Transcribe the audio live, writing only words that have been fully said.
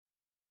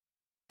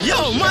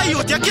Yo, my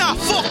youth, you can't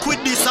fuck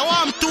with this. I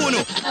want to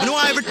know. I know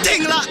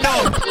everything locked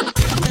down.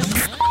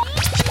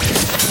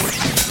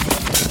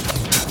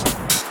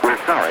 We're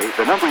sorry,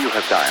 the number you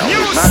have dialed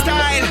New is not...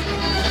 style,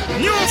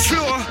 new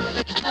flow.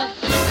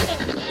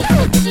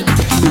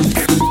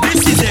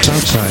 This is it.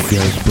 Southside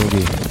goes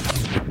Boogie.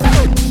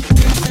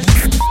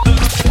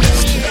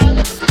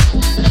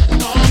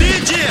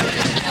 DJ.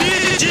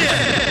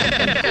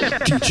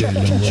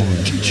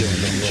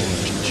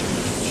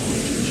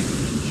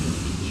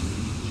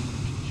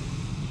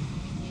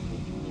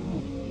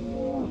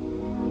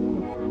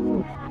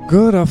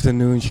 Good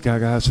afternoon,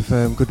 Chicago House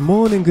FM. Good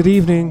morning, good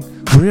evening,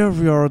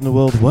 wherever you are in the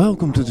world.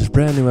 Welcome to this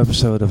brand new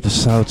episode of the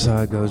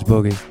Southside Goes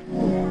Boogie.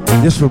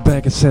 Yes, we're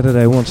back at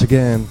Saturday once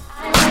again,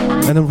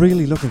 and I'm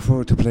really looking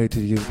forward to play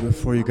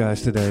for you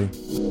guys today.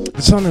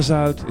 The sun is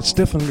out. It's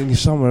definitely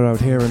summer out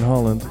here in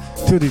Holland,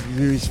 30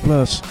 degrees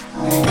plus,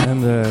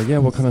 and yeah,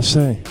 what can I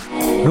say?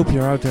 Hope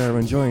you're out there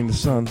enjoying the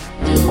sun,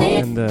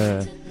 and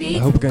I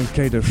hope you can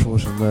cater for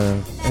some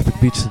epic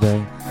beats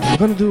today. We're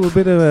gonna do a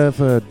bit of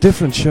a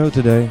different show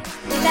today.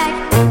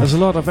 There's a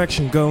lot of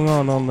action going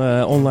on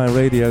online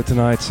radio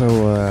tonight,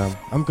 so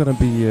I'm gonna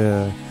be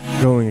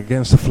going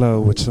against the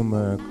flow with some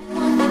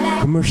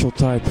commercial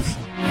type of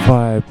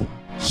vibe,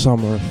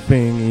 summer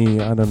thingy,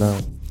 I don't know.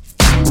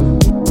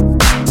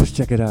 Just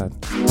check it out.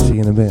 See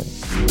you in a bit.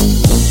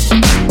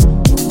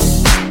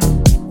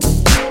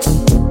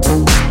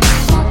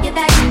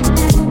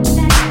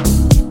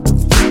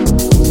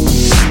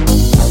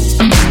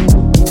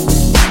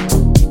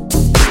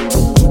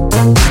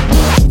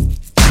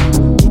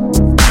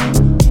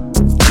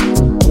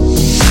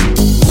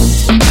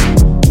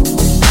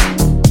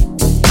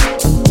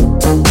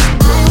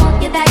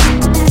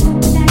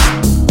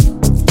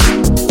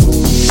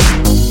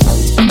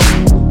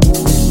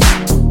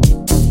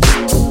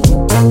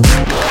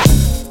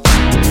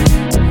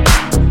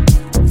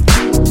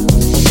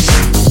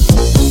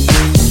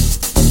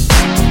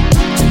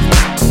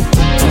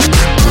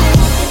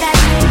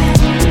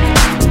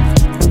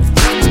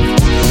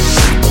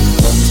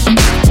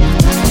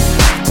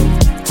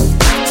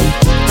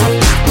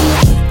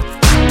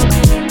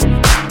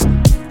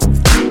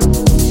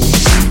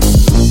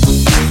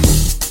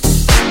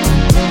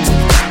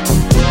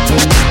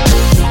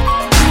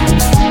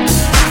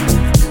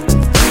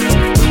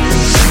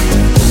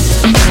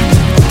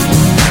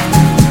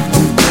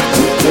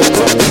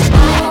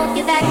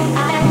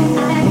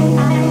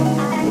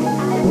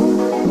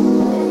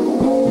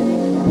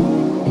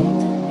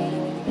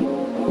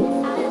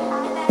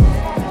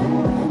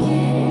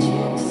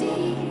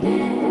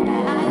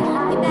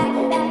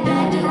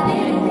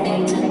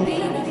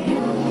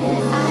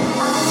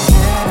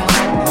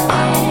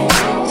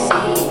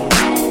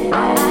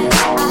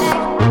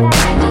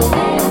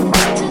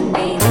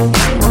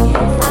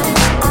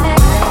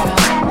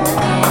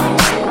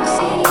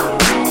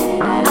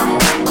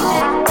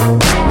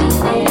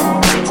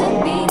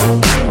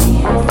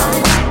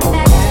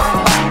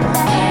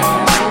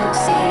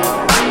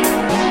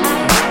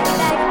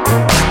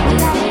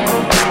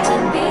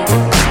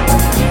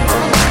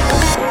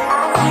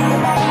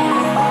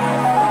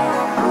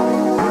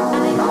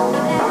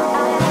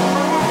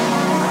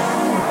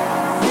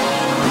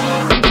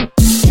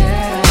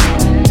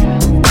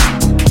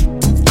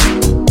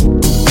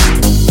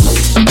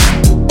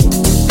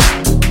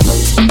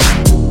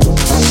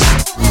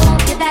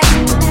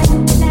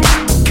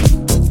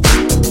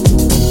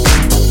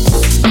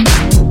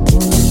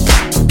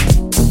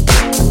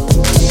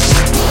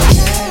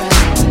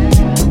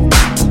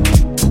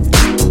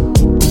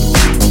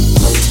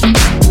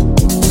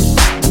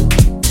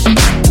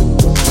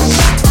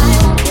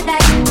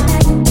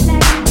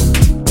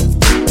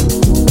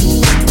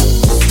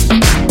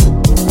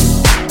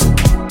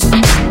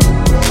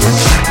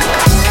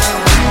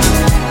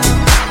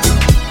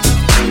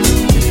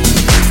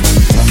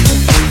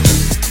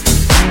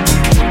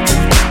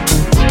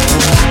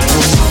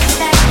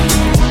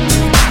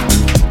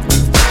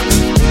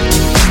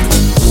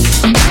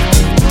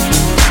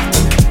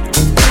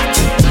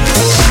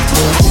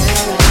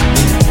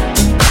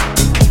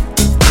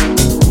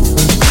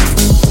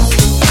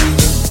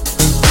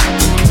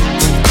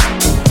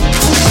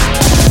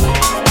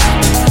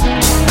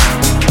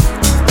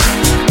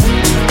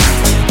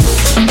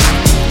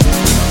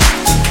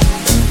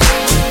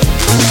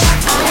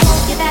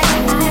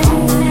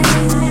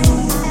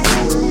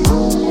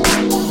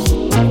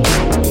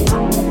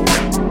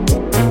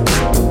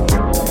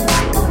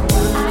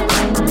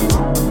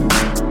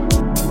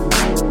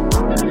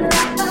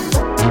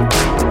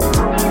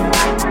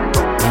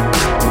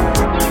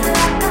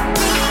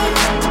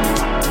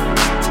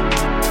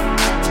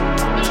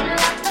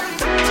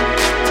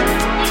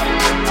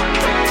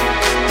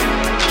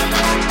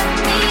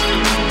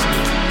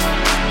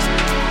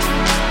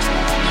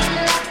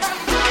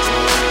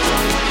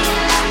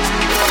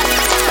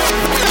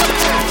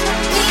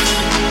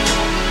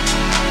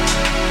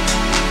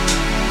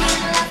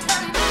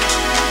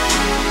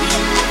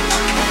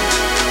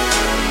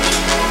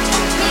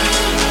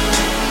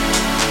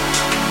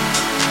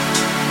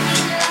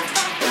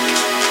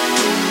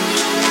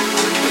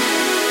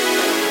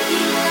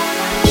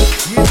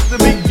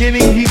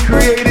 beginning he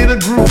created a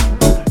groove,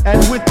 and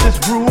with this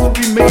groove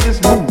he made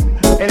his move,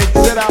 and it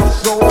set our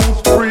souls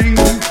free.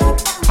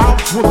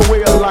 House was a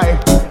way of life,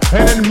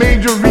 and it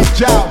made you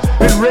reach out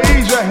and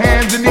raise your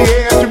hands in the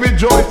air to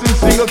rejoice and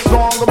sing a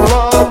song of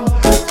love,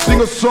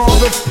 sing a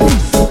song of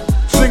peace,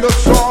 sing a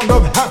song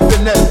of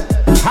happiness.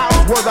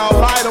 House was our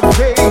light of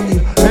day,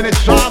 and it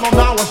shone on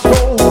our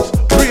souls.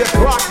 3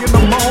 o'clock in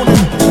the morning,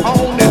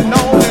 on and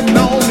on and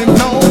on and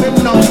on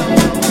and on.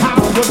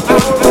 House was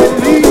our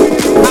release,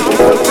 house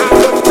was our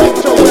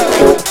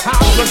sanctuary,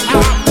 house was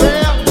our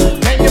prayer.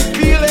 Can you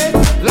feel it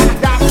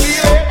like I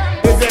feel it?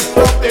 Is there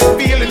something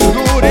feeling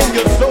good in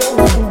your soul?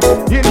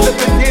 In the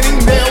beginning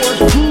there was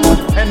truth,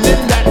 and in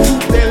that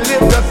truth there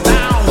lived a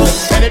sound,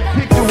 and it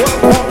picked you up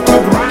off the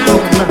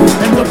ground,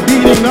 and the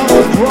beating of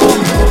the drum,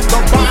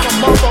 the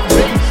bottom of the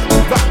bass,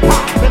 the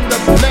pop and the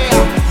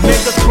snare,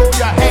 make us throw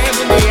your hands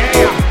in the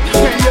air.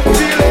 Can you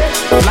feel it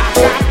like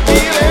I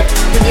feel it?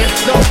 Is there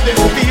something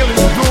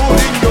feeling good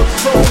in your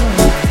soul?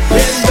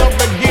 In the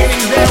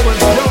beginning there was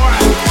joy,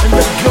 and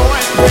the joy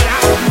spread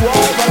out to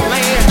all the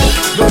land.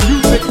 The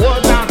music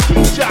was our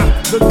teacher,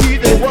 the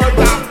DJ was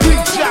our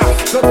preacher.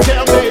 So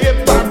tell me if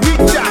I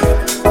reach out.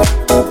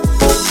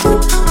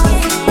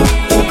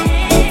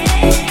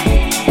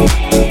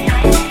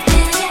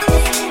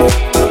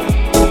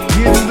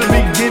 In the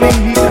beginning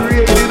he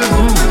created a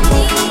groove,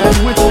 and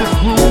with this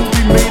groove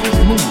he made his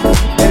move,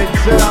 and it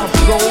set our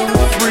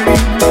souls free.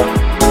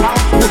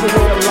 House was a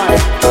way of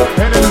life,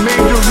 and it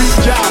made you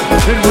reach out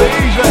and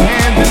raise your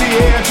hands in the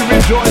air to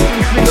rejoice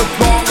and sing a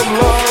song of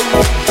love,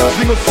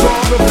 sing a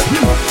song of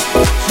peace,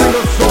 sing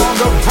a song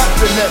of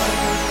happiness.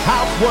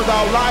 House was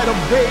our light of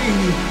day,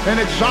 and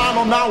it shone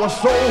on our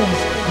souls.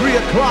 3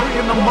 o'clock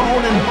in the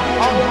morning,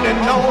 on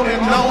and on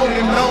and on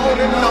and on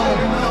and on.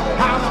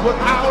 House was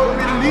our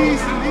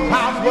release,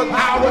 house was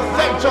our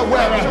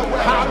sanctuary,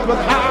 house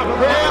was our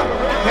prayer.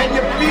 Can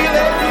you feel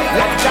it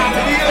like I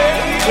feel it?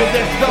 Is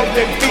there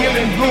something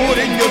feeling good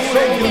in your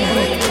soul?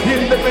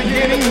 In the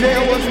beginning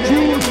there was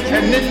truth,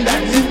 and in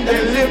that truth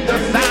there lived a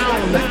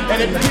sound, and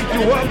it picked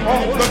you up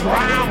off the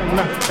ground,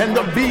 and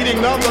the beating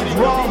of the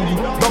drum,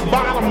 the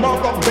bottom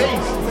of the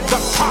bass, the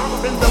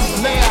pop and the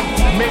snare,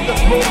 make us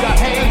throw your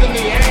hands in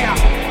the air.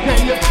 Can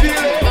you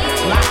feel it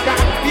like I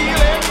feel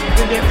it?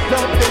 Is there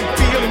something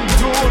feeling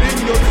good in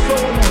your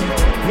soul?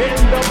 In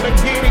the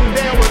beginning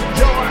there was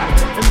joy,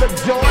 and the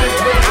joy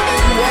spread out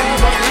to all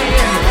the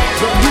land.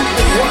 The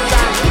music was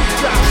our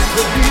teacher,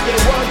 the DJ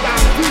was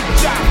our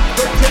preacher.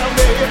 So tell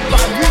me if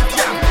I reach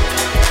out.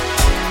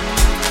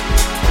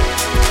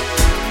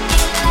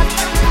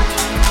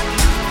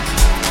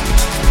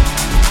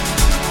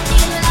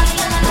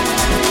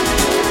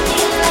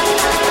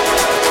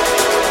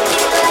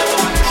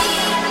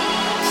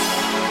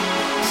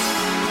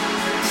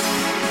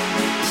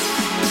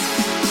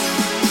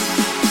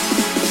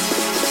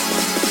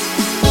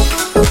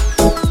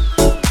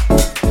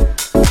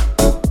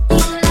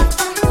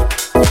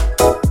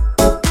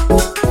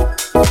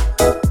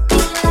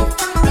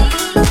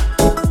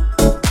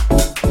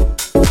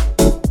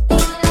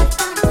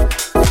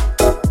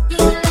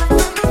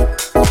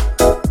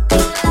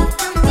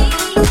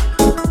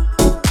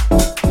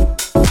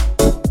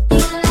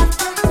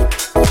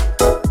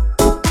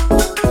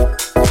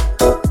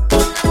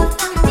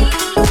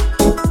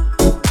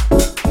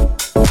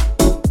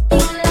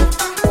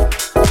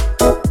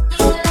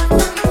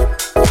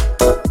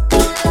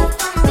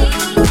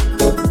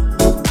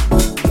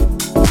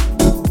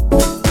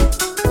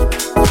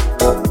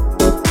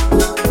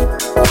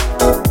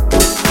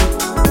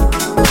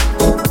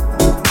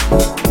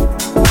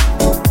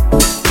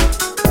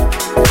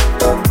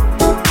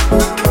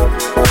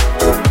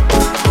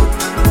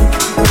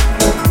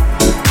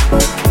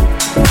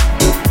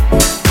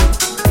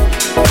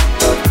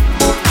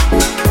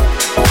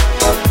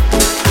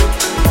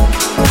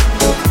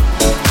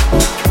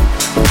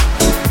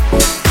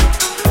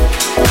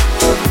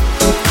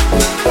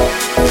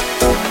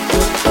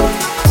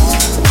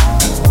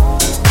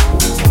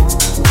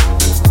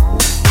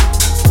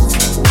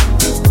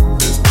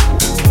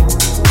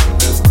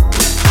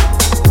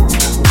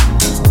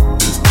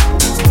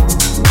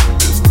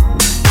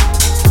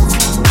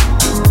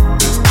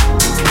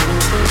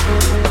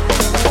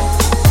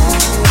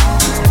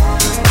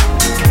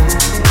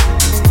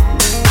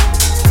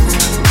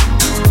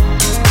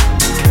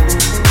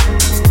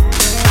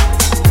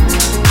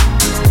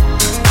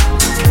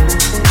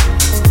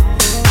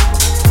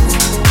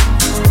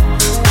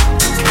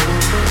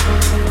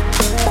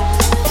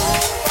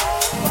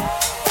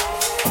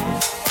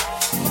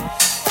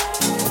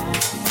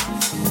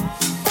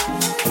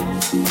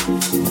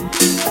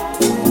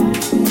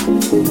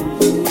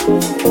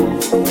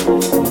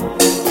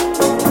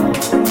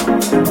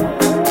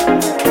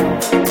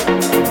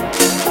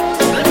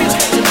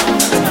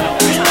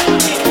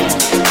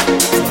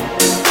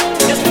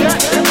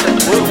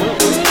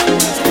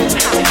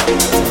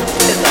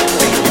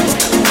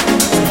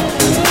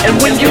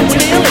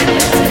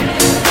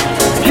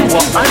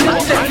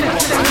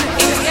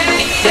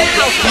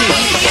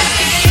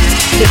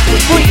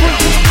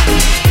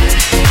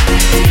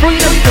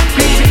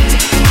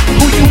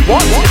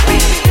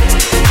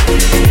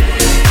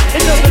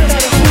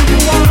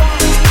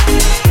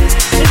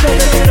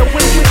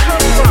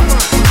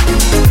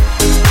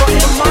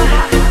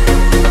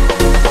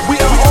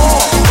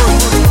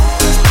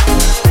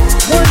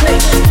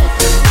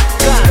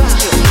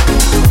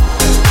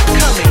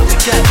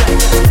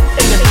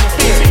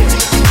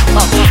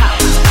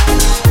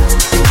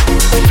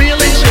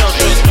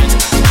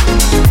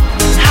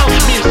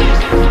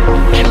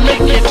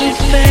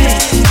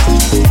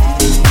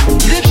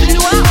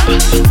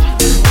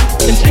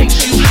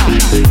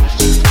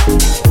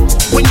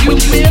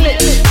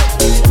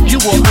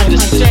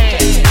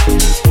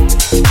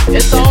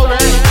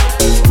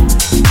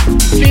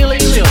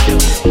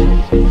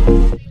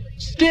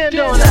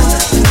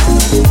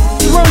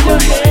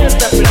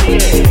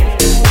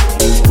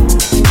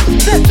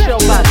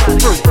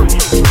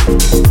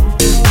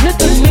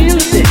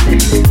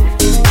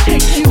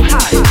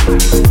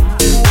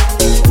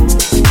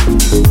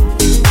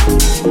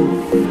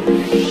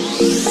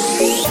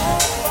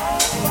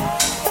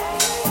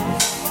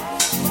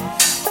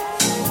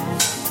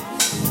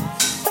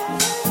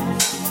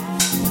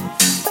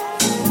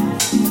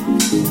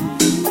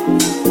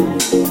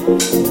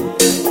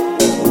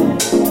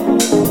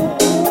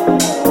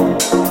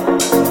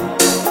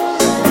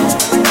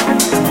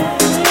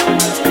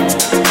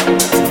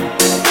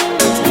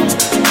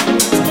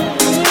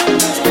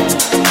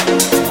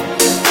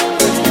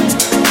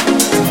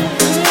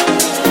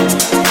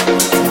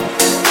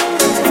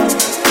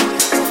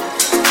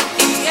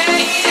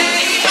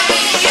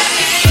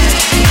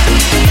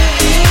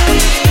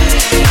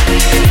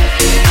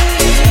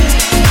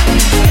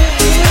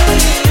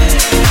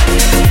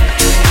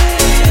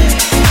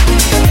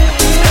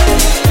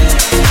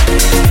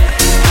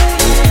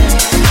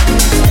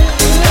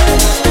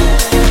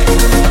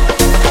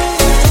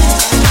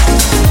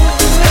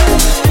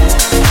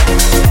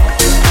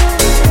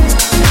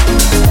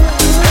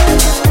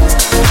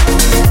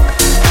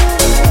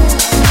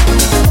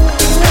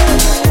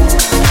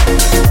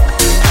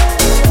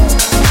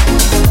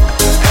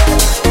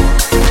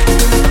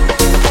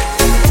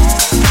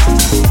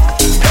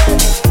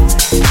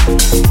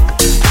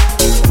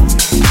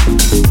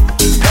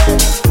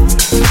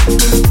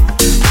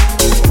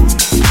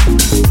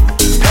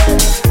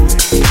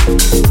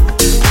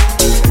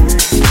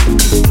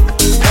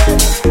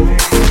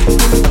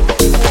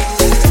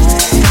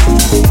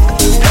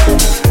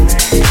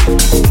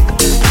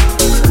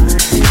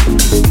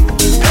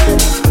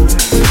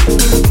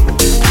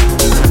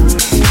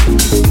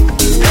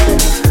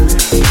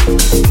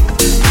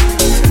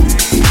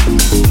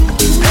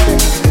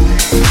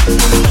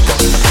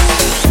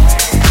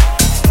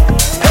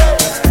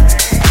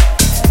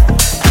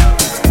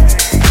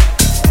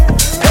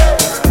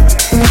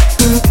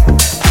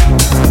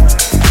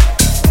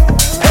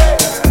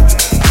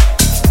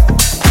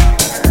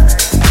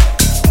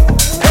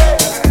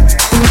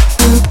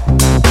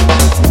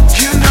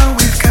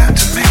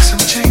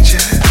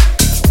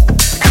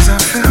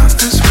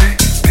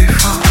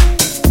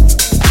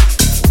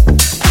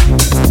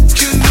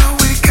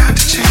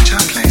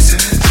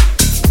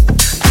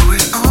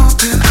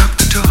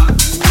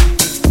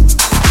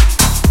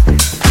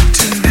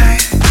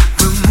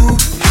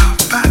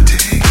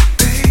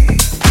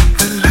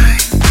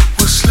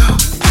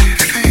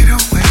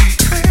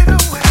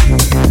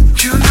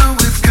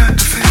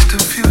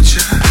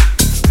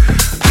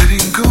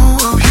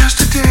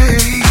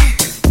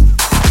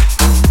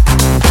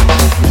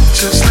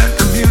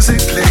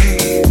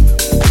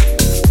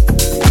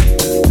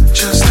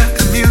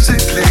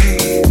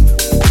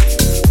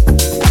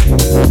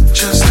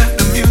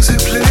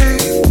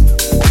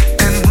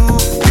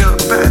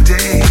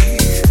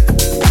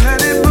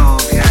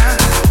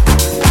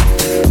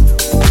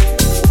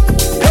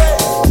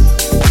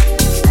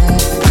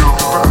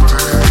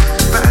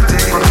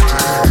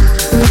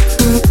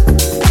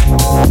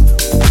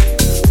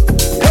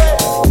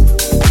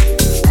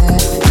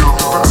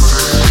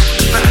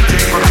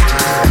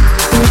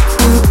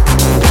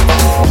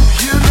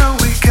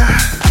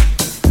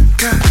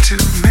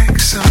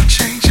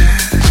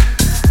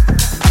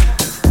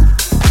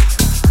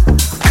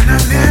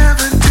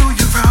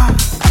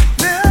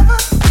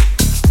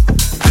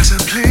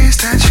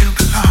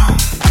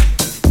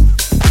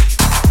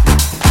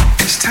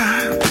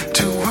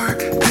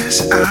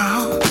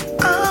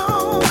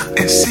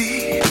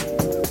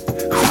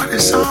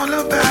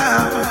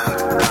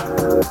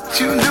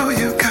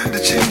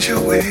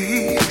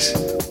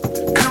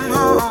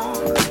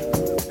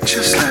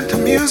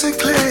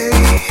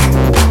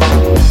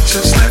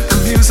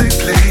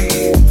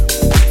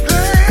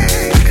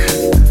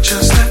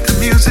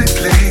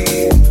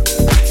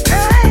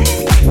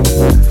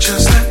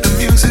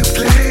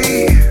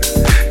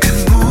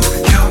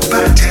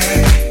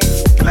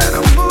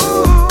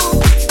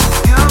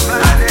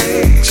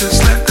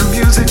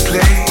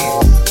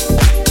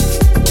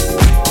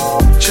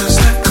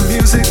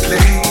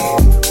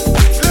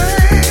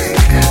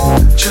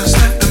 Just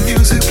let the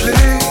music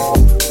play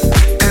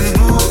and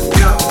move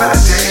your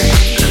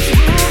body.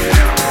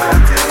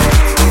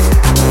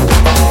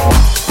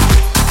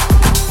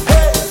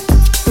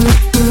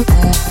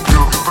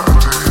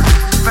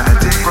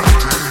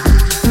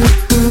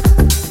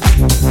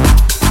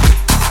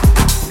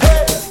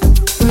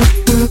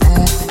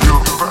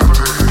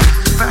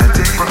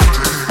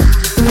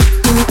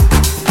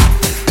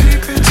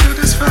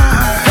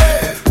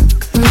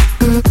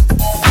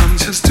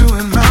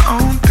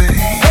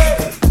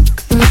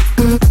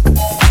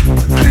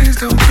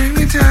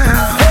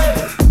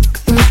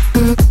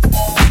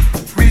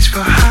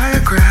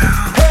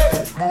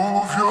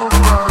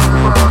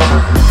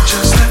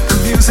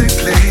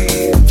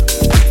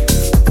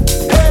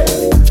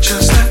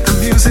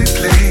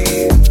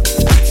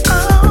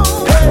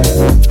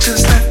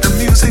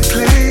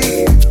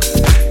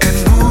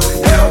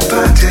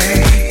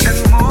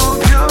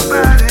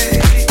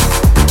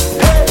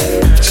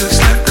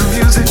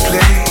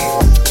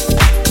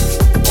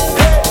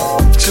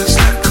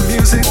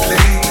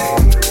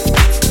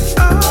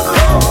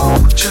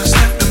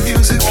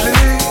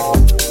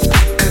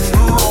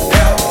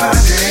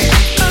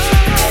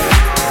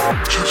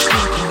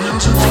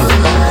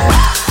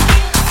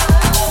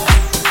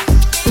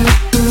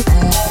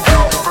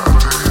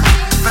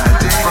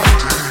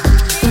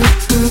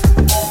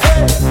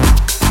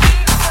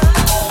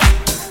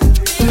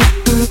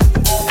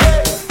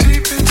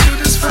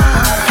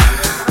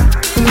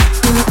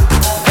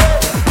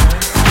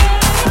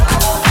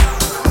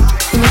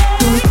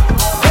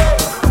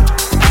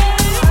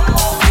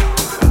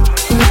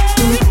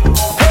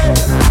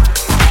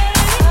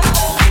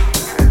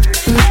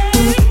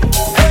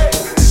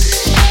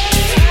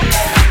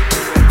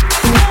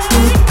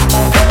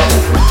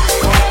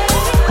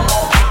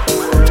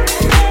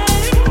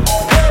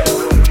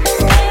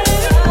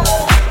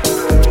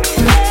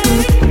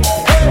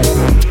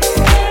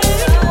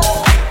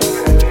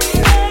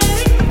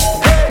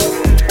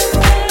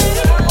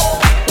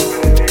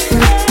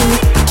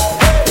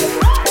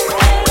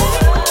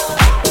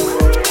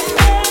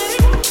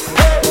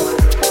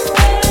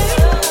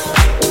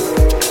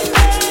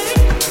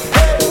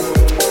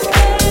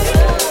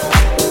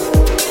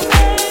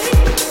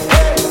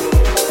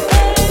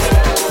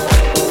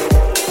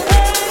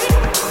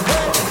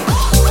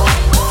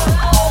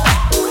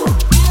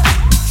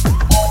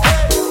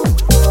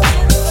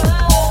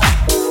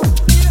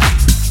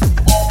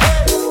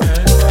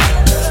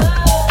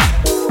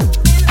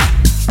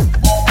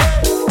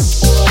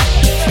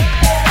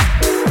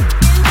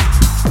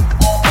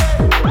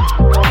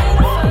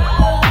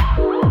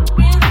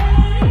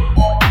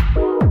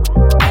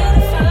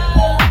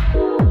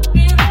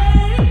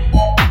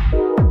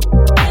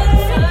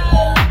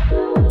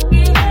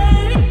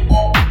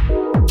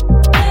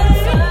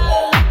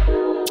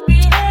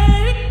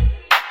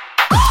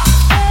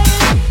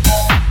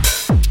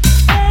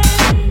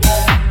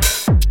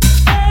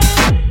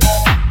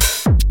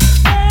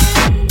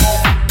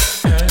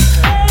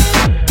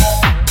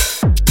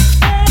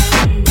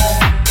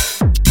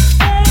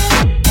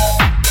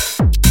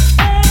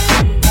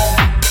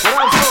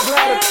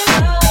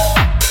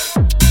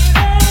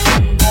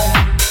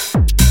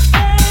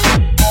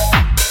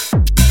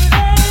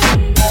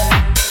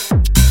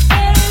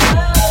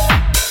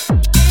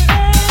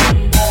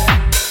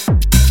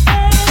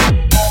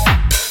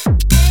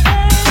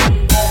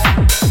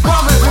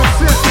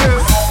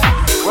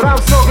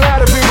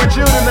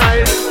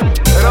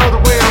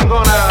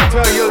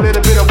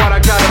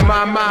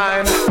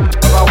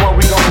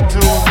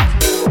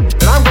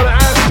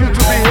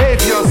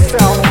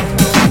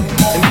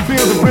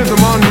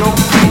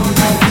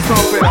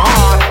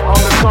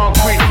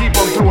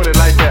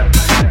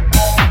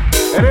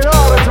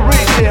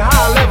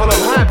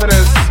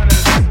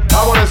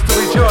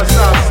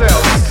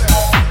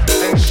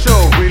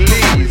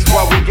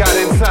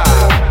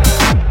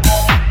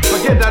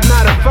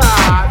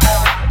 vibe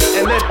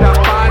and let the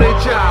body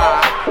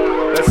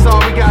jive. That's all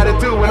we gotta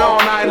do and all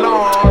night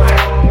long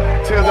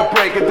till the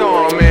break of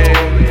dawn,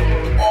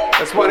 man.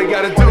 That's what I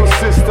gotta do,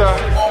 sister.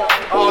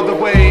 All the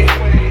way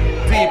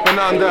deep and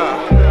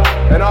under.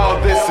 And all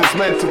this is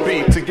meant to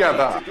be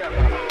together.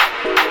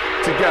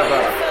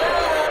 Together.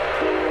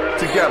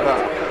 Together.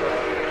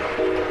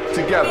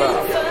 Together.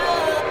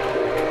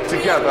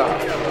 Together.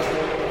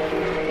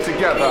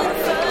 Together.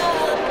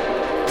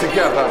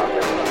 Together.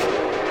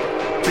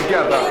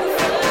 Together.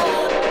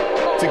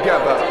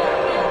 Together.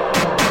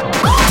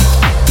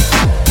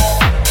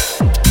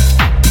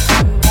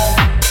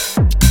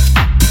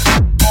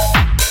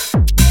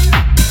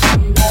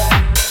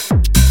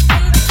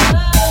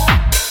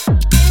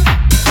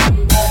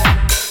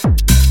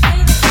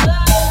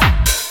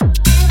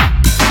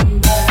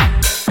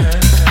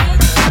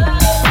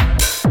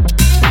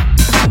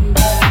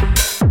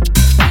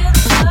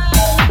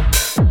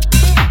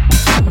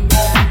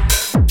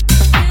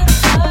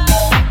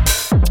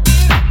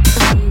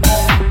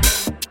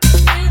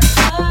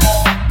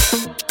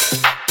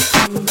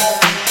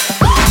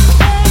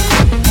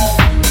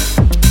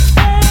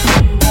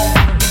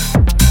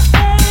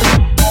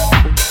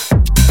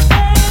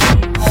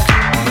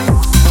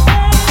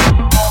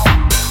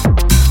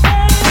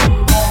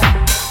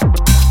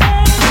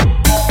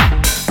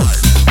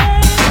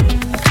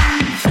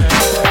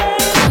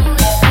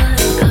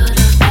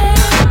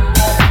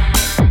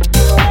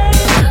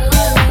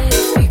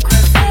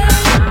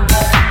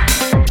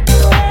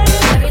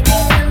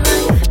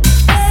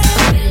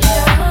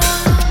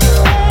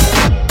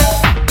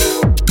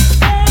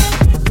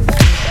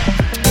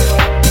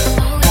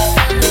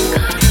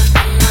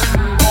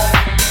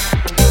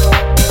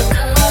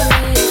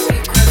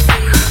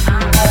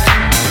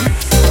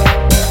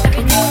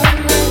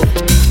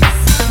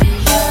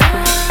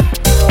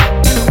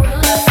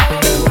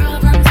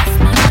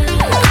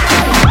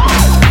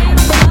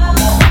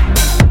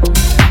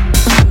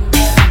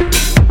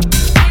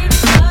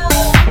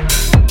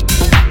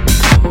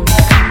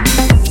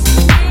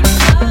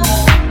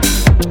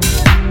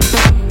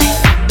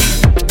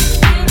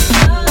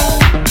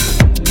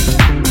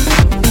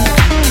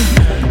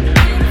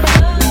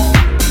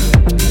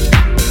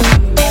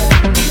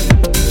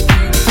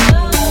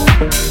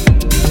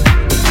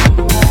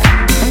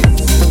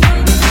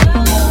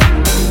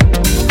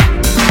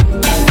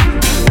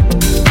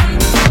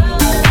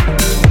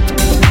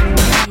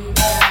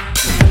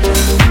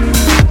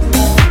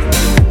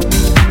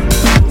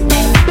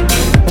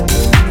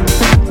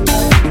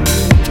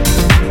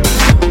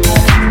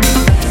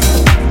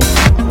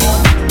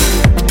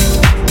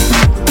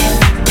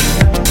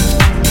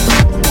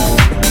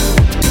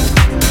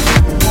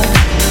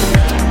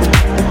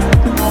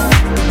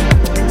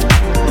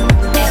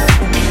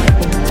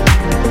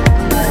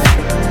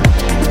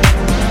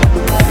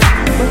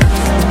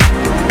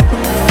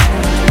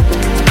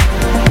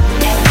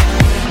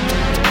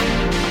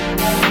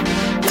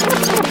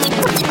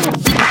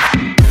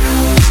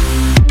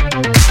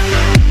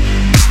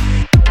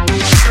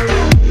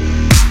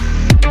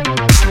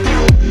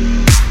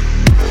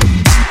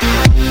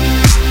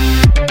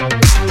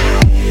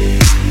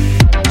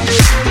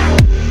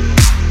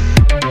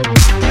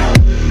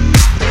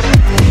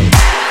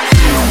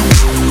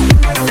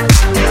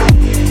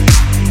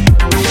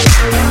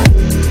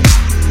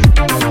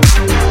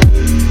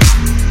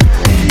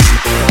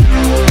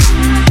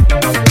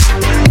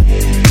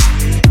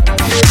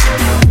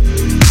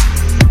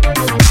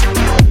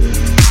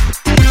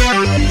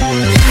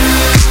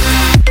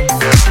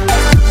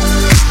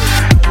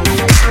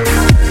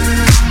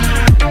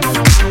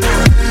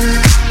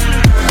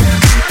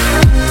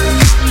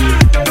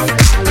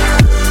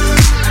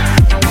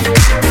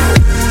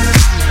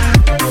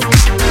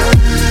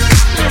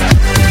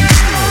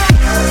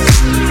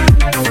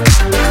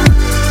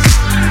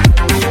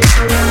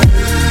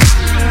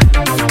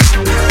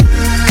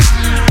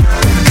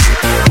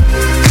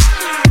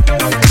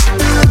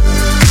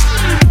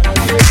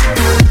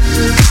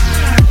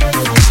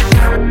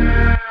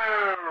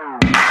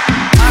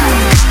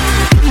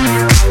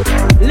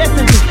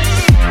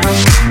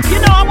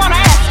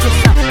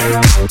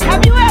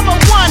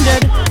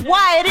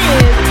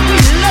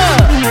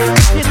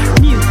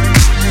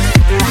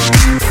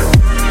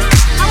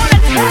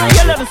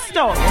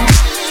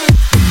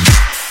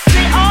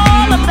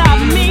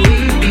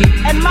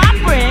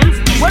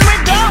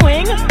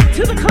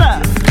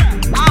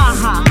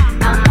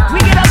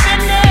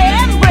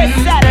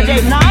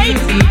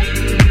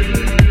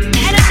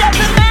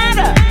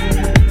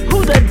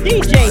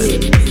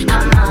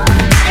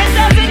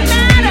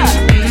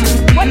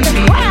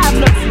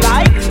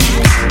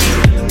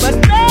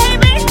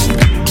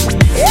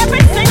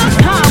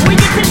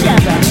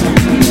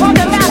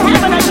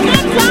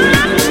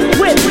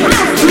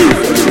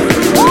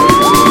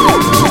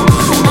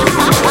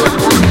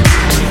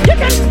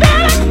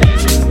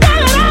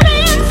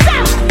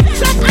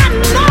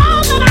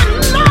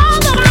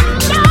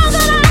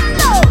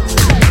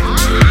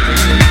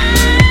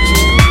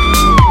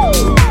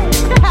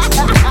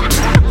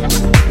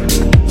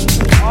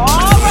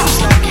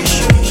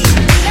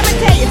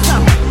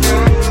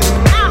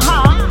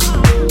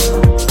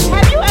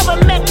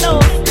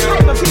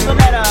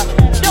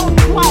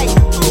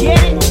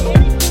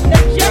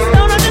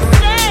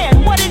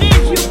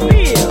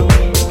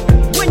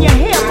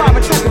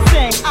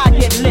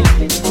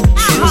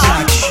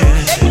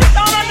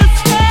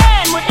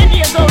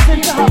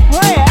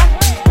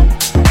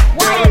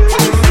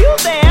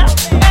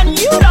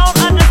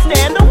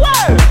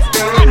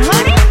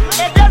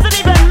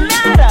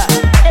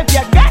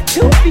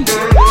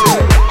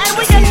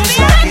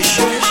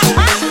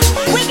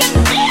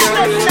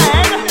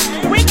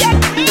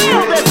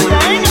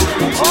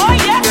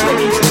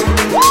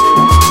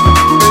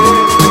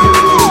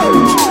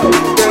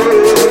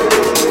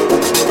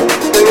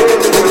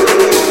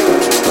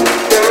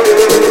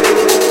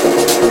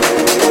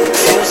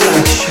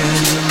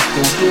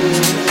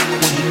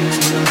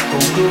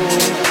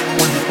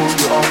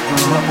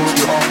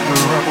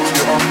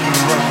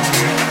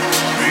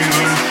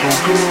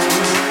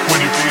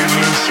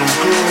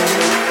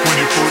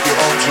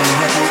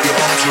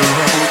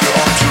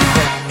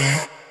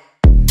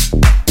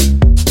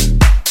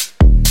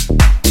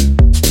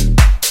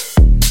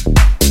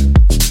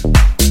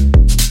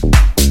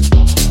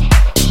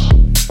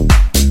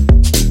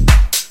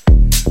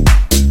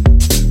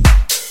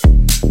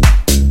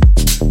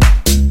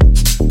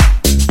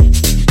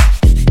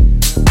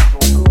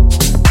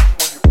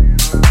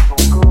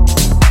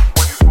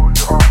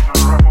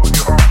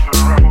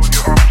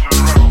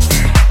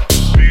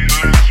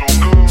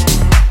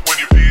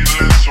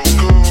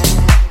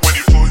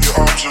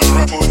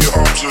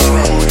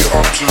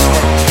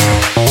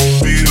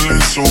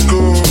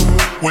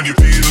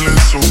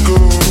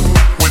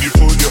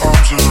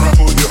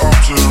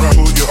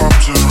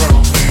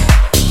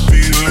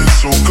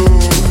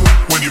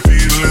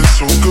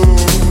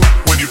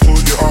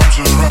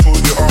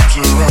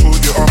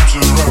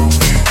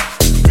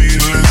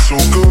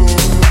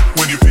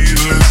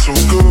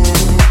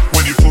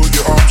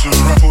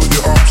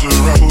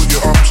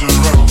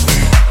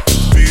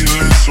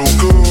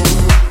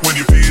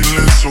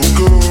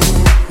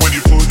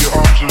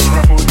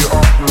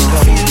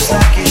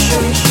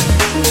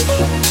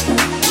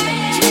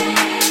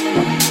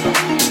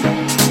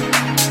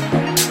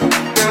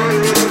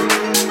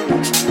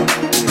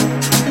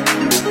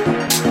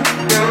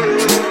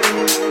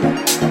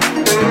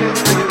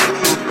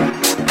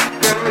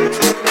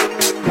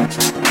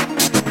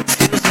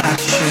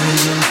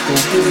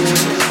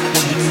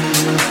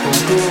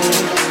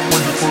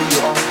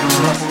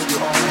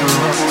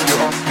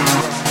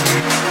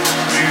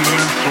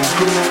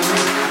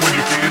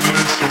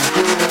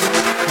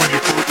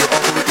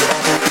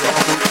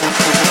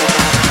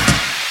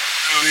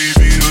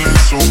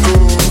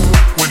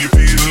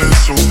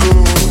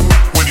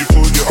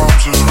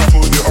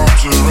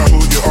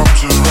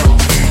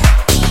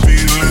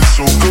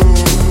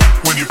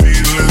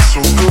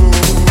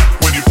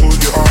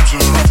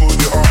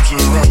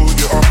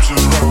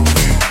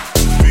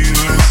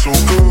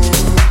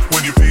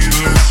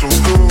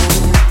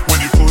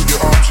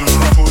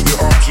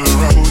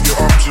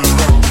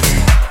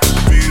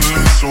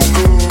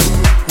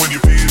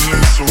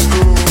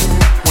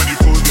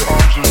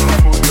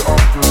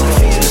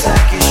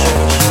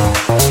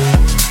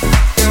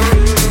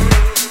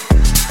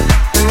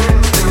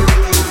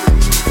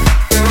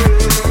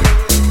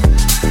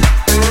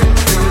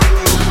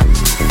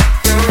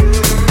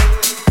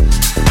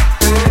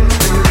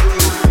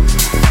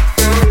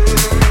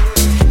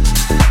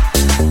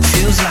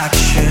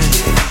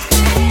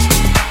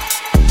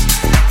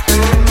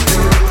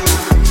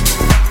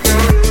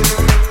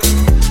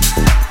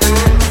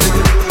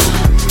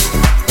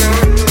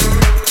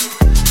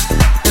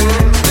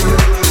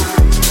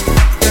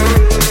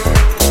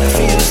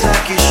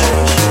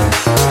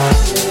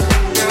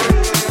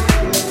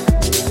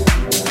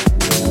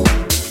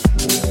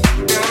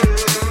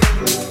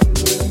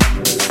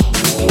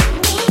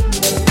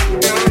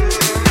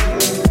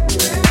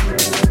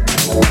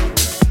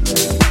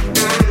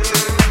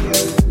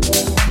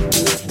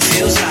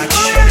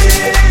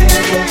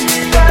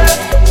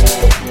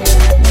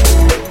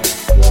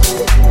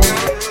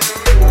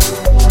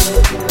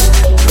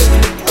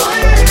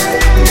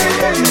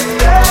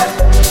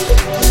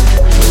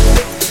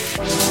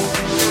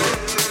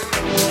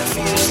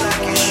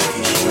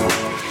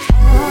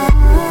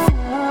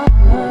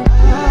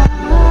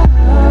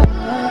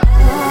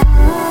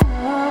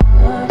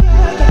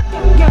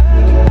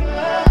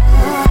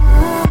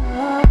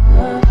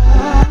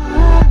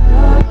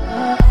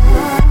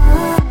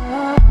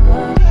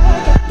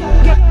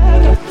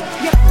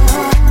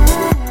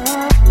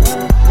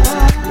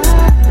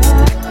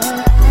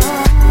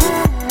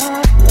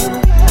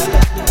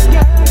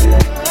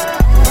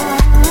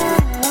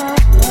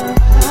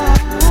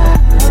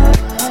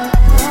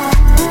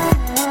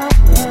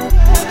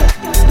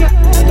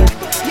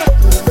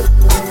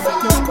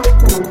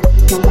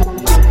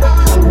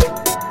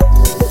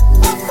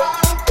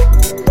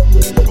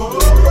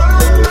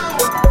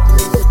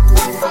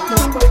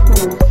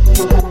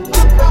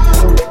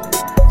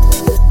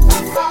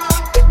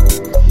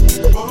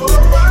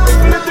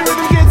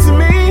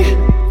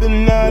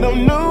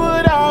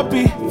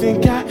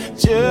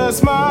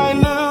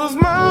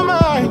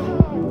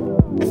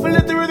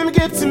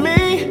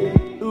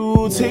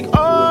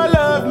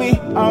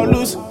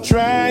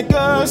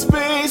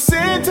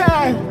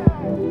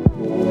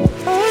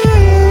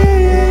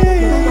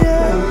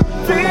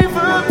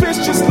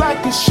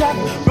 a shot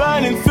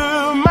running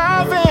through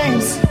my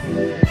veins.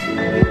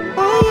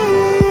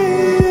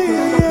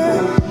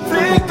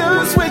 Flick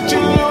the switch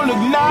and you'll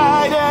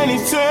ignite an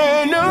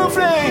eternal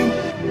flame.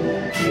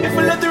 If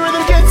I let the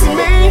rhythm get to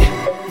me,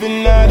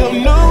 then I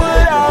don't know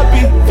what I'll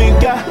be.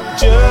 Think I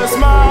just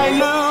might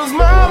lose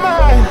my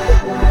mind.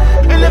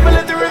 And if I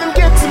let the rhythm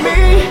get to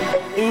me,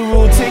 it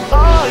will take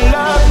all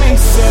of me.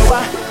 So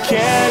I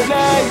can't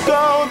let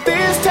go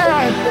this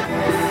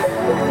time.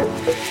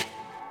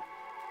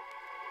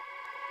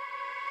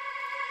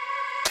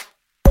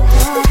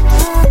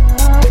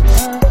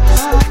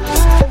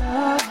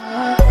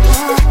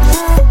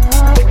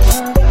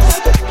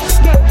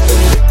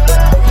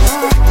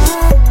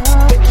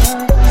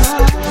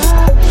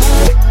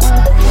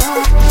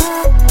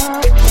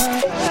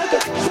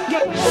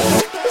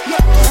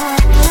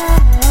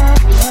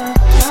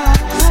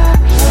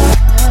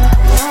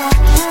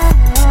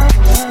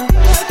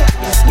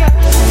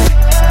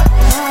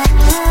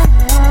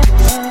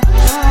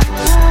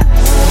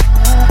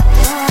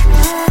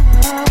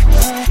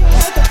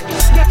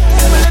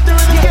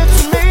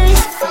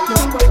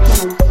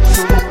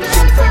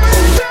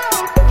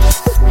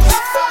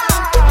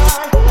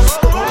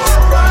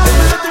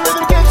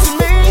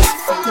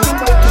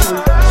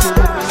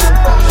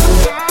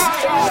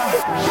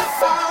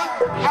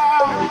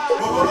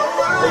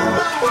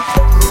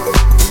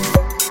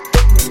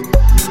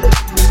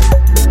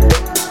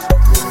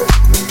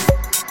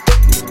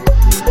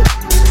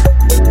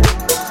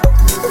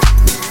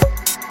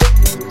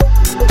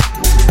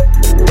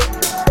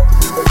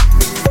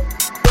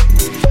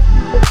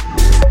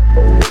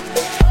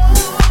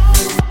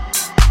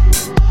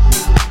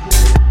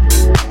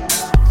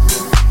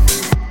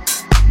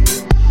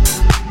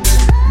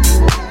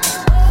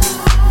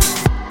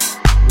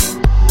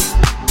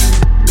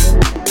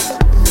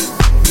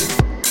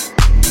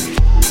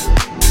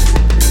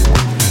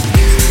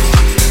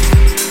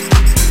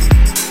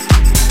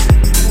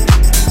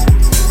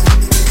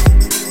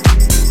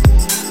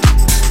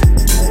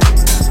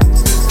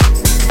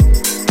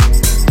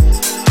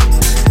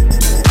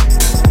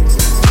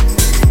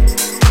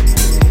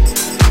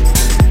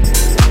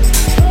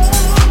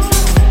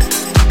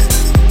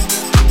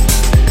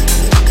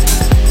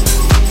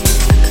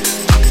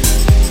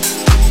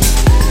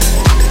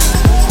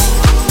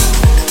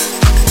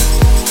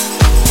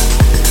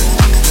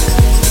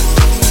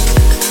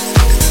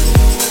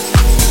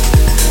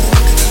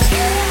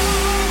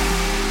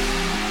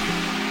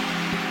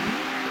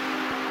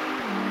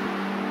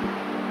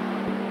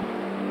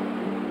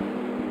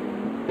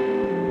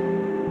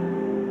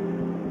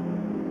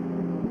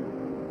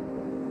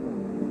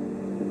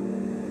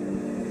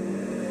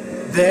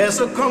 There's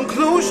a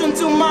conclusion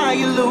to my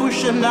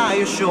illusion, I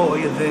assure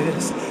you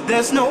this.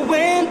 There's no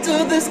end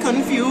to this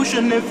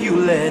confusion if you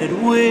let it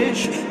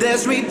wish.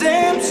 There's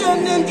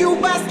redemption in you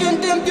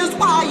asking them just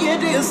why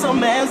it is.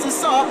 Some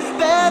answers are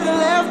better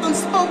left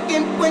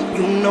unspoken when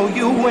you know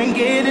you ain't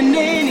getting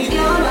any.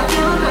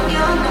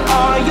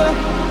 Are you?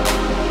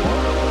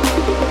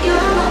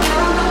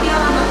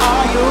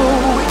 Are you?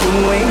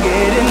 You ain't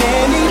getting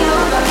any.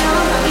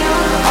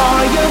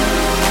 Are you?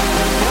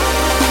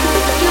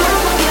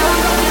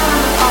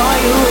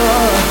 Are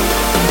you?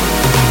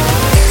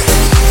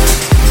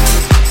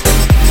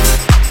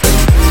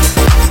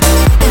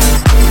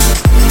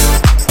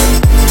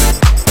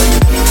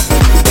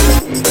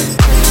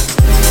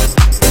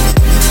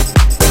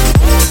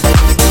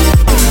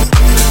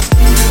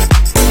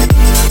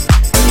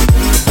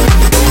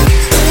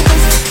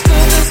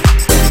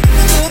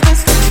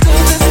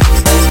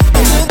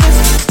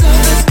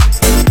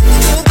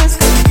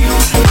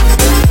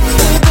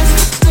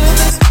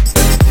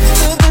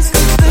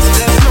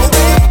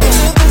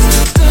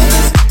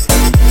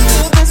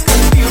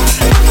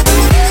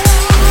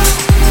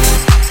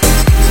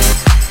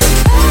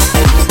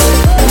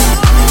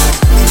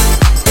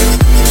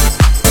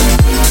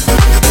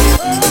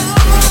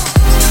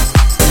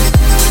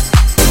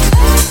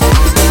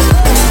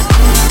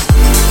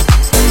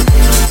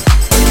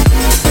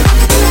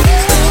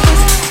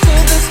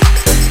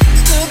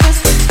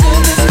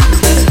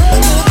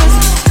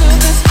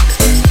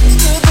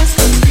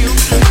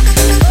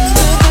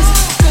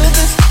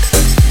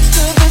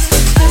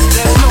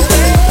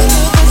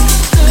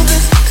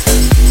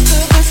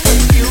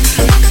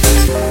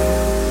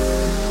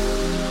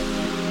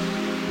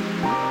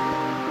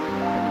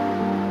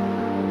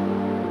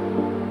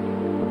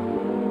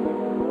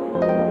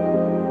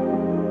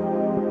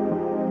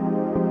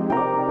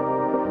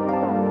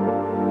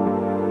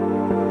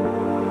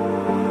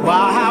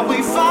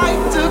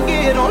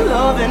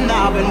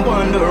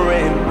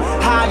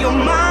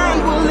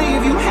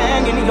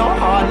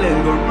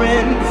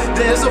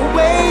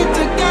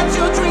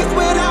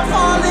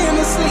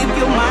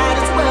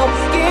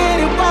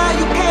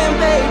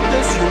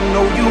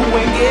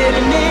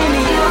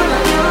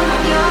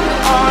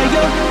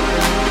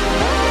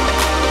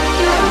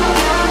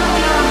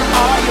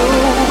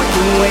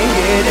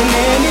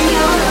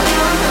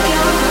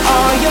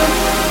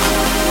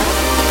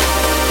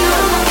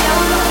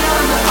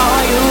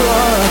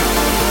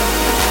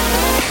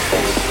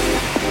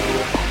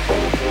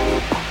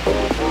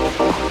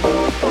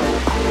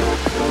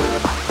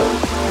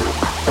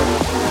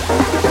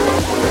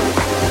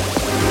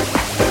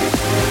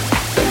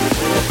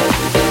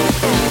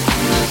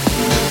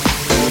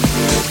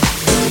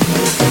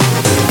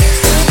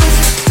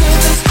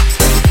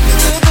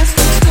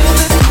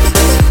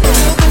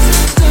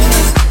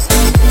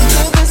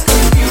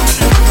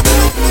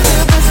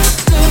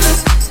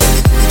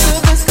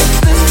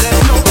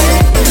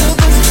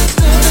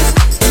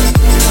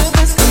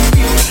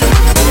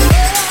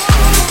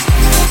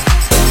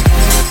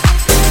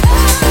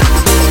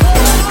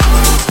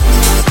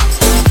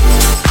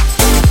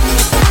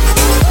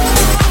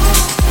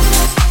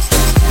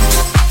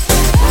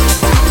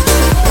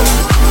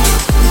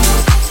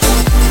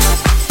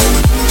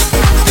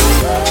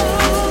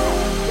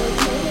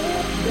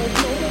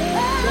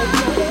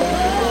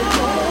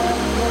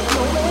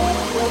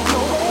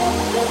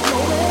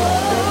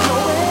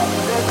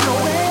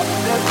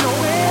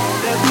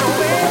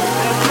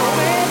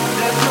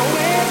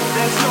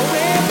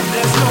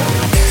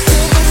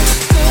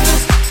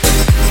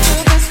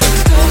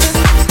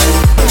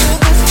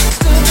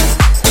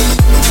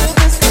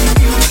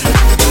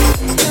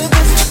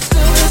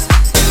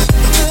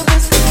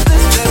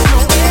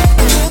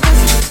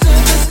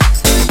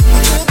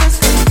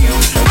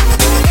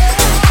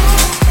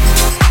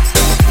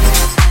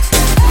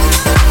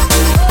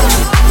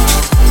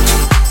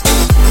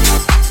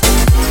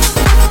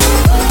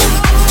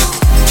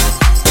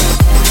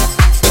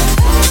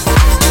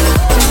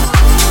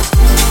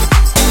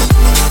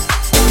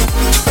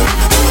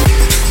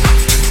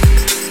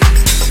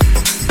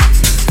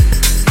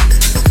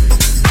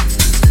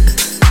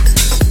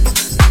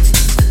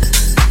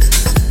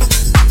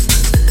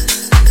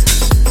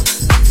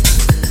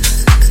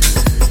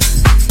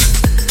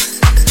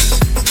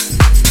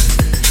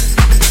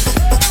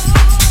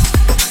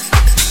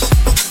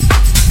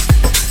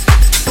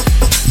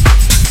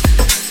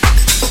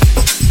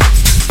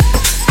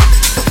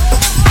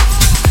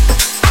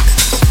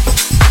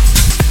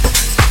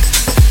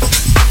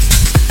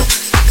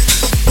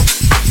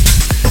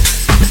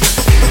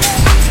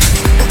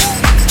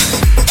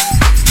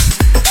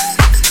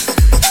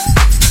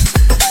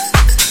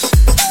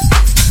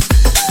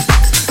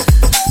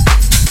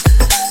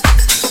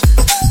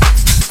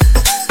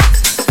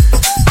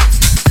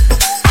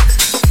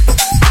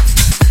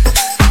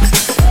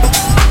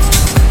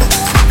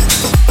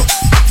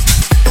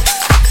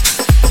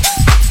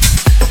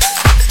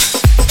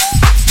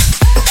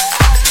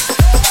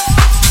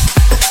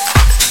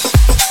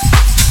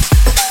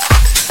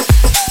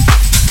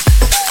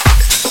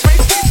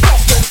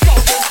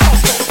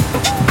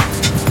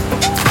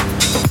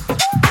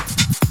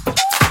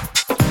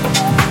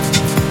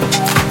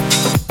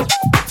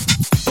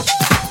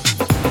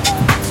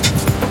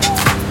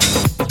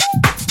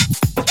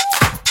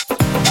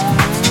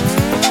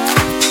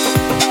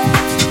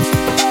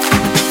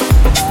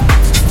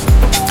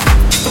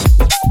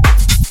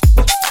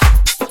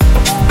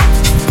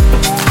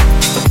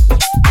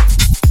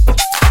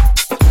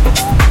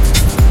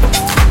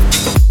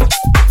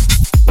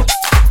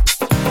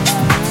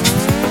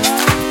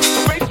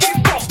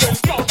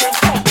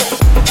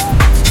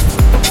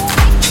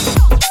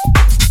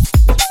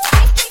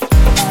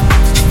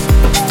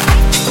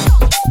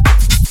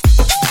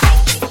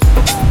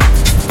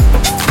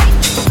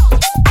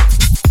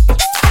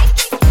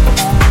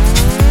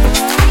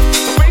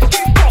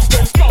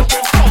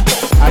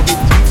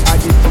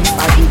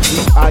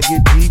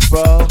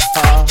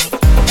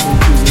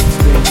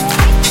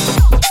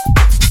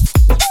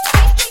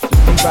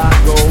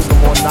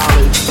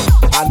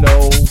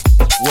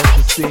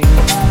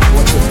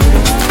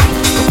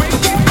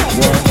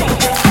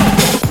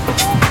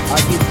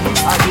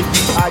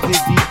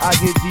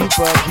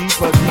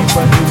 deeper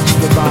into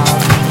the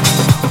vibe.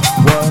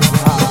 Was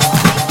high.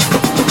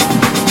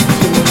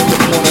 Chilling in the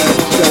corner at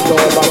the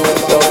shadow by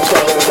myself,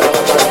 talking down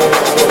on my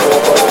hands.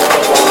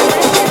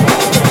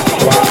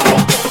 Wow.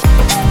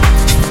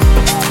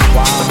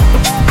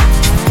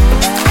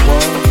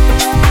 What?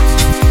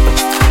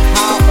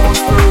 How on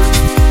earth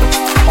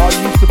are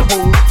you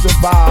supposed to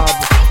vibe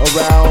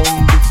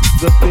around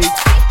the fake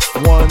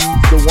ones,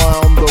 the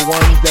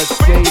ones that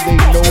say they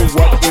know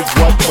what is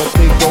what, but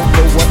they don't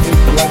know what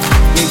is what.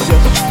 They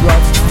just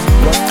strut.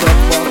 What the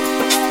fuck?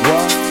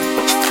 What?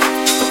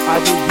 I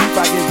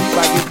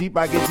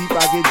get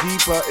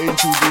deeper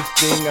into this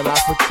thing, and I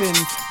pretend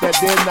that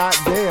they're not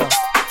there.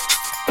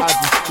 I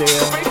just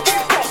stare.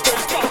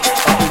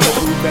 Up in the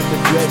booth at the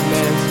dread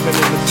man,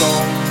 spinning the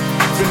song,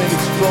 spinning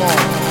it strong,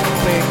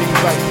 saying things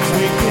like,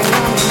 we can't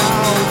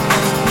allow.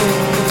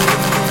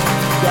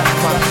 That's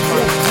my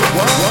shit.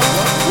 What?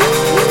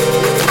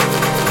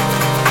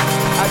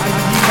 I get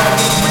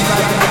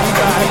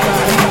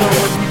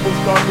when people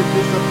start to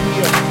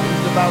disappear.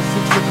 It's about 6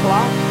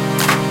 o'clock.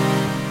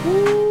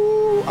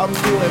 Ooh, I'm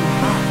feeling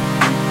hot.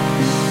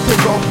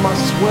 Take off my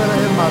sweater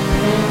and my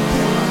pants,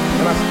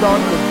 and I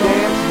start to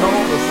dance, and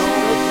all the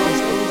sweat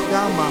goes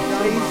down my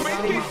face,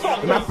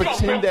 and I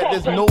pretend that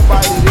there's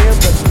nobody there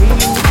but me in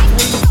the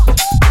street.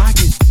 I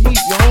get deep,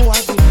 yo, I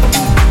get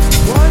deep.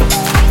 What?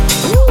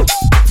 Woo!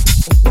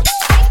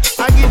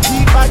 I get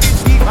deep, and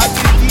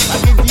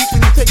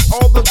you take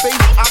all the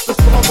bass out the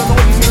song, and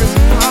all you hear is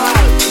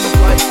highs. It's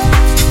like,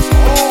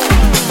 oh.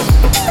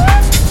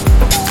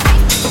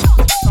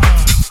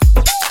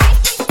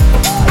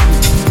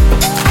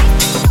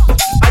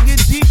 I get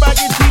deep,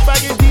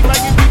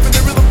 and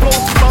the rhythm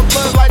flows through my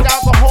blood like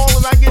alcohol,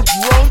 and I get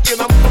drunk, and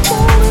I'm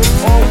falling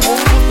all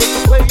over the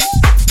place.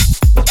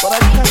 But I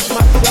catch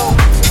myself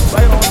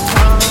right on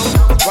time,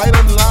 right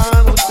on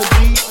line with the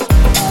beat,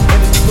 and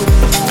it's so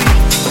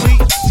sweet.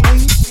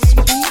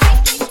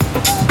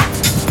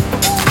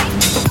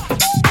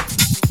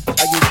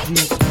 I get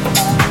deep.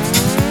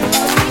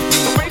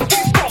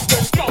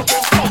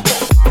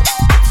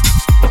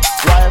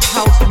 Why if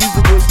house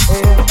music was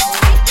air,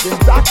 then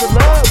Dr.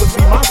 Love would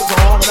be my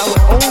song, and I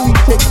would only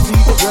take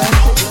deep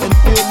breaths and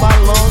fill my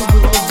lungs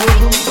with the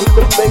rhythm, with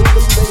the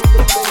bass.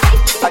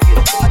 I get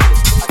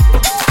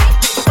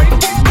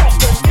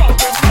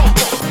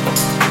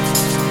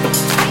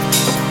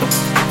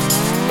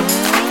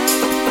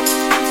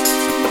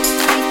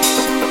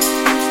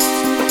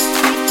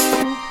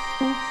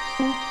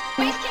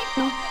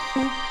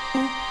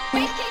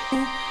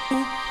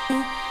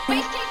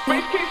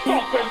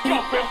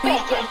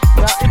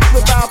Now it's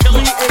about 3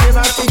 a.m.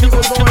 I think it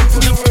was going to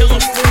the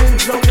spinning,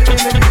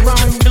 jumping and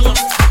grinding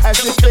as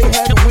if they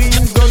had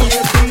wings on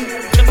their feet,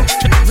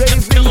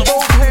 raising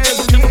both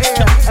hands in the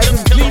air as if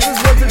Jesus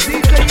was the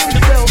DJ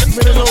himself,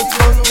 spinning those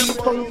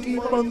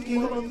funky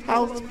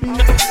house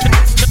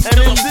beats. And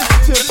in this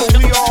temple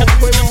we all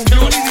pray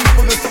unity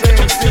for the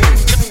same thing.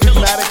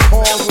 Dramatic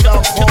pause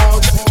without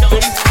pause,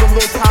 bass from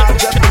those high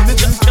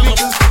definition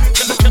speakers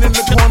sitting in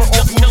the corner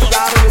on each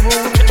side of the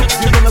room,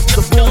 giving us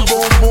the boom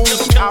boom boom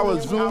to our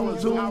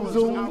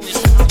zoom.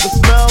 The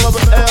smell of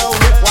an L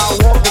while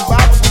walking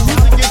by, but the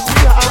music gets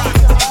me high.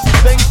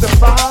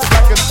 Sanctified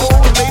like an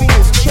old lady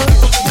in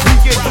church. We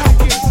get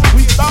happy,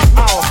 we stomp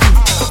our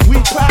feet, we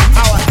clap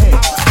our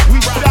hands, we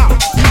shout,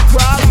 we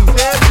cry, we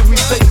dance, and we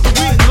say,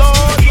 sweet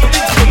Lord,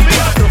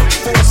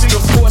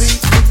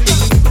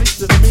 speak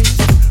to me,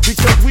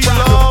 because we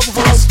love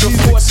house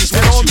music.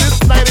 And on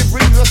this night it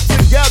brings us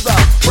together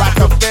like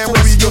a family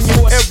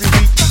reunion every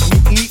week. We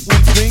eat, we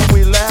drink,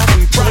 we laugh,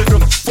 we play the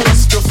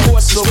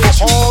force. So for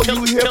all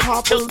you hip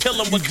hoppers,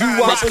 you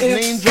doo-woppers,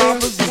 name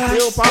droppers, you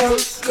pill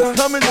poppers,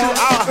 come into our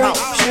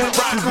house to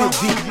get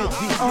deep.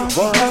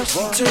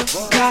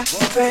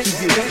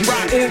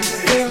 It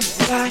feels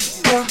like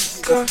a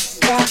good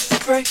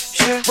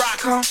vibration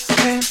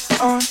coming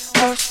on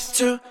us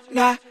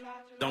tonight.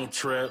 Don't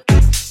trip.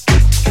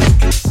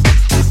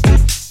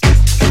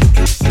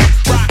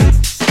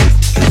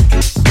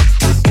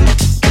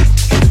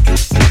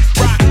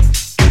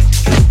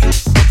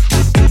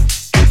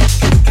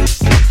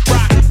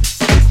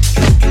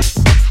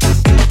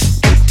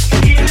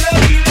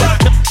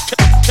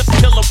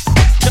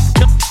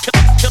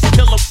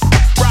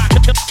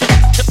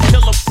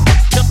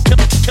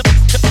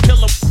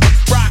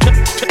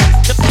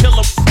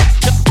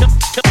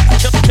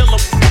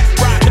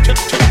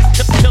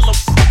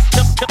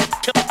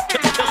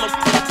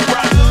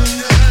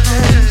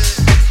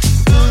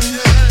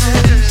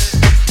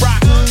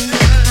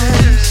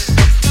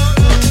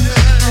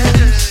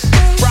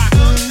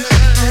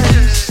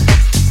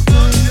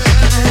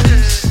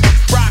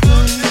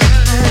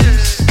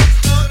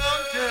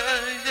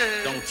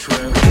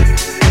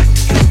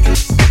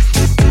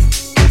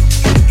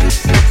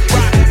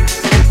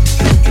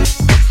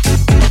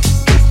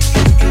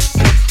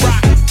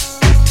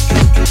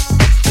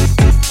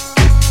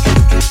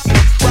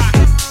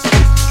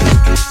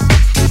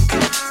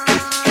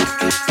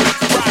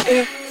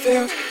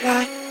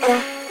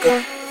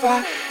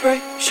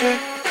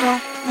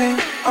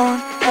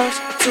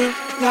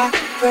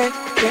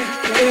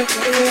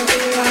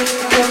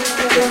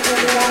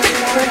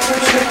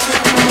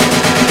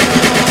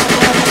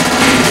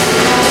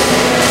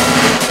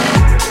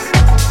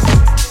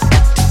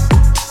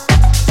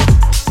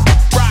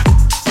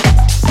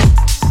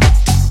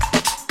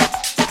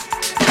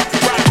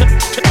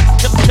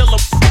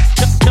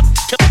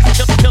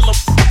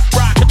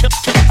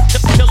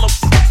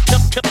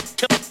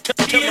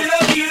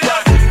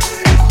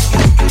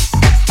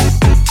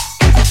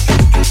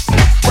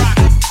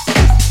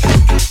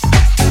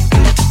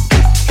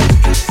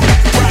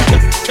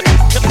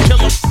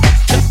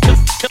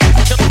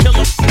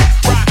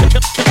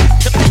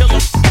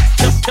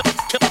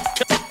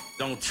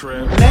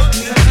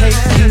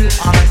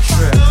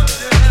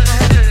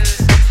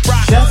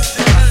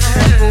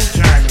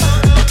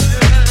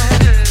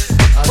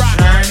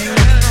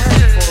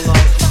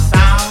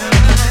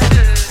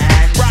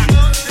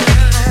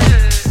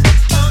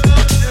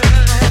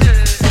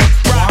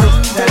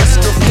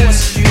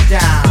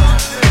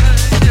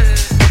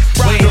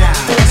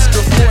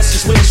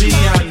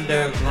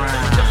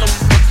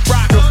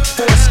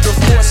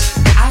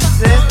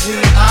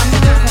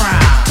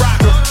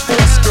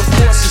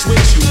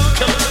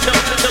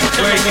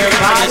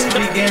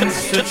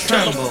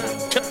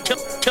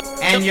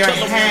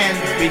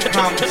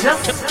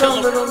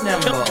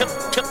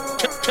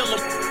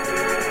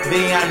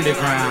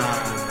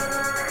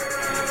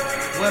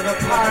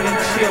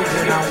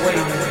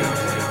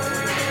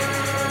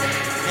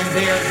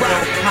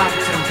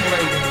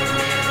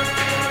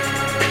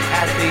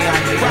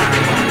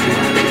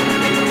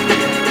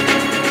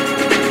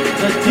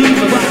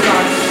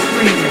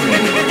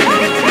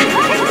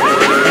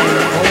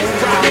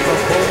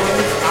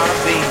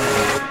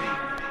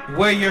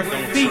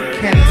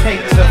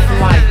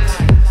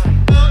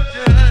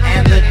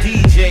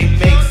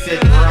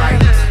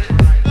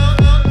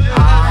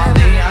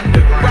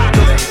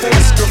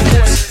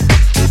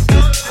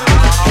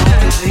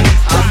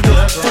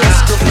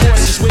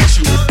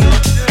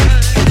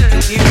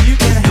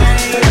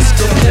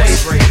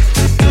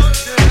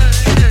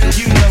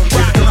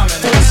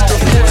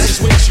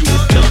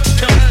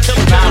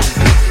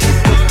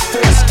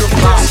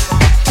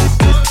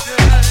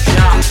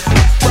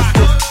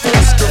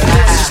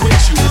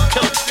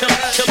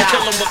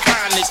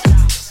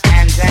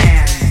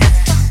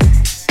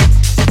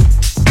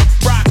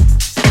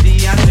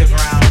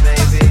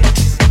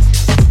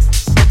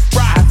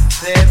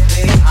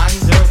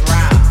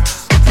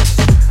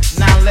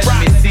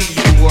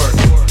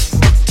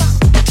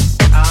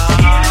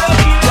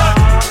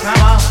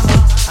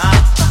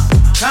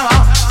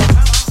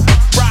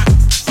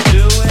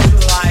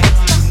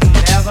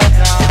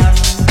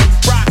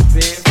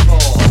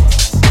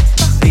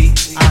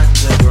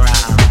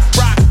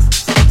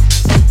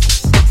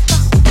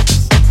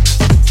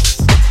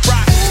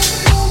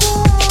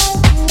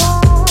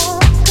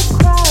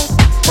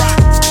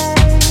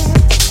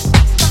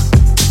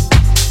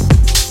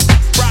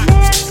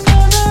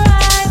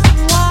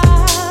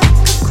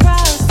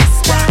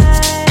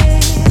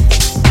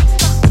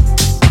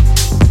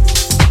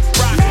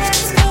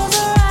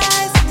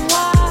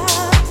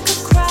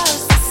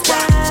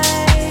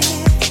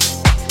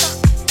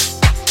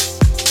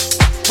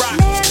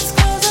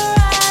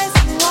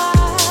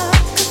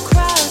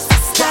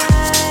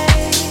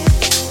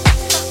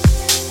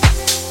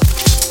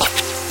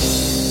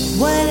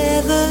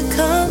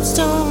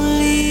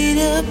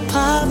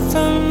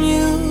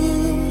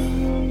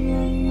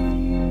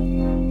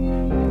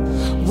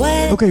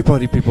 Okay,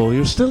 party people,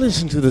 you're still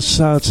listening to the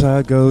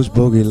Southside Goes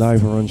Boogie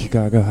live on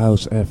Chicago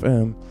House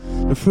FM.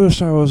 The first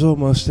hour is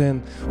almost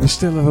in. We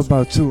still have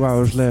about 2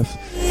 hours left.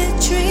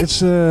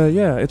 It's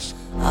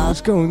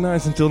going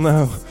nice until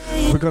now.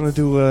 We're gonna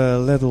do a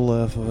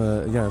little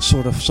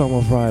sort of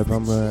summer vibe.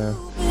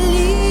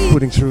 I'm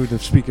putting through the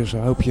speakers.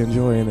 I hope you're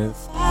enjoying it.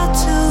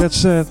 That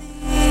said,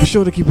 be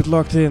sure to keep it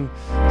locked in.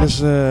 As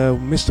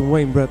Mr.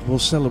 Wayne Brett will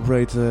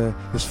celebrate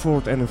his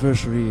 4th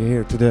anniversary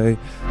here today.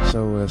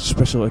 So a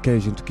special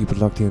occasion to keep it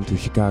locked in to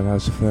Chicago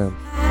House FM.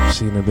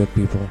 See you in a bit,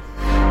 people.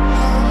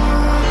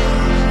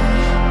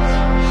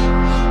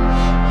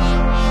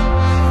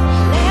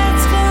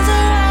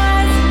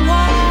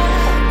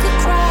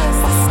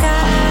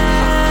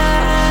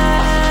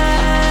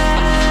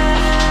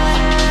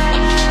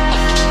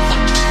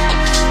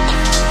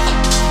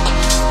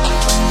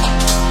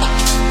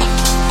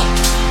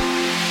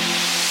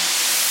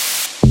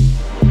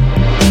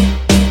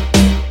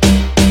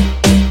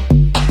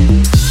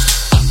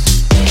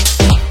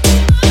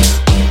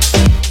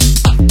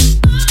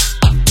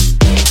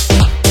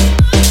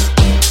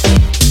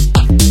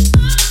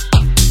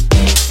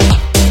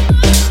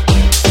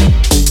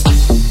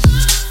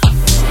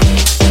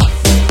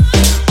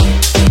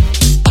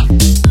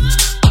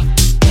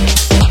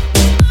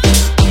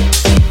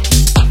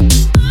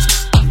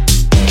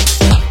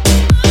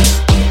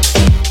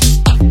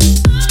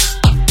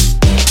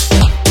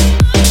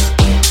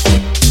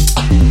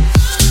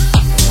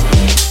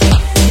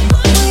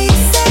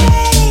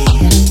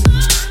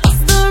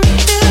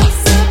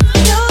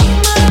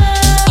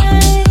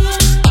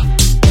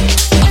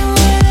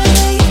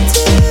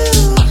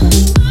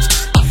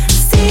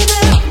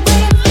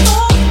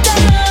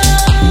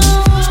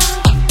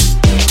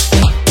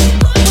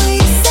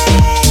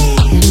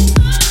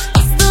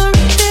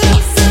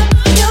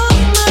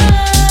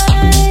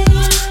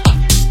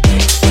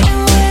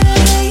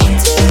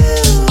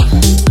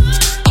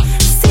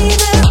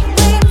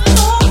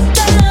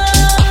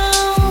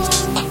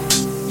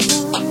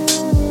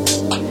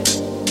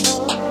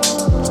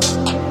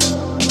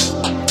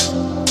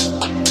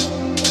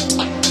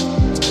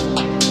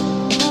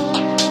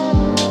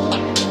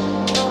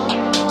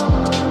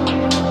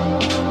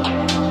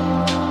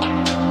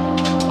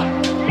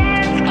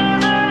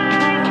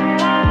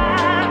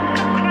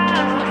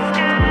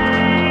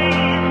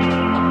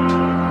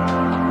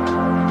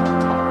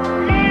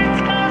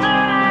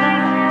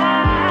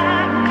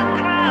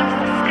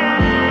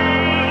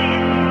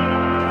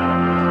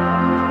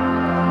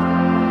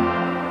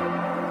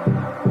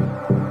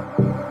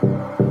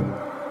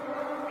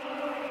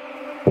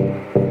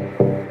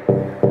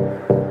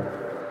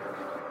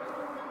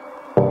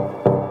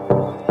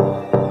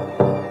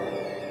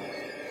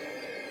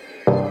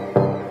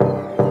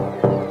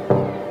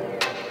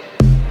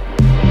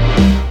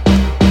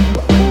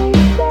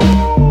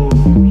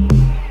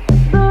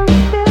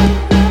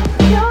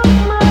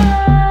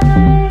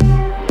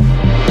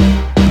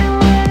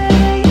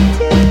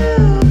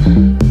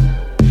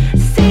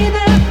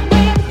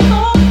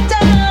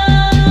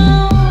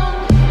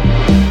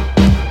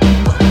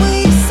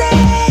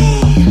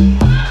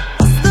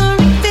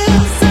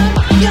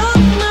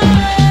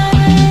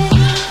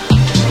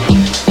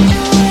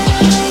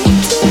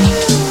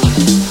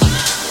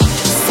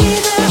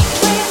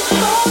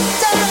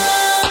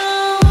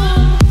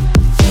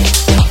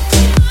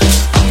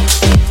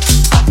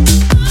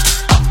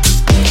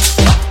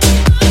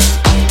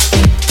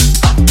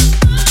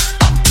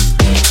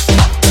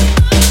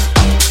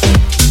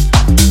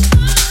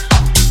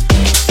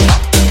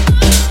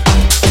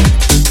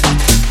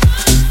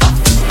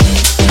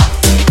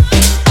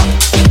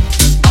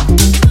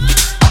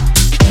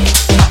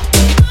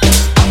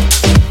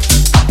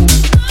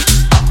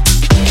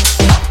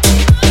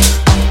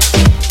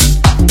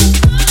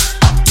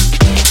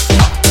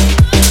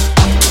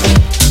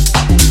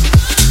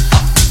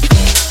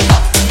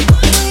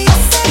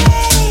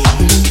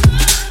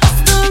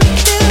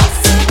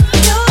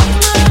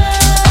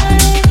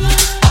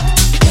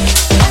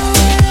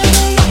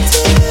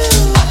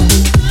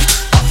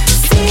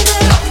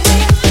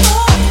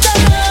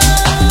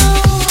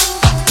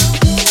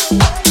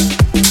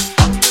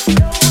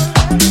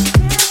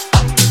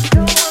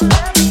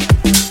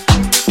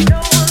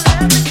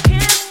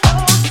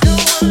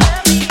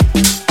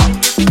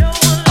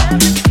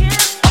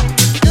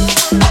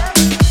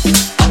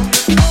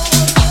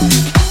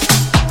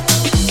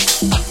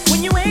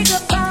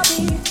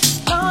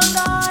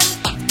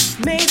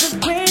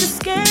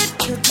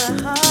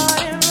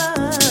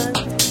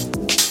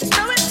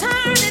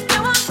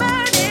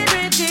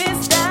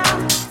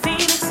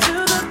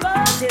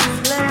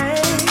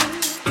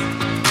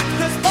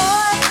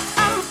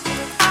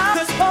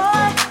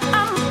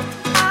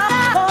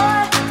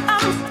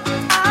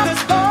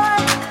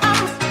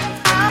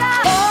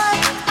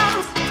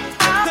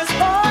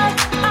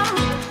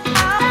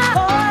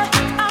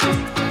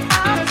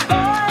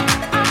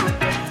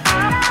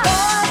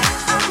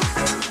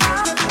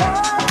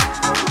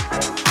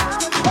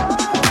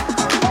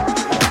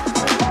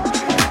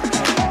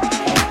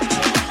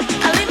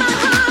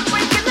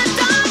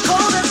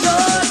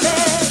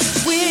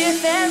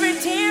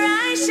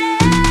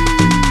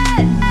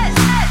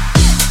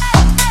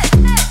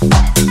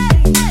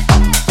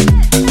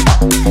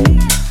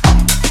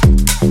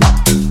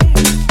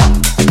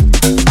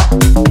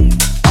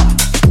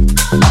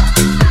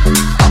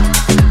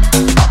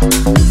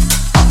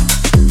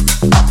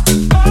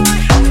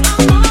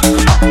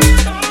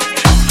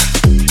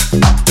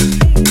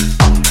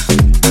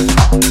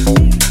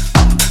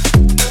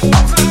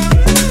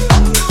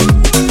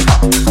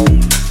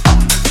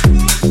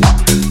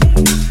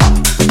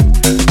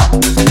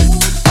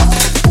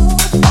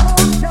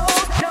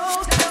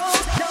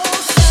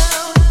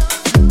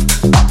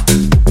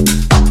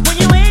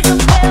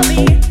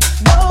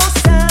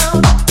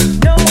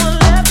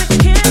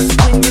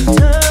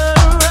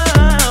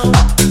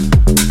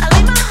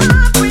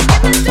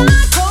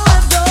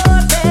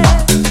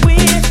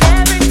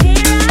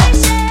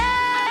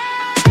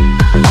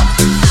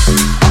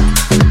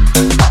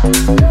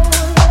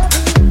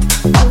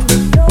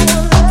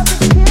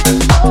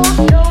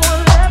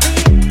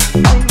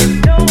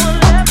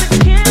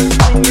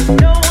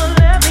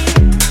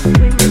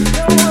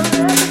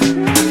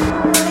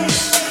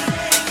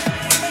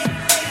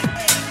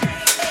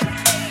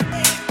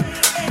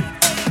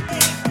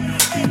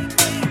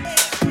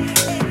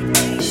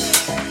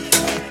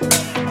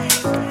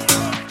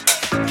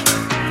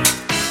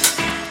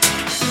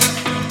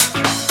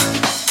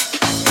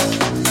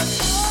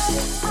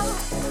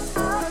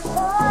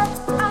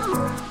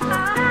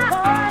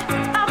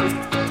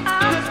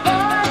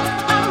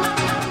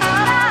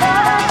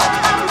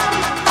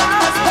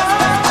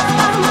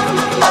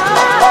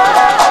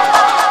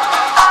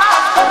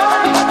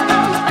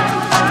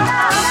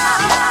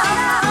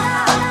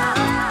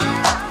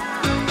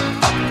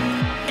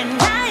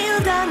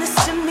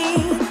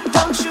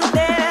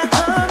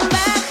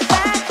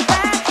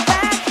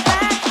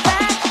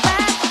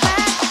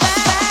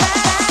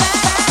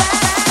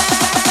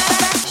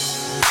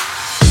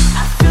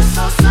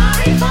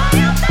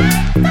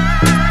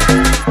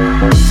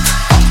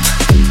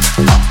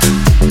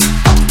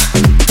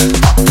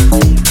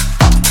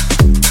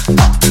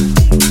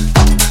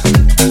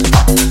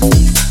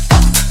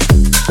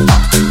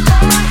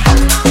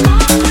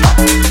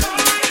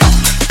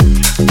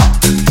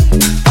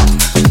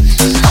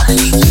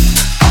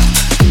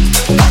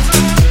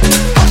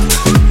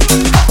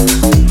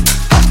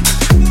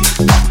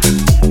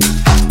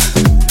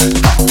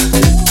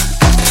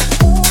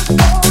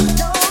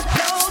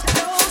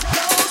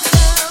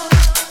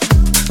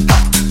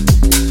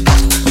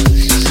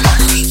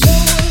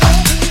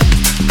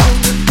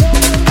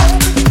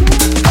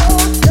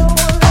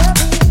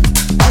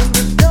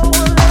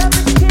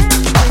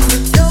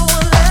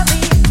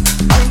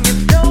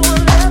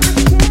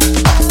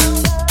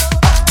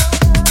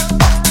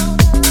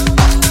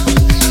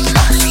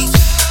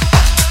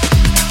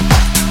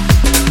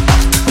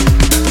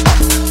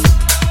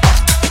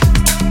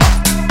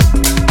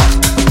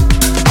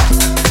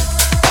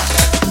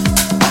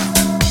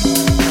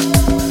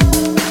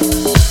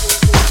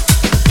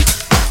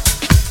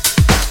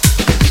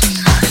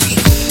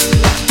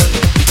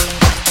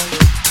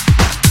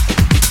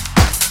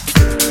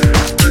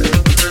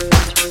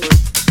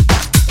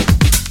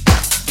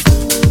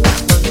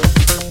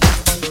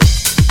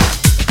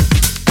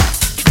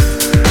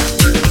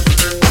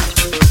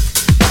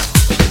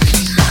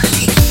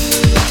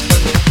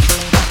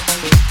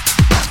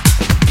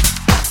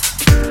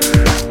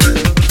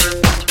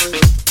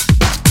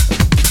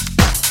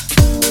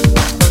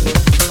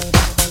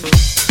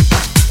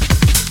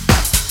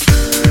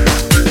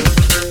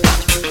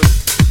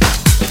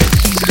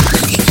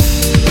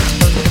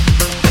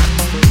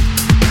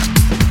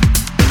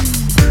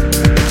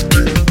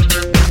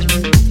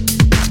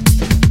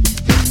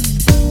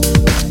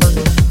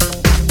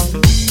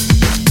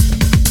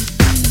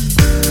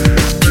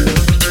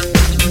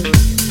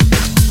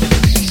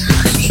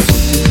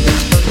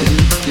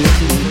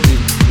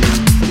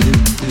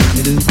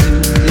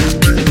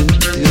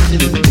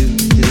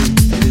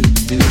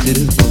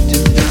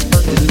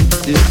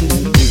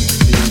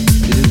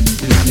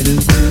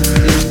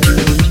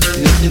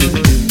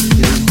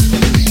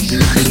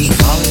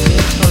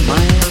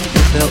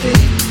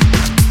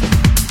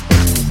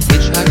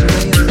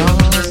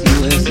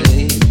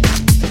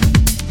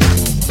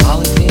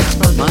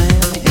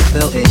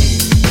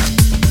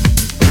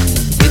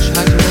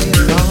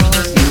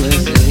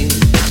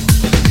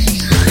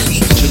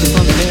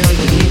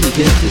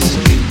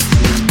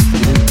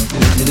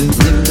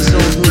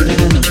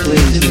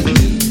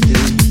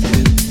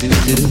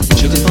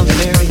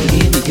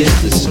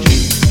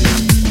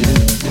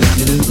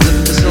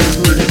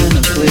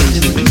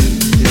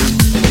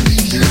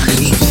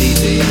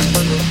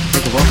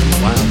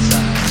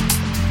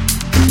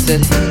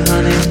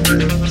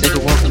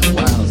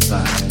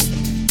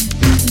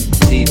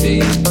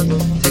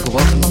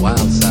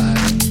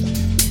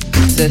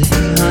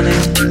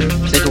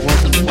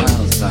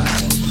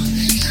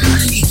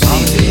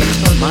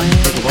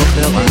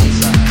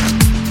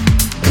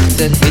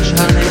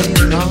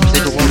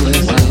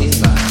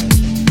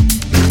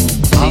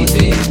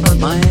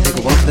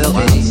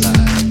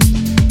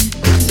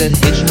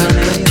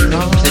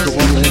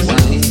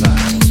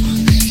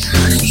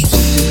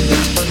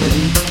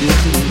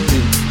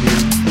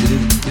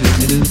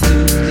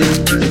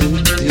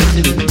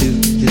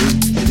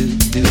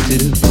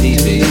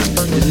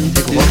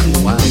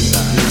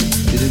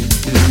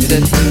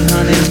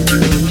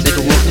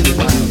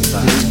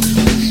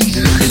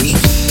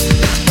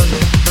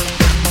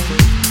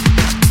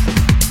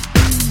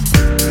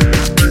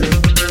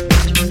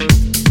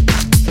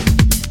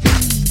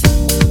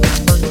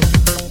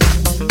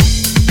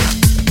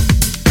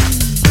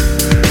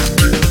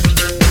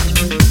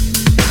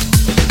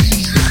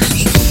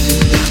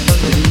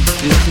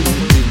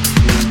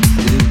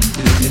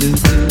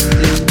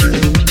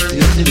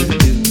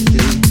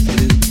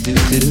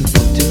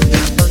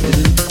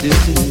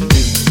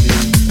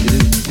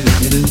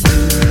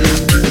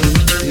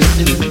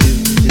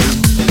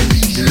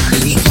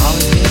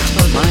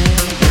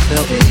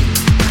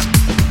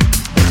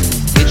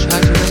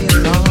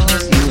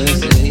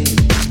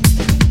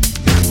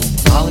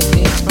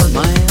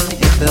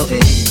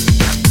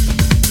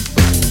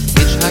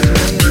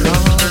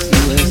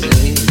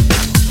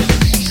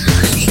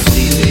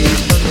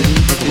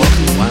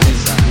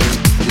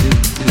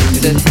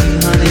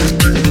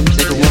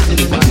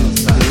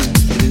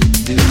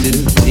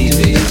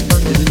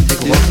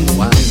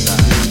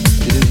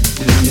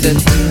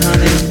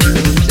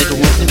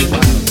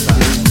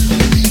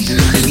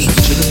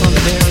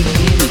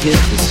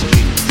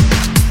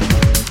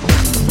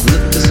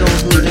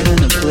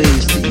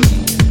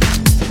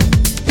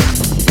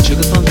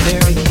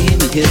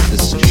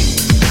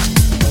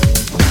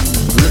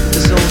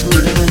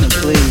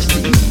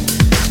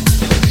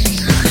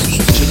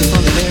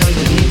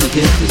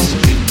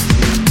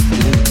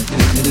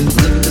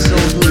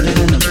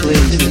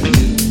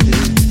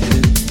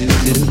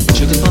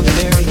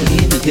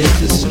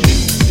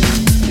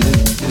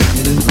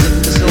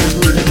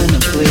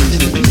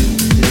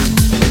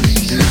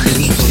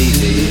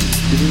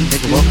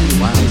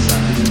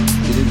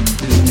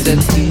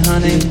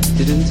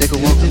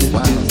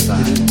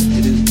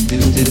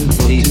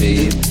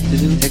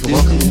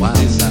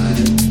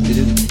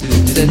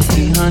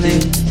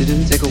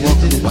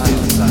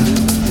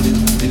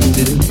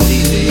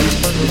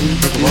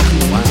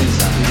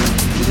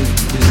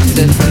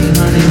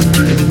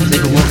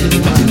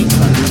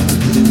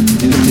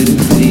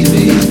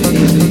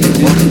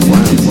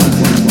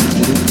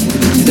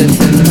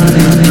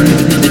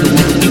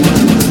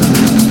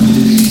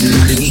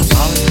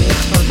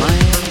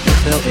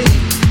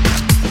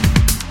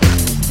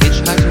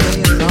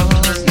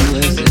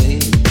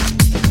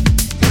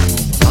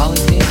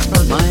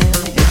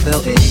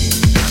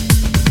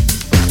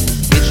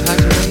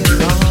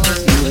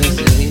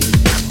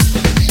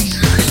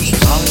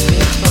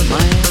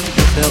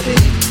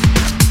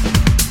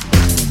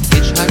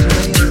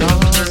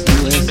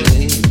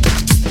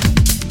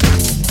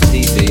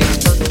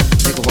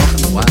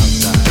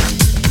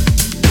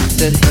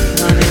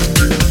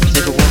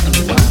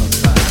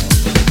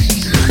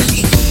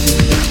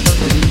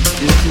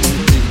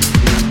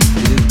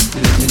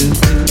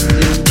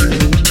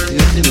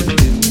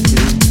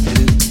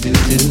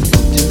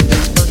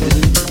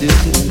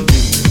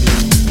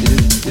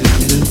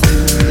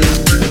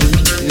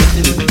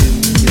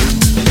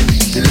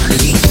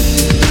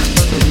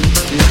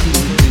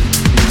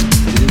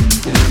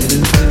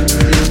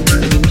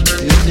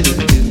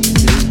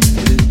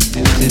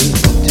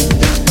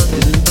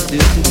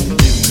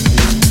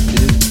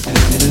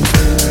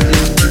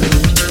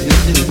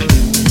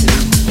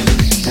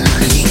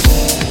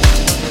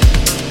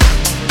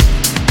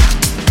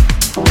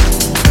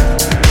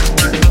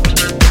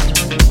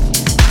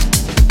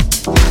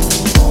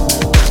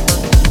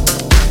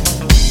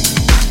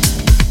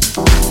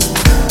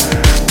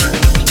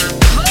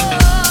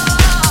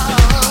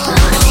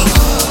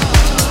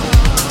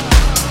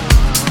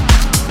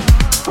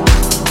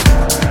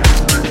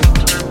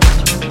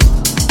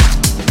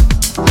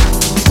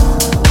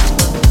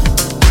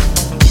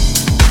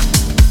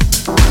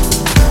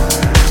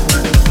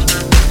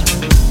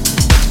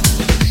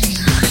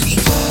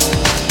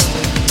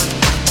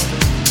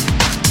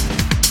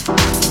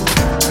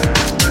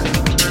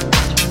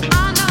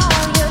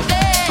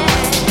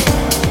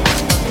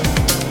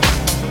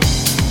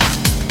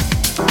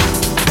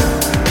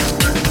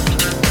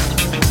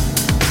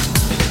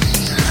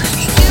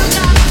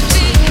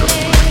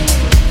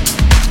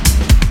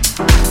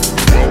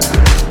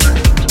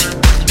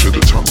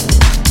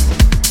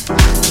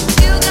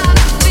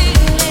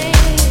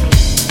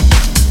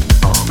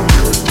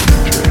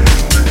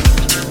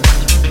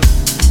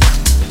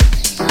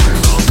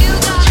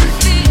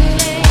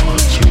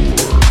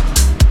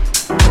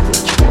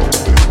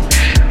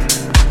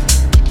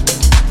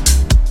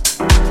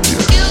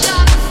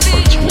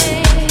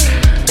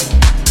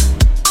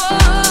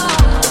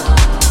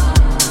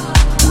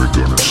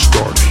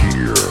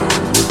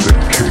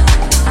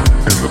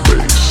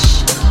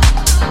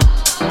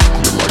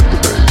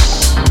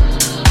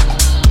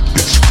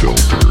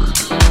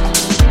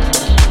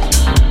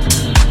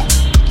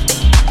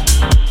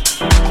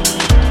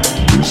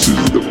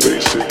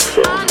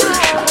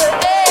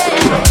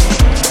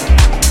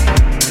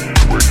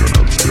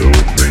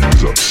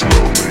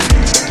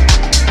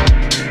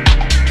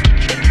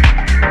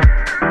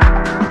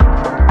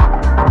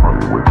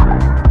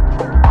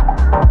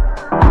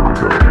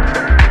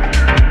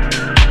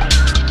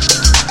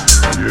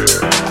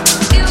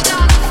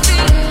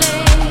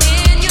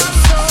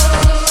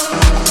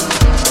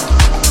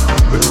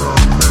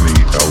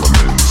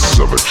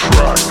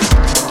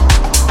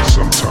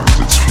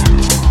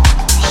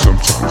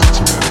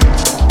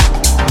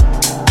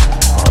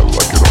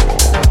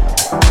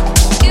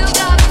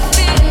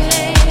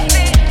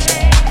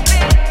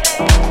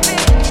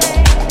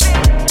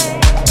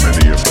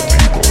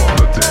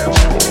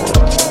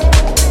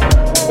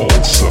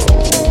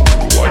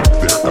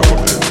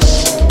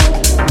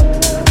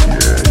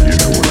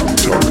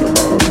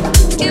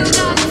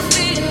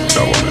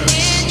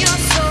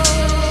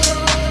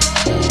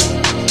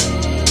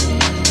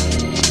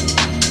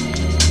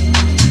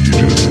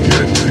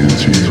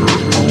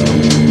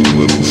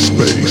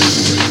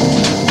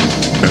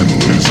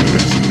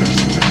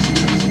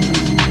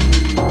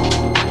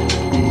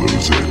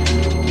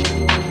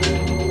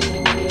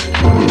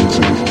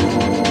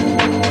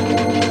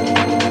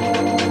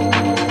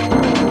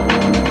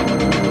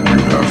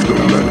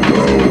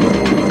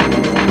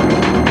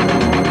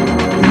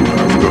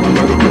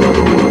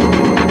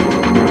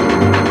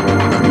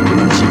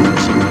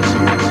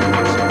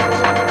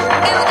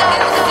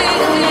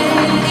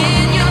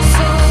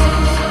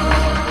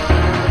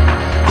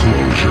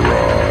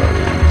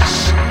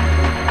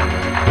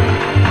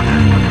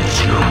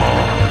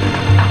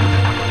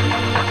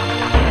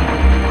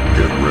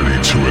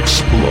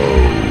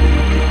 explode.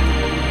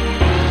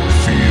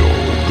 Feel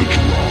the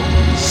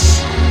drums.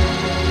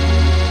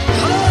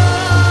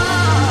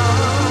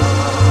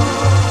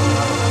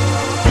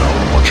 Now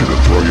I want you to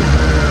throw your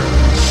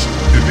hands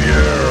in the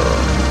air.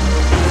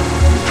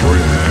 Throw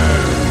your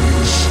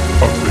hands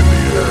up in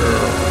the air.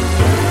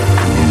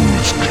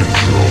 Lose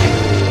control.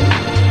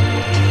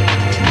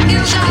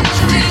 Lose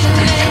complete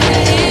control.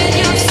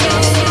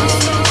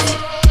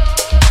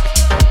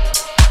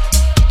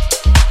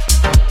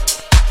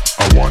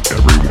 I want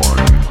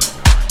everyone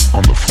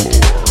on the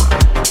floor.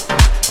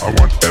 I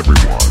want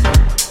everyone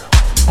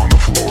on the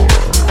floor.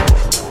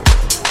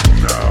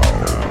 Now.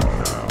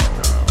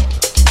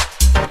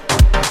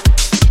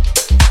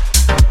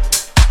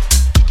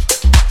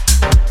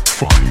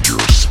 Find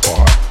your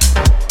spot.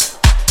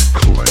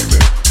 Claim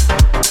it.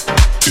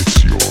 It's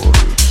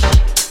yours.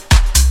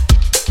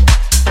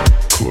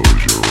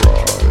 Close your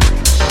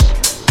eyes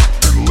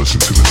and listen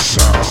to the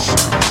sound.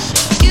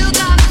 You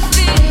got a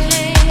feeling.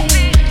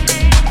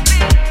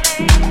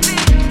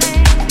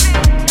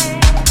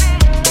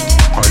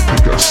 I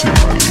think I see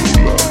my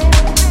Lula.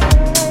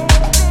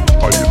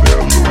 Are you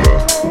there, Lula?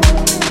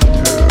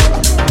 Yeah,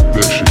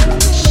 there she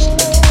is.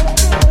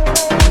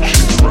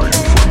 She's right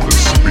in front of the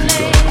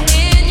speaker.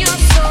 In your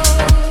soul.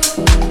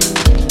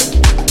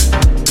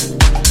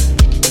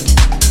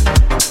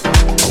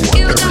 I want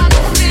everybody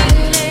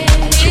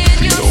to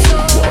feel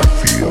what I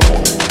feel.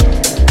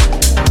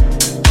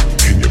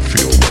 Can you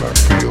feel what I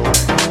feel?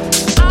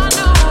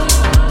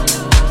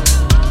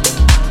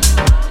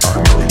 I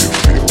know you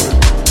feel it.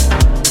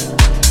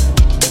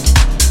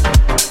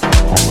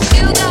 On the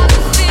floor,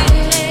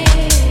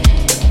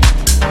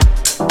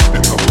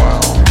 in the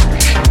lounge,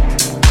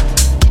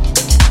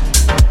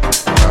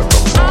 at the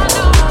bar,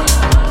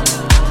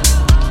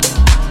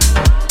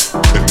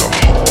 in the hall, in the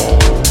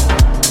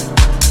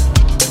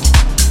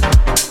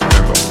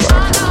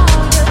bathroom,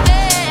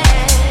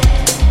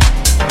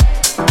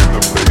 in the basement, in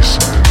the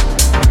paycheck,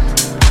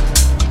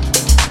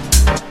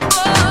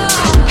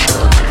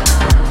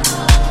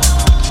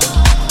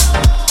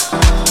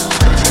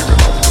 and even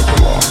up the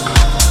block.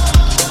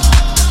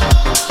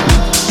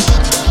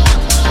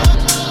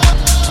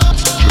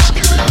 Just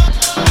kidding.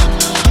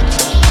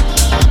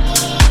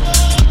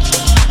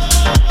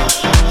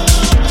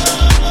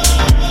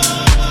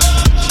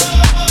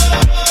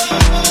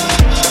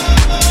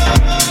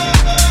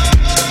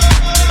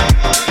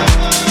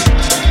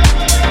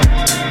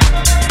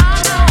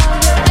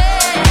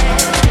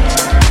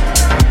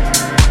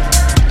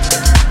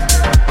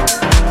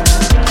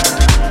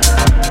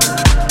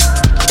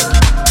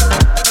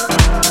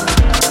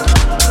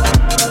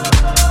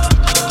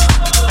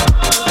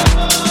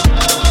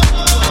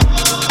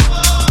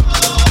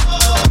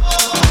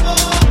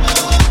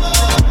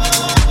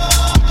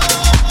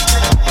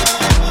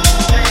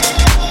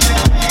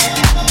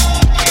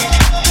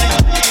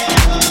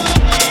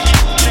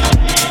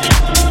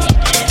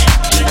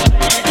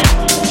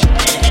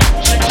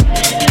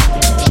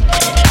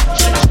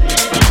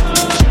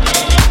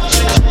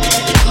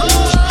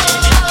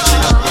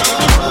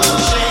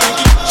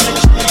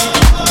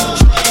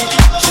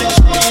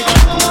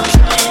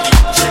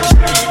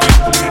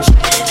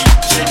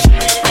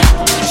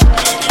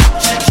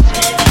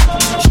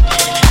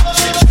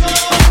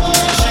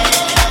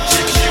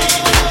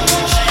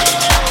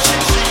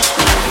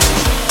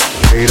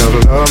 Weight of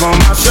love on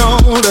my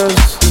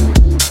shoulders.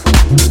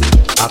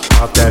 I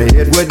thought that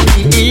it would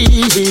be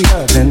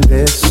easier than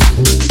this.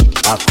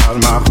 I thought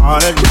my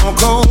heart had grown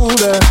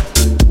colder,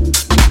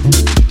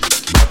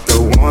 but the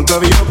warmth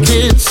of your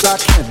kiss I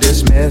can't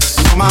dismiss.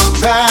 My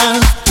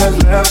past has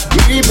left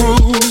me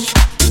bruised.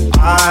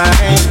 I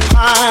ain't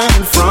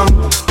hiding from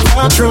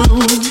the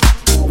truth.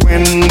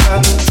 When the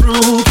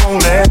truth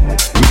won't let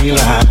me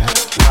lie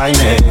right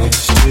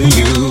next to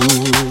you.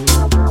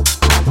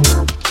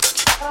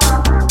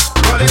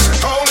 But it's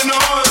holding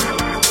on,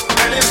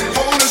 and it's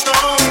holding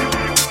strong.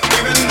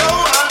 Even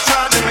though I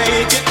tried to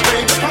make it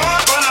break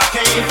apart, but I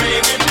can't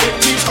fake it. It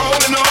keeps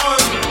holding on,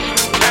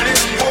 and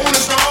it's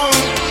holding strong.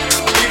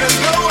 Even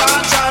though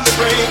I tried to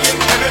break it,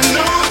 heaven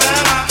knows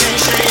that I can't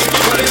shake it.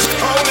 But it's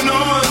holding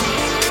on,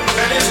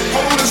 and it's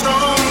holding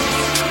strong.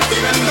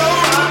 Even though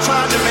I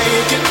tried to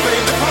make it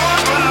break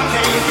apart, but I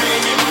can't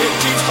fake it. It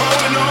keeps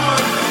holding on,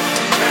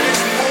 and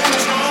it's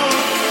holding strong.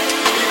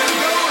 Even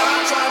though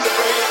I tried to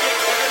break it,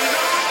 heaven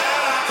knows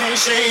that I can't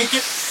shake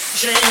it,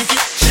 shake it,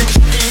 shake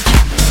it, shake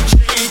it,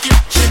 shake it,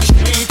 shake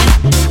it,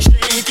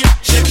 shake it, shake it,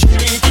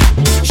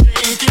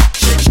 shake it,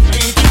 shake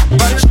it,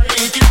 but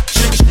shake it,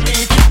 shake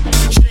it,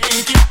 shake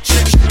it,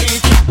 shake it,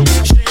 shake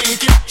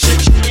it, shake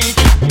it, shake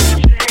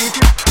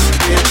it.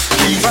 It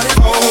keeps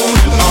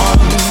holding on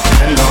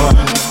and on.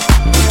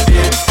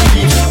 It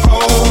keeps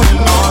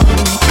holding on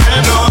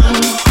and on.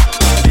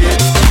 It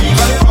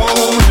keeps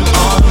holding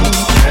on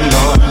and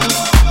on.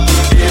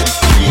 It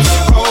keeps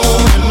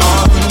holding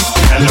on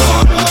and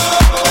on.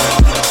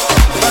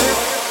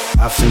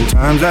 I've seen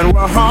times that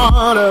were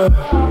harder.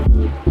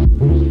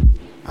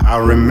 I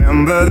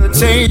remember the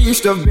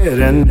taste of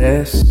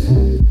bitterness.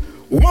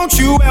 Won't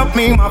you help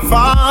me, my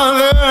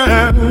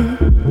Father?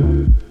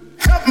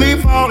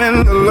 fall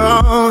in the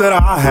love that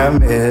I have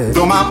met.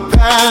 Though my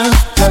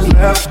past has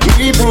left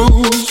me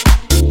bruised,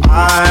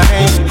 I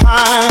ain't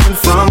hiding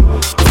from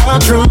the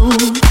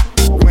truth.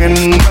 When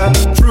the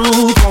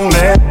truth won't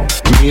let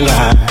me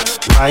lie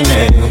right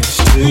next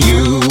to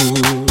you.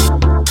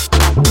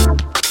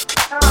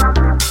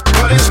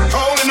 But it's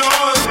holding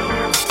on,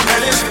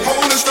 and it's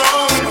holding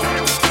strong.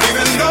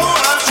 Even though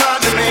I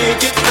tried to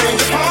make it break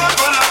apart,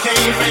 but I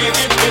can't fake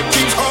it. It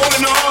keeps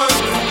holding on,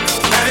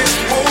 and it's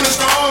holding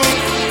strong.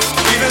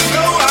 Even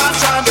though I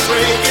tried to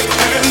break it,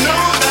 and I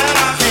know that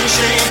I can't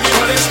shake it.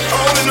 But it's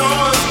holding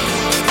on,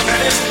 and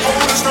it's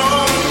holding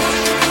strong.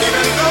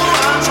 Even though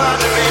I tried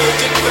to make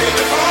it break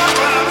apart,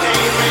 but I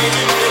can't fake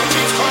it. It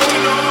keeps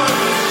holding on,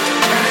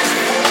 and it's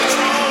holding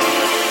strong.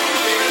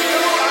 Even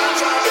though I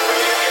tried to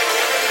break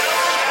it,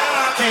 and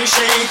I can't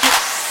shake it,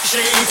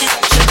 shake it,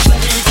 shake it,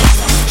 shake it,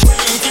 shake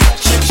it,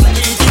 shake it, shake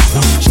it, shake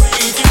it,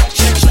 shake it, shake it,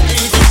 shake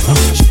it,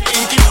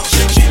 shake it,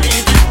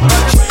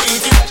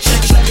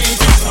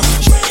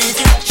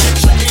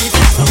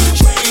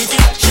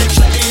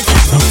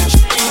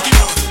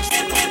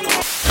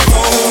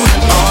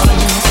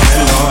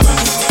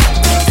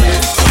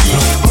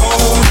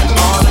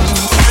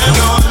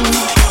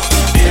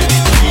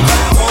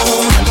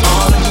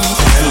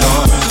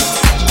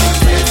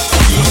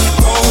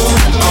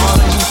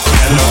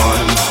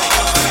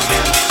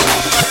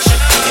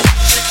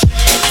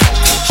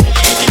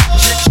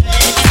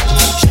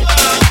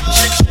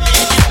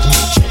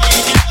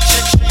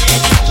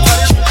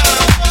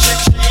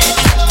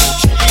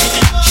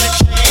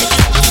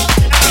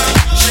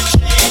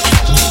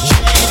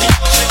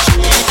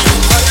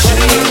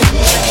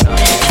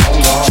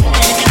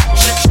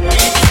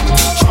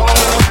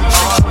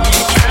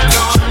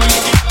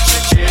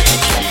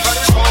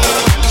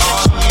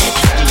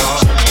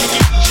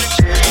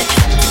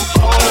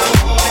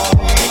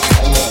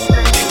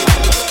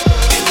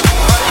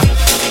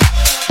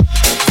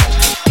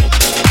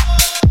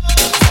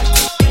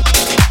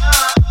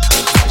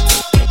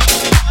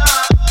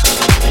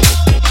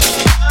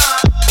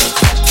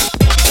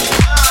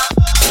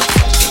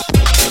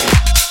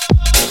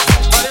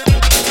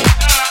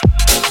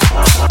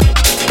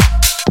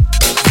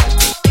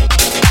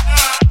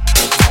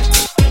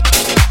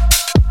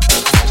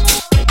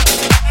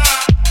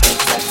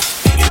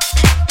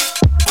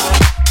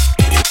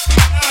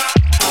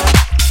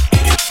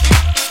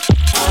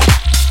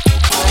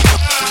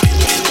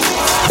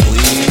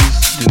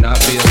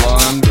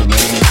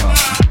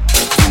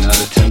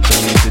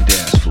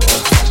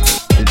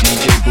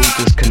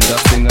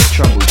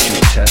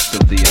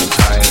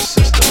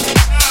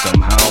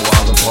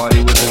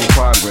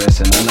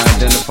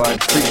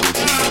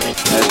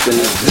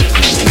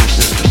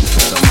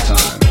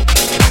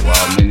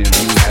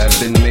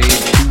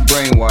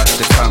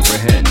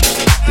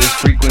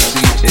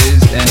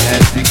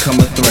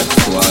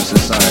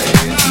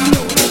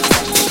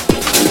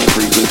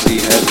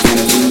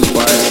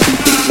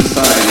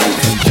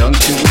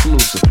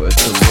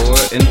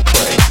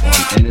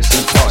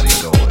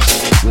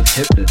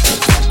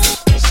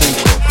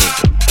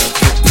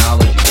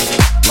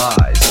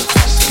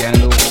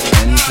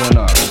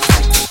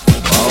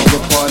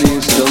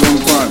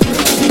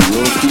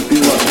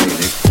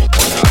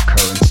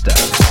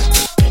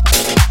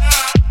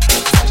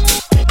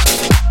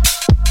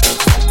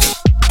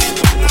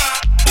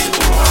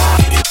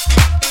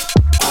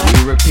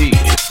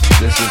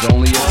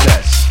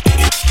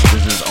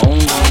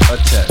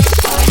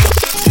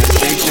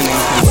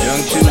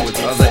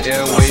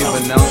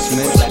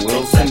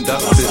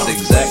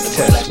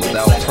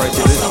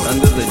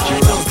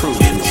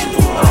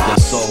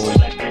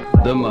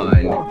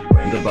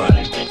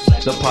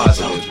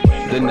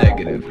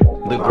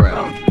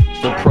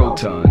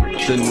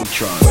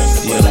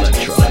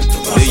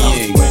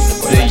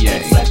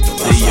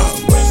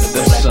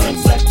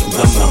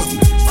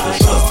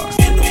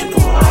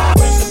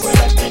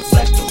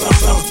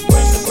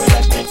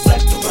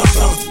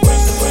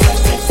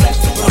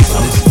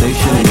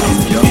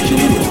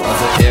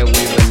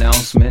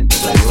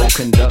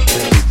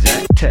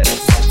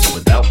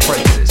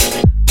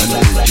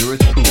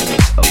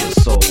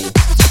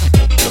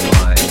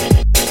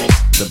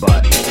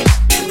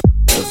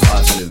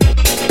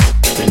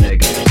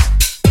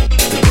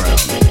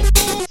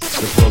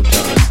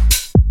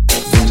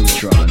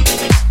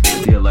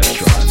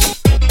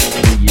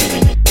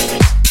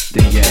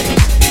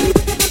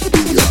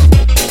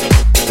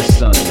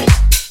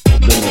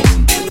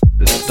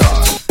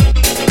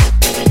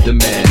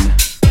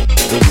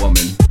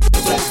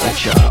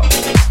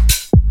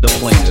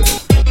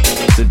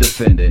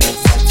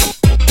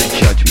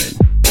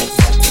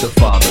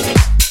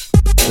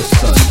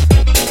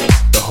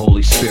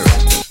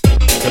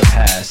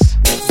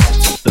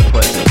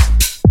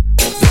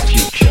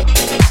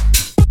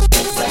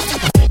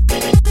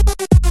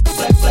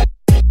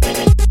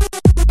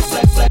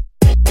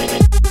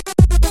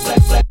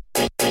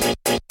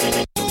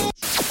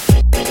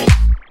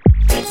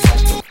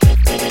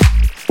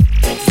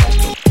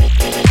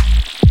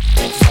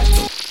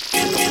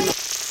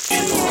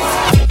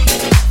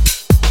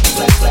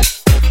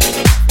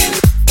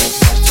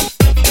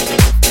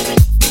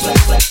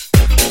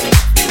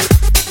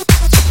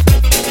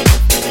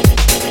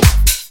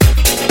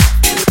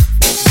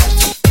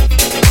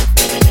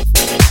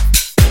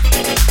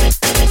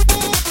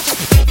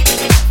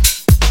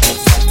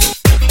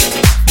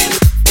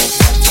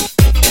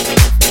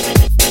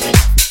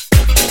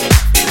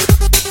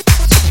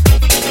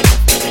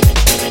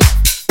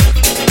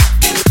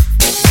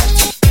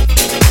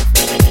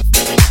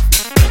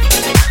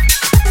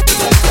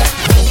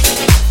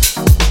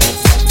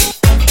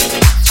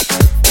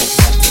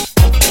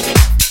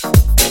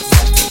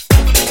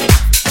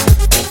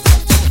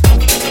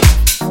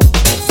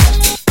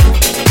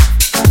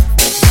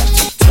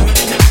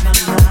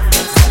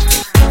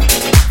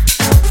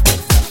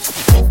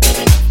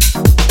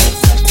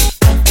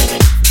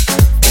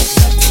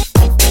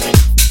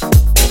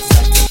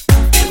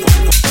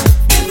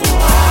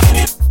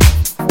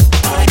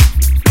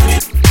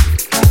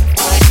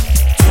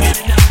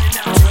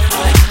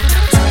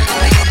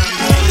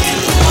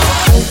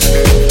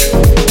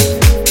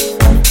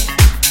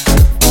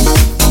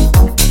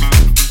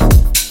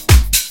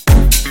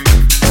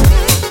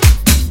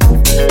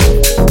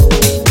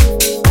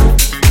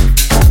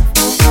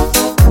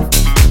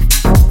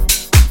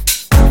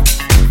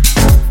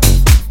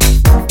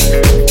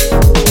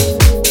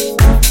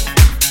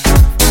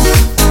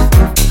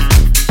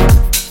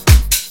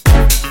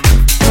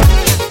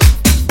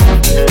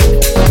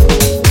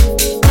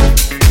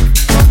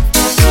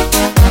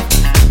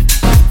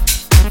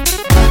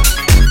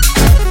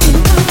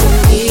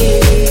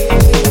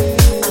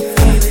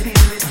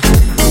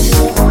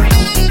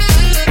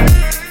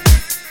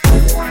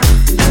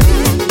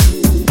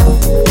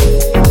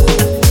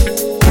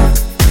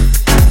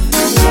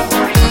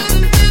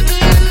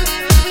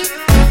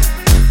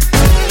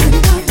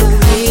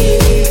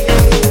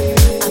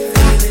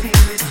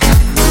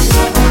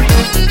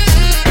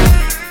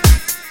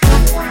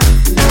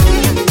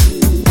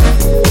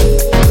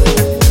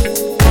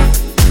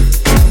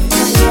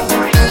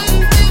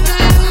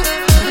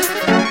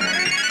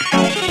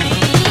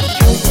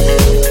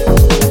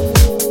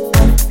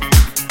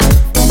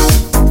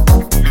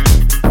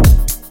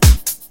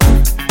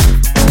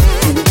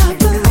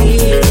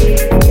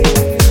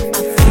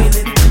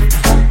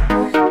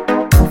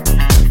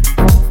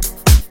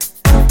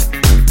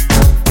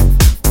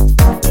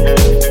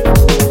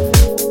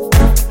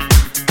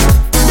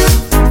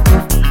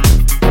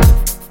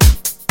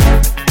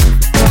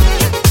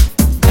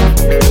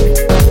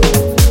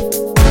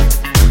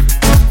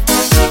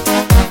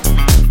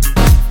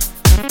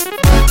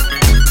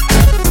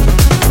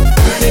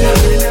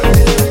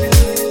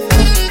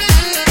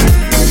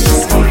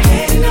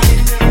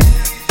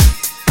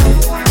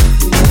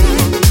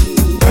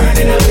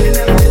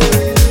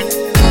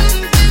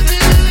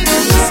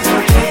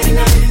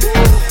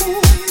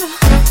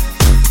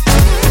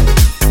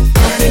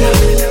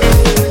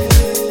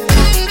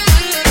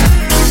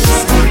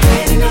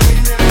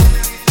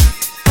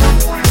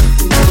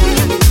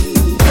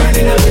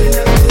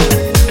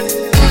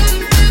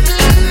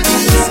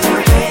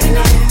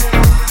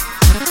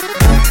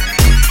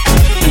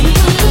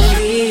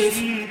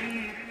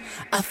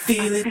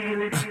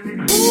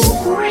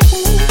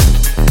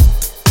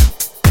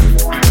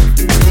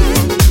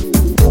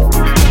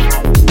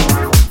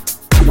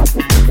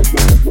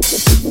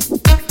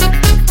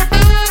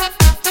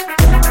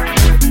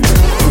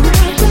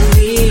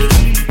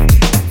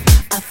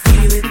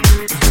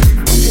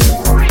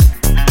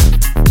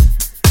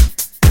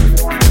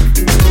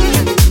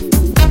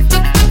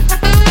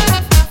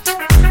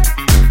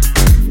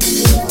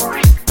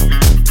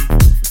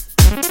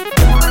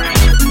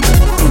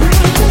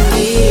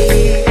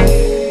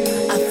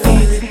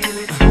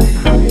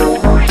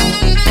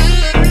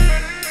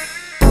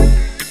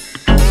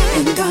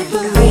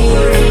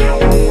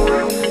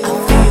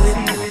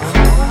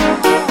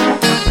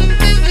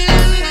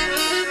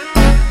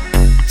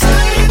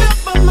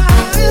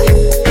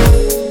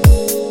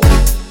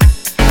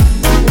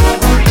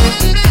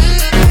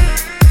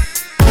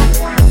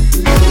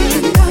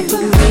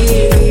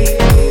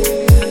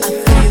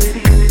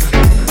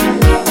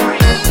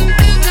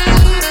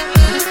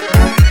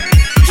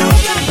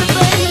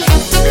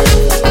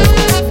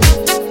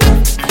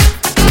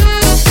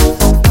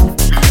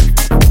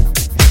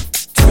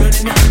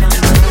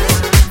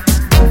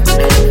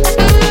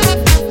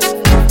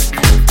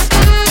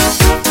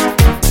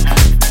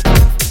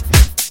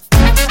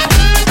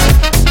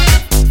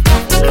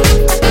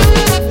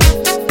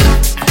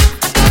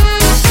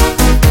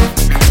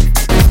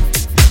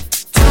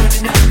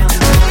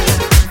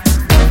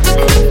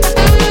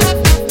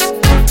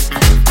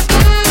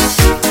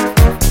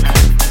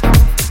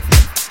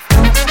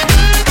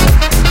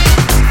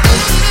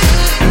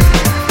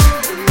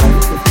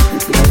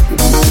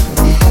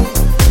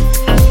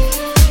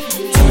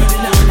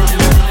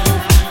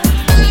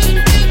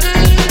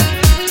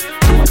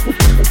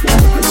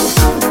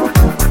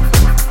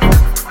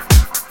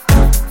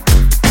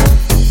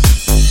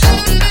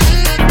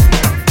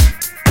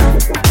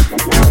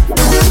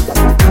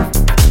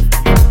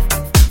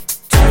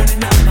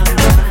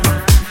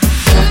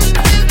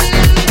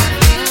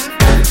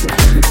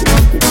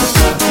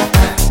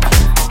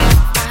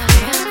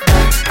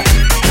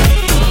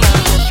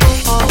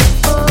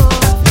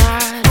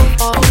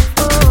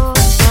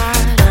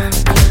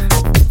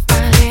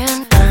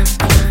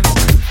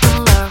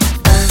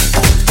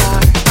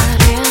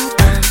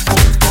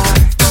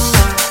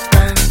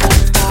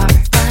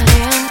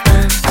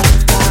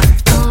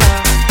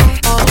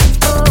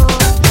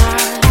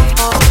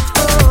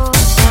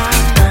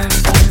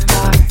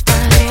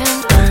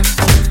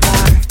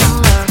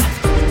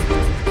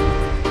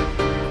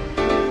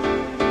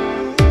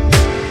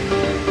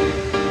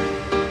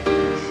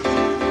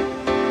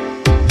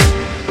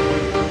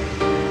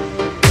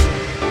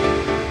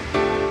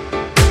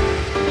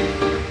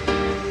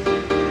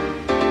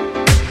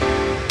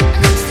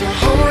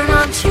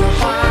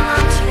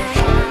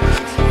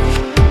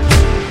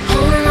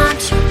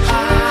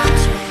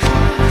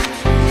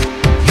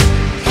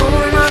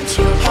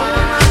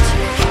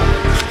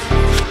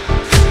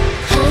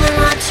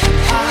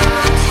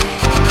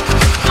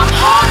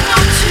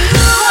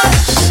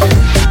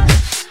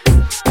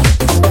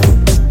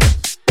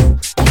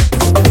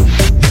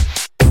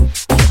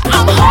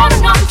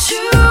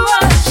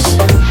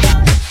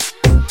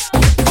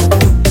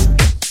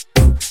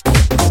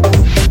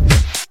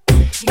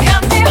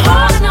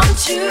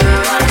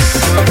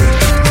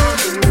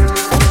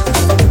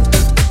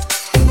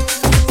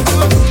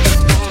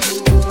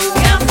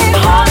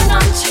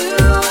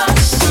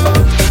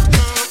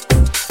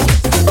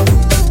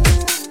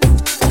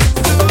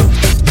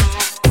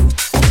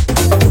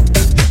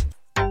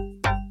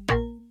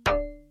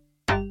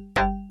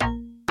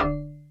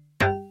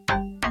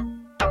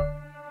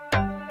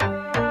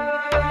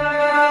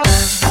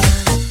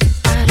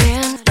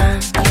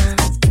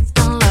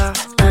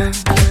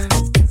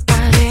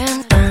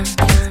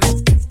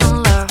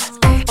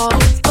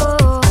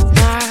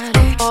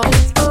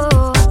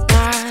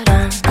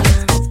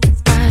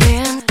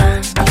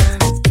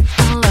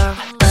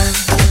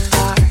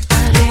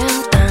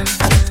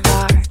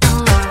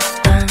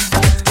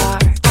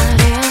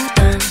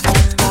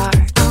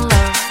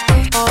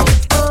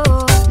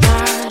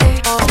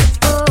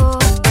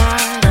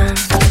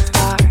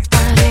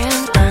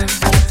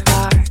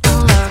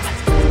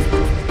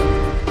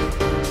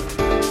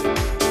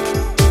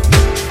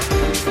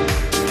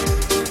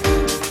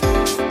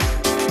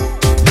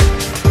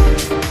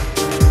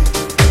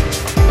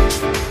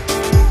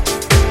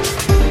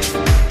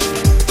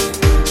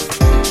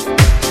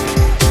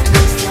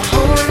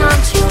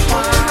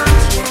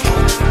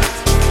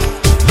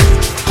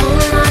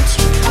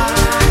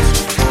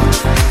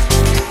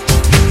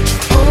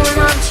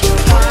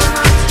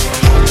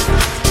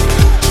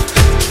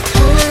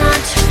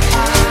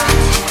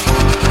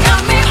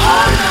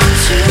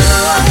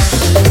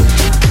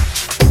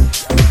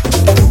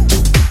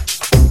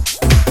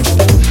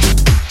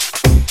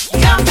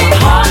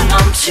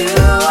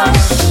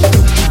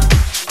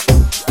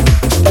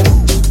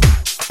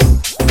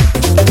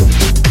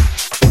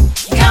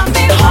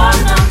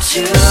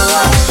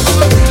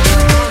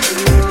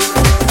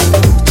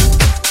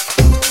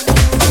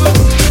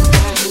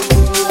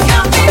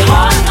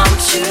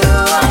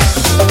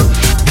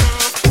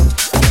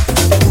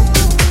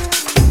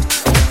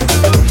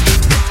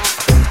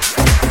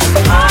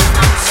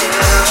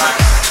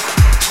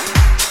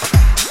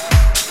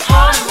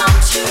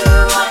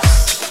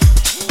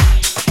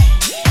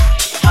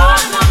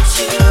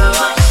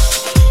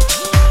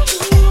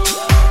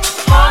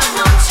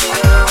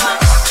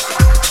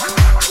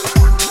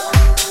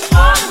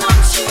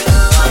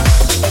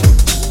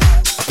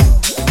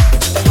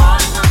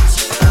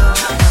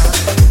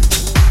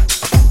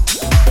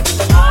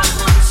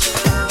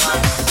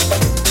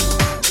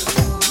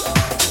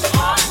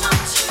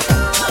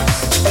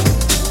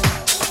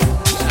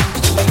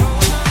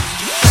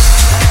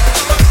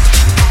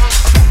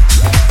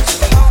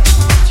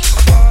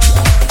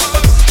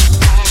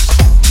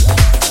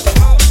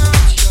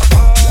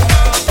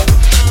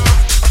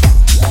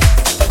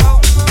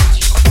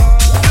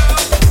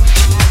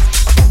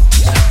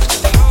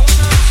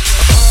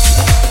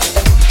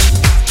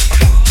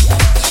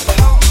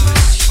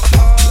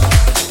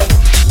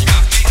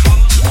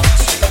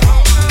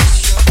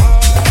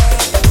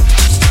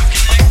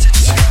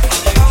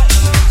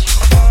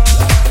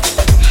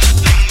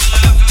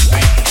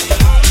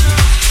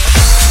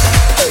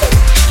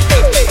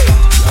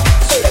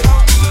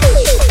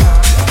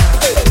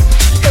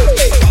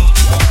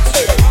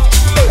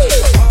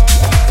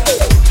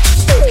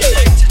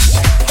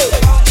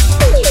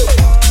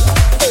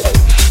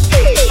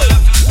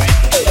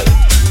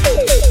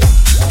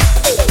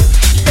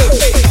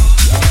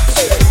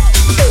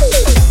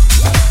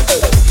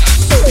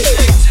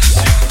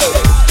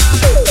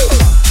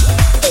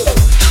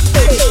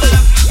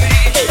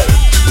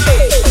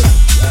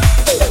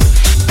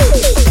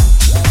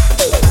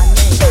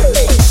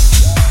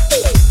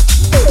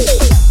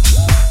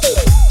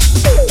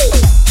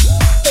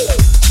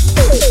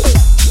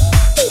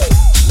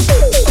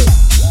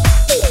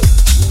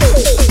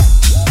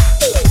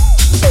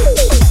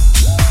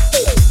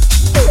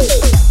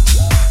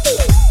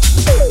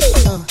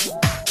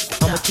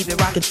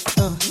 rocking,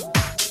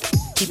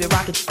 keep it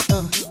rocking,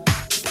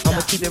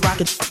 I'ma keep it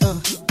rocking,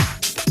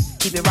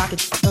 keep it rocking,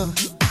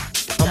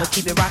 I'ma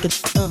keep it rocking,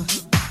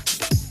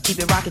 keep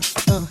it rocking,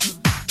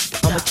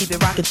 I'ma keep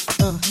it rocking,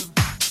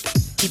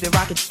 keep it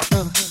rocking,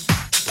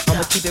 I'ma keep it rocking, keep it rocking,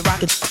 I'ma keep it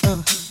rocking,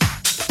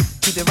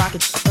 keep it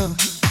rocking,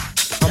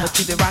 I'ma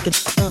keep it rocking,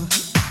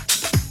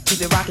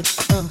 keep it rocking,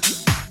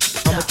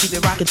 I'ma keep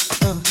it rocking,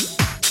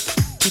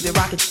 keep it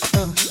rocking,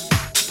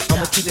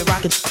 I'ma keep it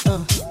rocking,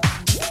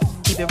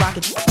 keep it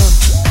rocking,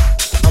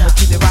 I'ma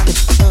keep it rocking,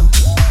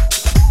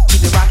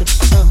 keep it rocking,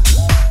 I'ma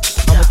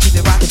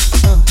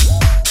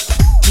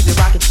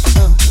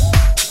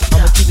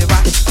keep it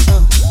rocking,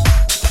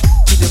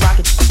 keep it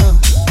rocking,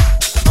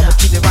 I'ma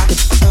keep it rocking,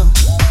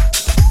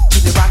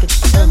 keep it rocking.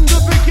 In the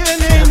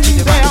beginning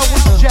there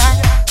was Jack,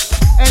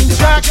 and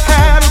Jack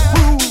had a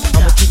groove,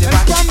 and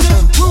from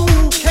this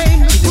groove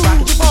came the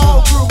groove of all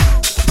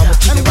grooves.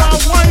 And while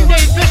one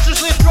day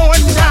viciously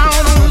throwing down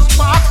on his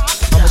box,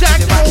 Jack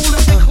boldly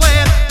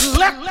declared,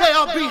 "Let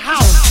there be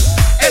house,"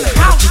 and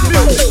house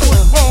music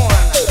was born.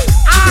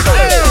 I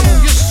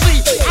am, you see,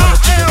 I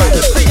am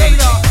the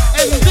creator,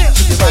 and this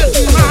is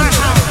my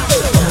house.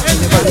 And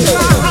in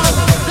my house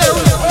there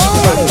is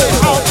all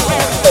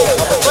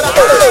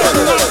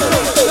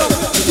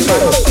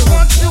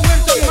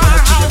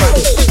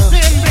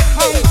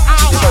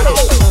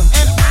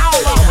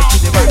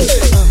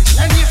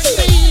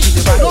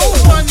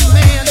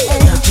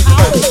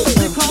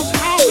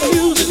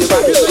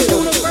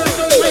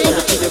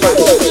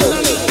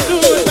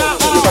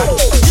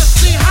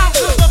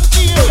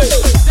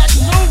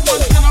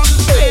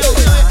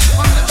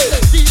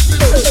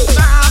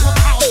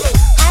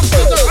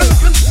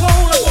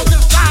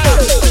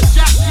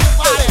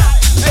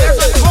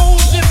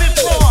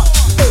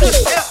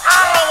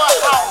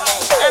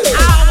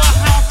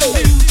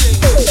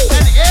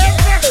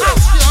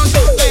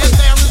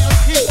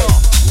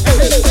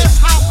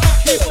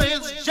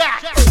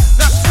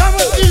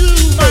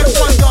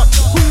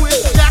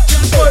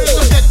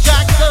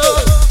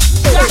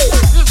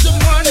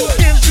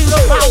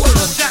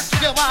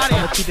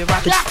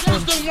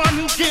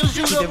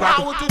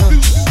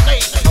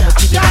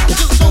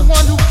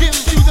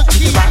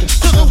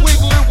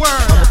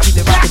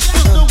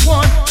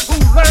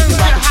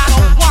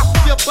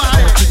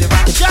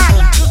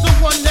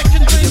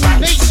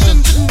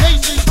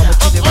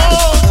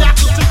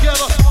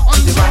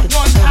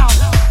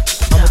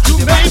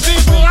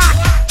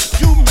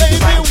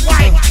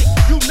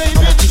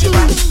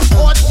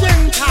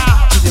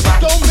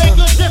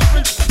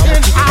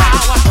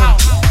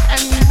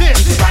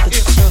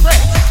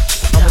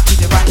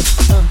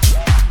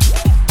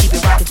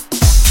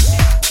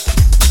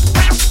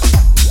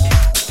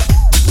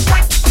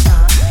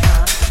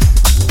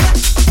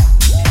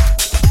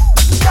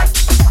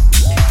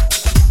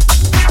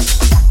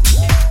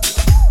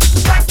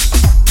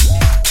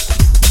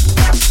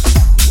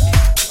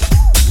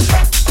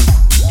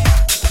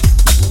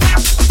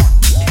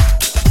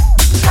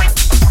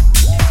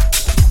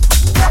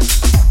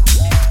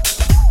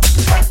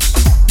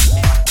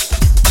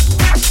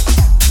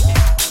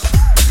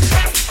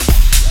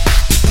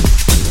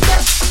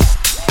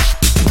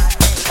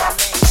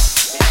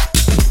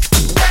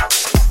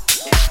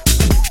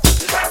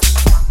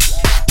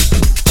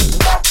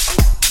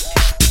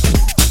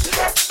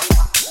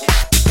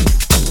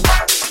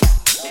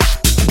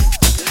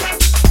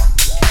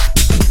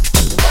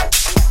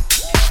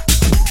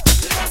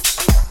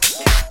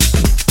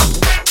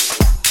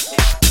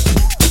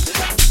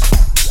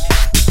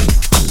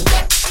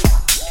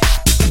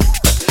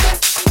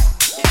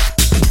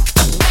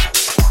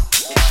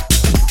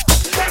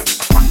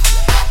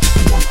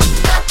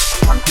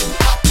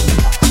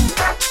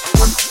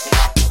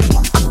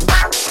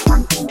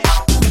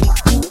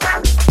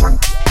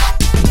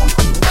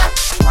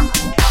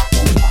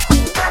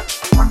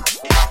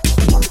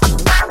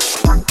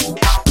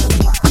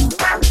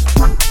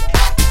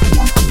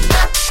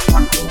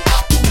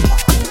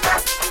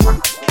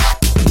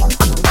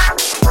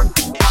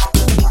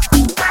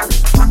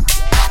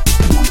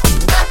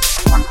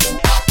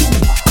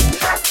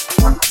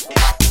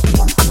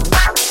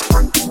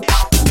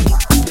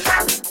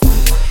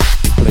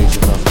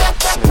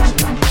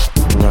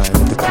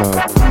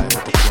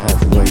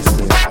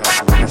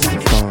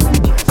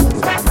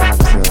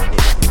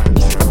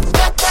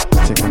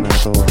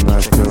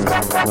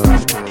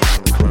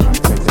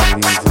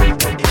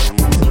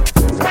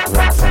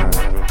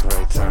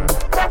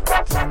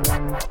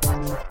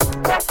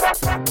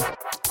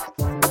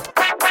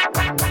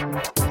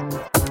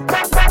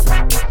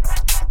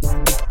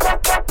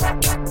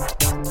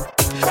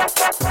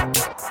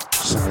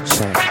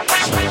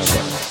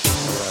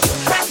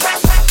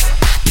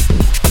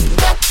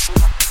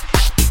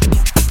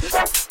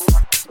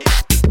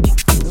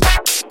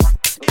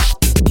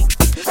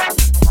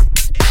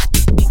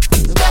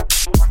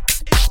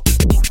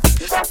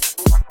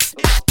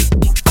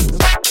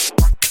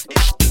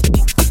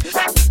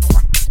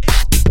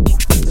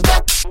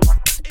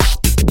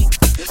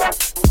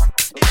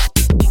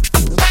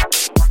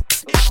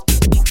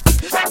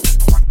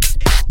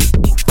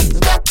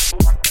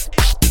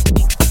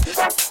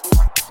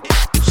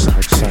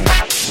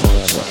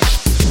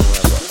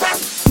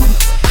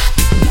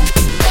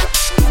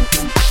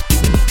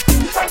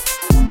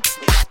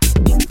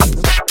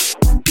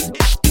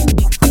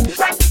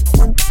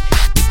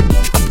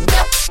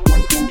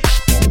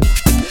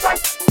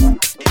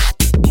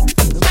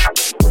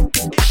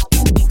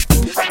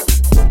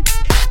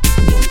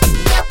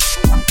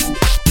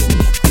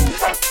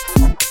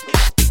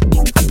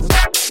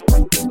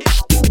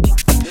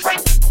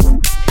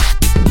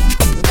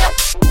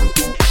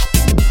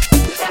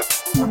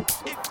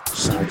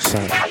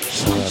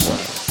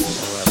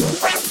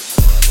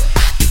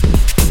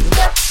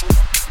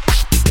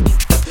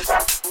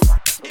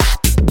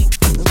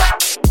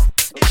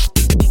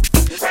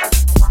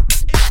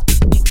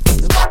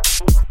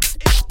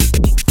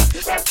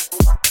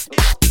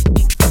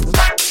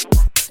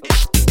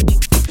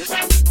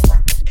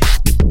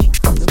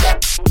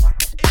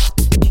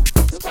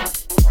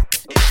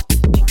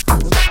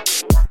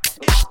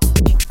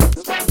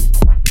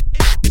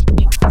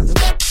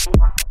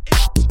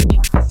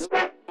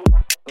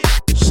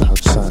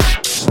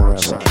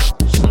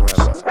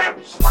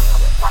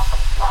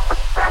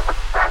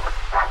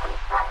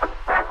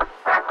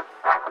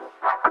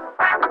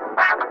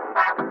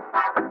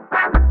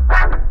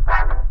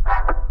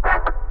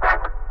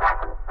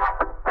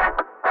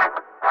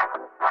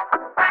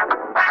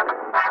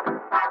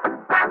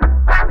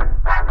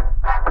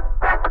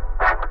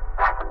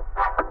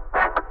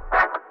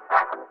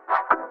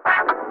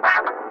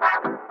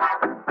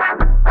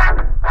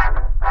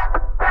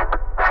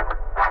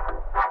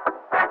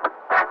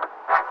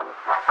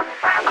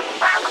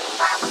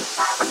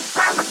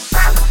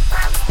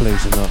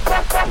Blazing up,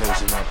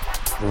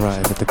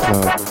 arrive at the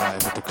club,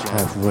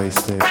 half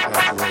wasted,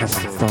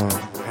 having fun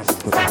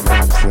with my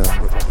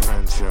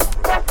friends, yo.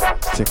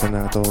 Checking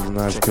out all the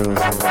nice girls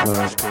in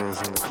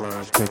the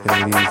club, taking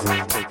it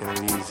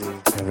easy,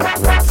 having a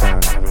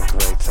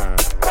great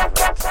time.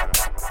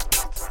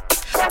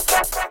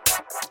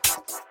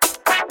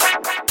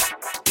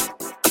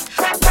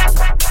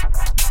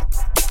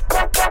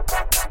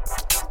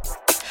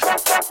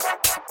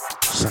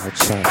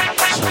 Southside,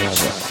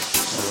 forever.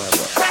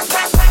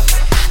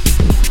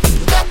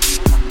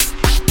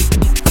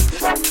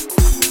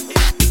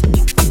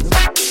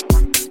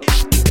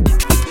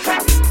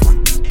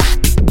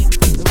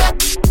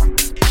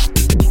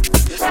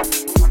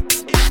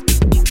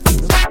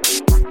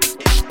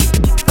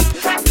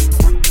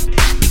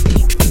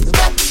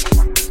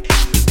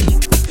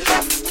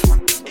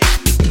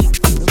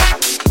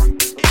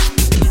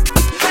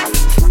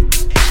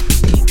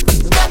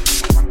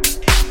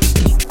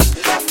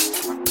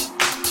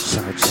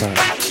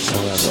 Southside.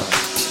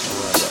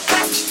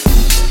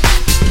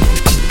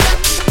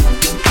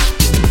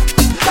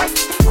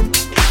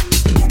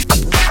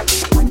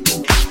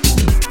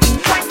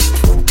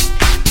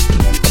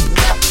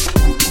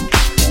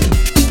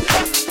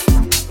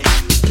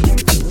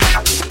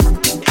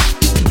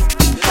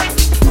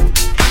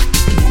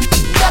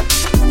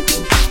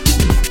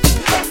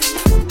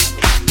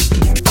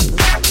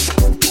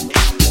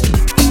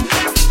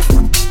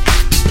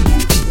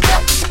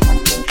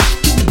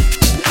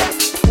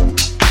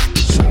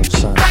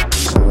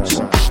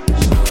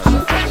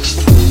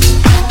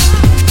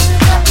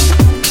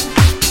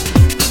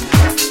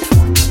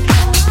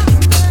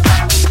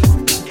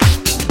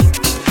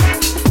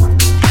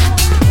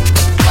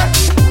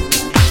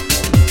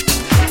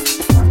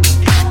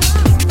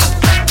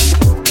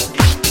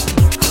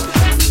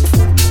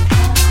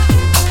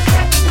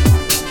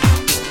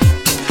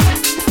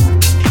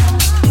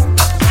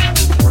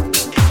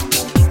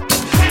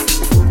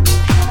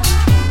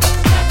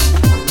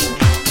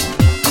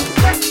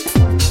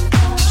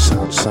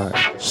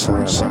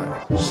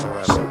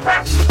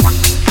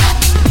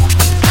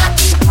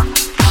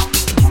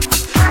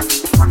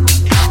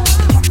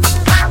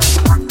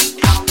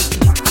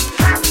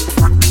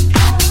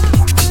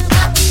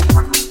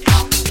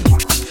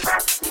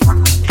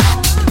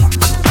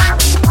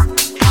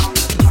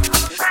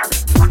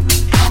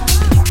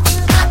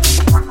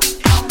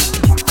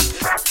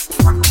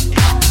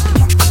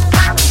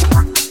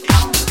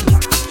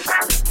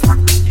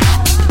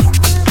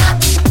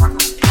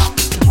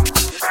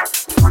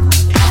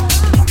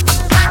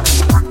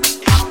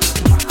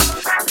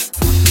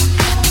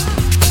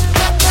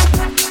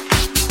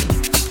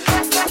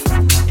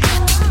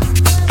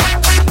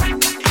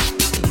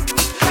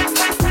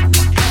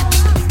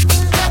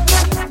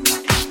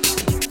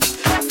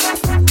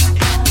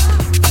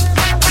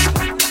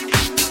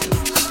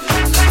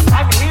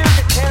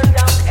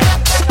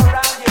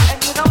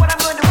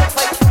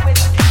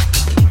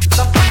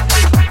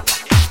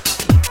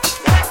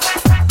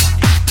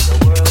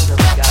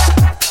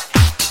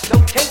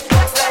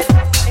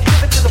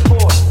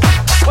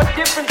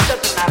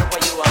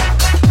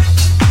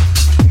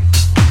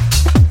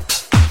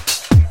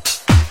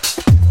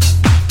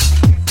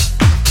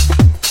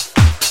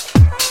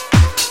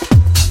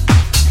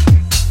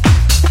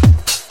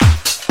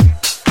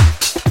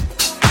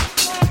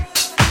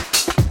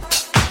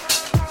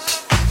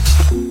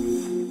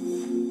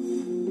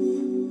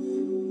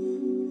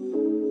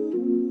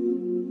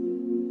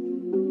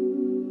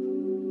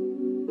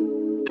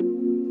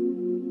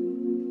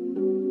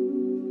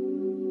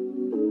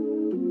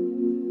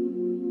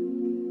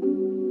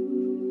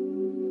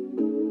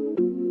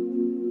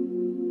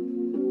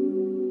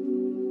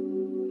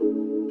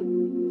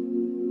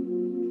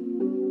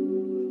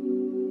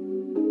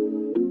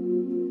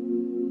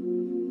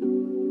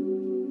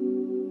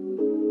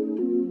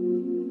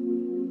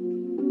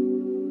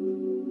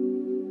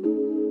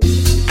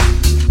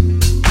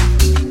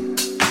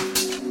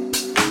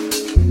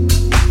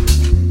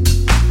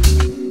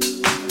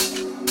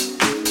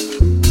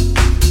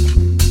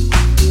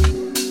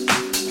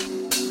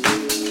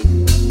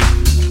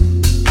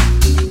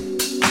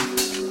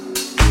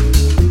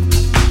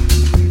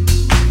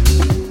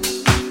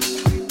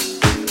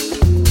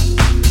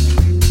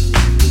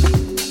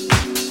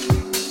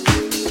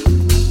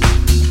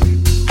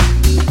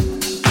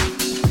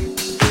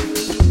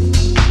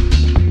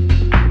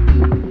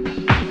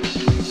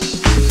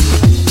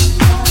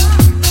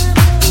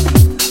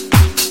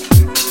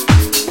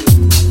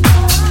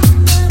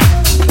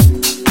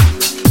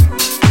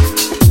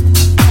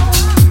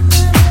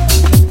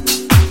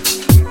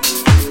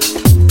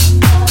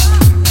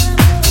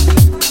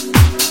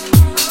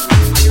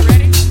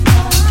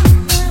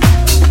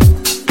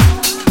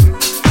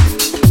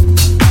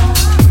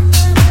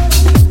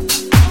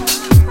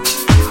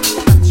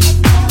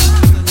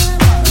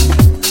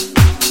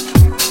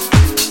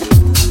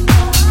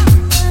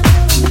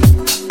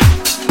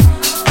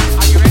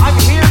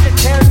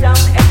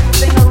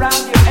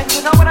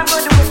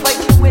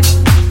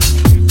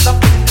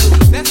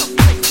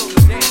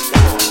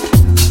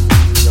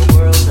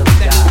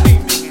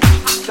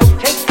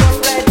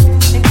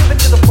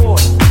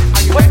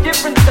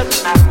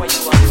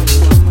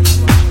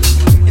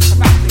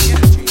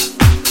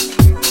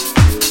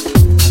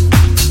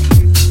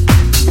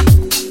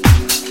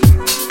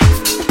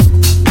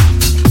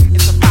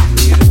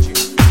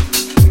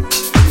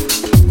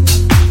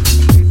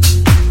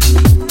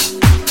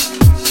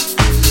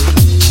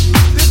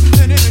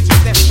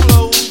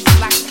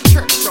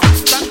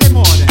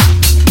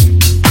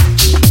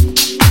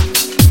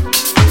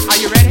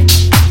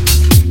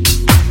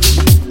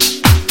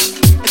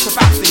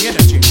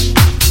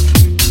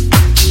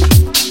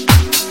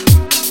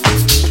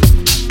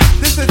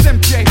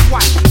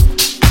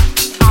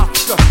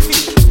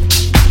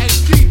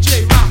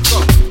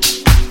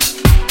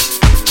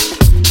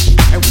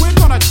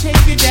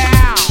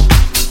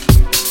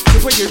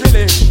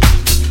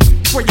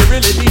 where you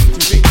really need to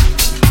be.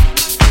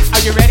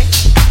 Are you ready?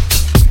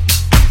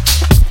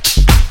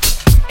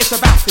 It's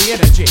about the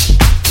energy.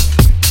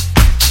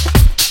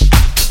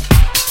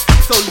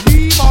 So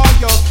leave all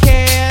your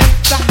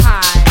cares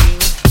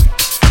behind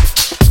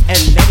and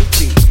let it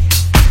be.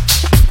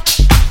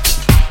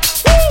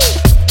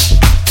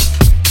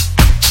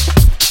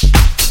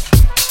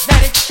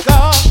 Let it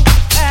go.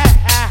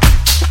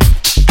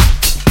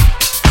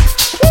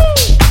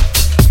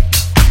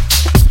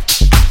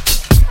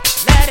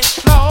 Let it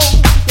flow.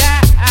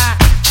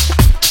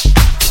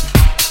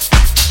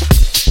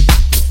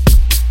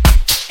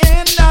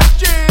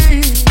 Energy.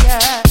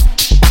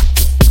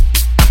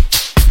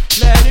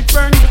 Let it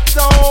burn your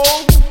soul.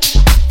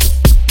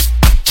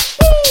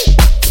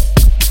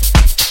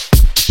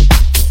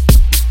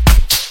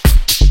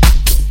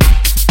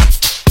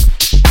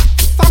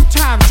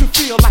 Sometimes you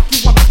feel like you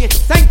want to get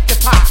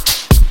sanctified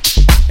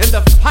in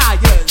the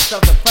fires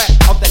of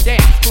the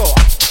dance floor.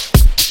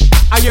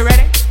 Are you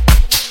ready?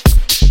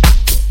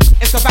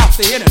 It's about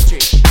the energy.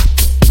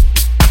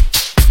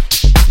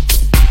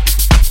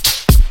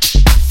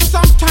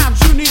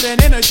 Sometimes you need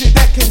an energy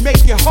that can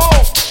make you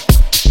whole.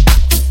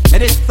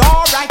 And it's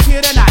all right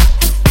here tonight.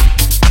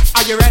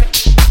 Are you ready?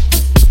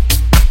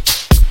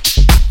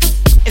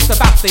 It's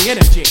about the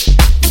energy.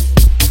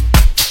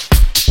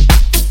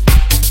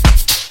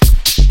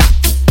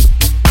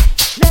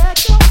 Let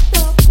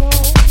yourself go.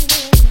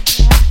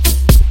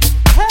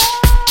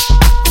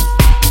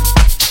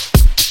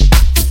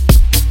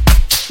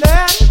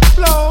 Let it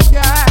flow,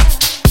 yeah.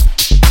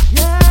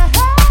 Yeah.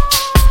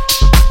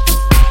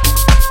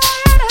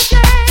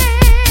 Energy.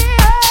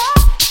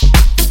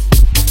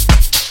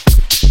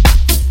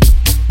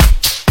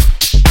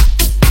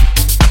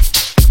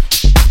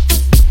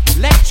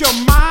 Let your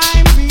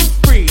mind be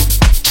free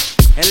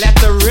and let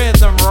the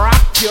rhythm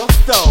rock your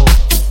soul.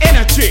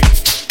 Energy.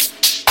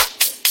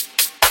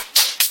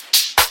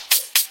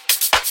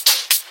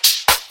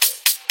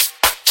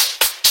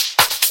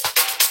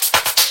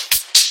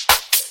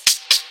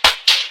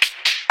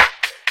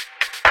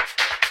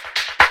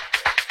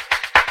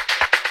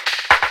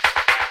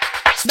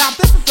 Now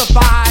this is a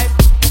vibe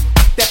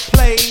that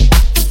played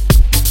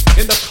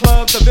in the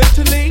clubs of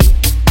Italy,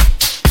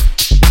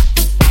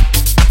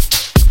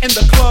 in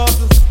the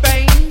clubs of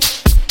Spain,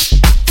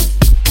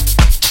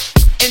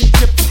 in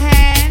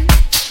Japan.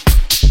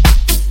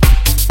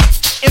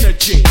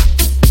 Energy.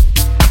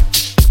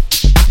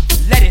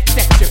 Let it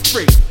set you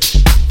free.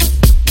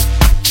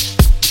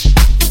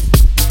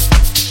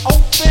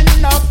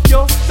 Open up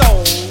your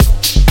soul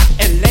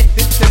and let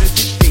this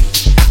energy be.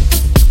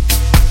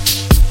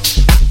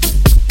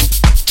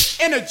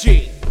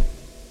 Energy.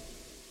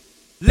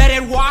 Let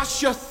it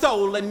wash your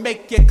soul and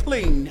make you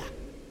clean.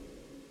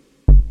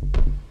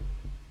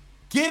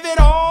 Give it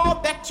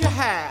all that you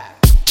have.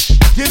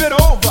 Give it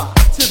over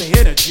to the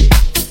energy.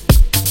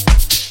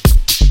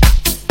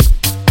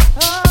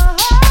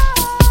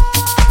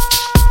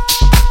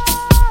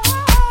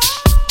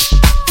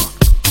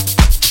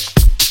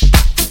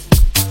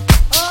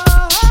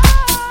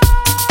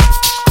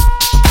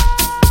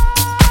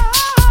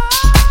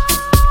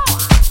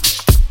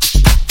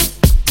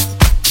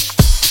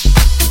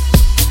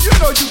 You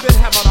know you've been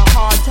having a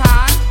hard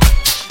time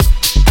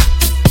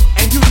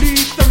and you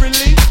need some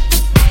relief.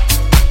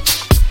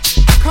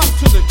 Come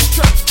to the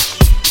church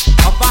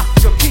of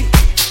Oscar P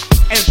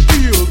and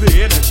feel the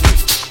energy.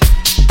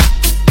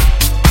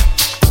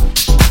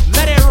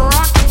 Let it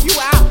rock you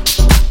out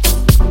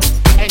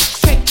and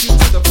take you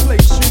to the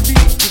place you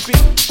need to be.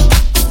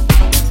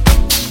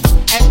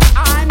 And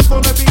I'm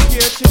gonna be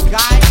here to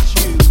guide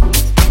you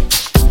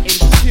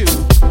into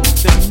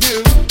the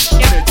new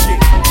energy.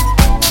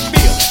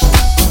 Feel it.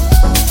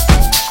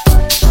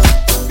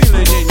 Feel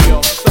it in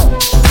your soul.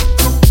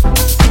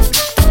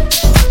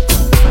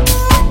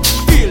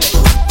 Feel it.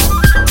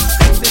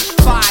 Let this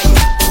fire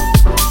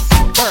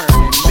burn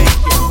and make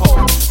you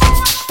whole.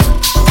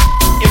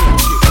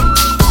 Energy.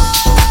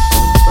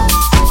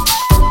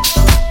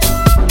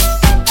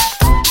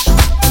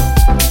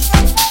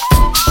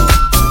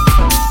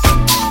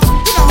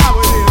 You know how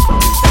it is when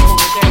you step on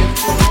the dance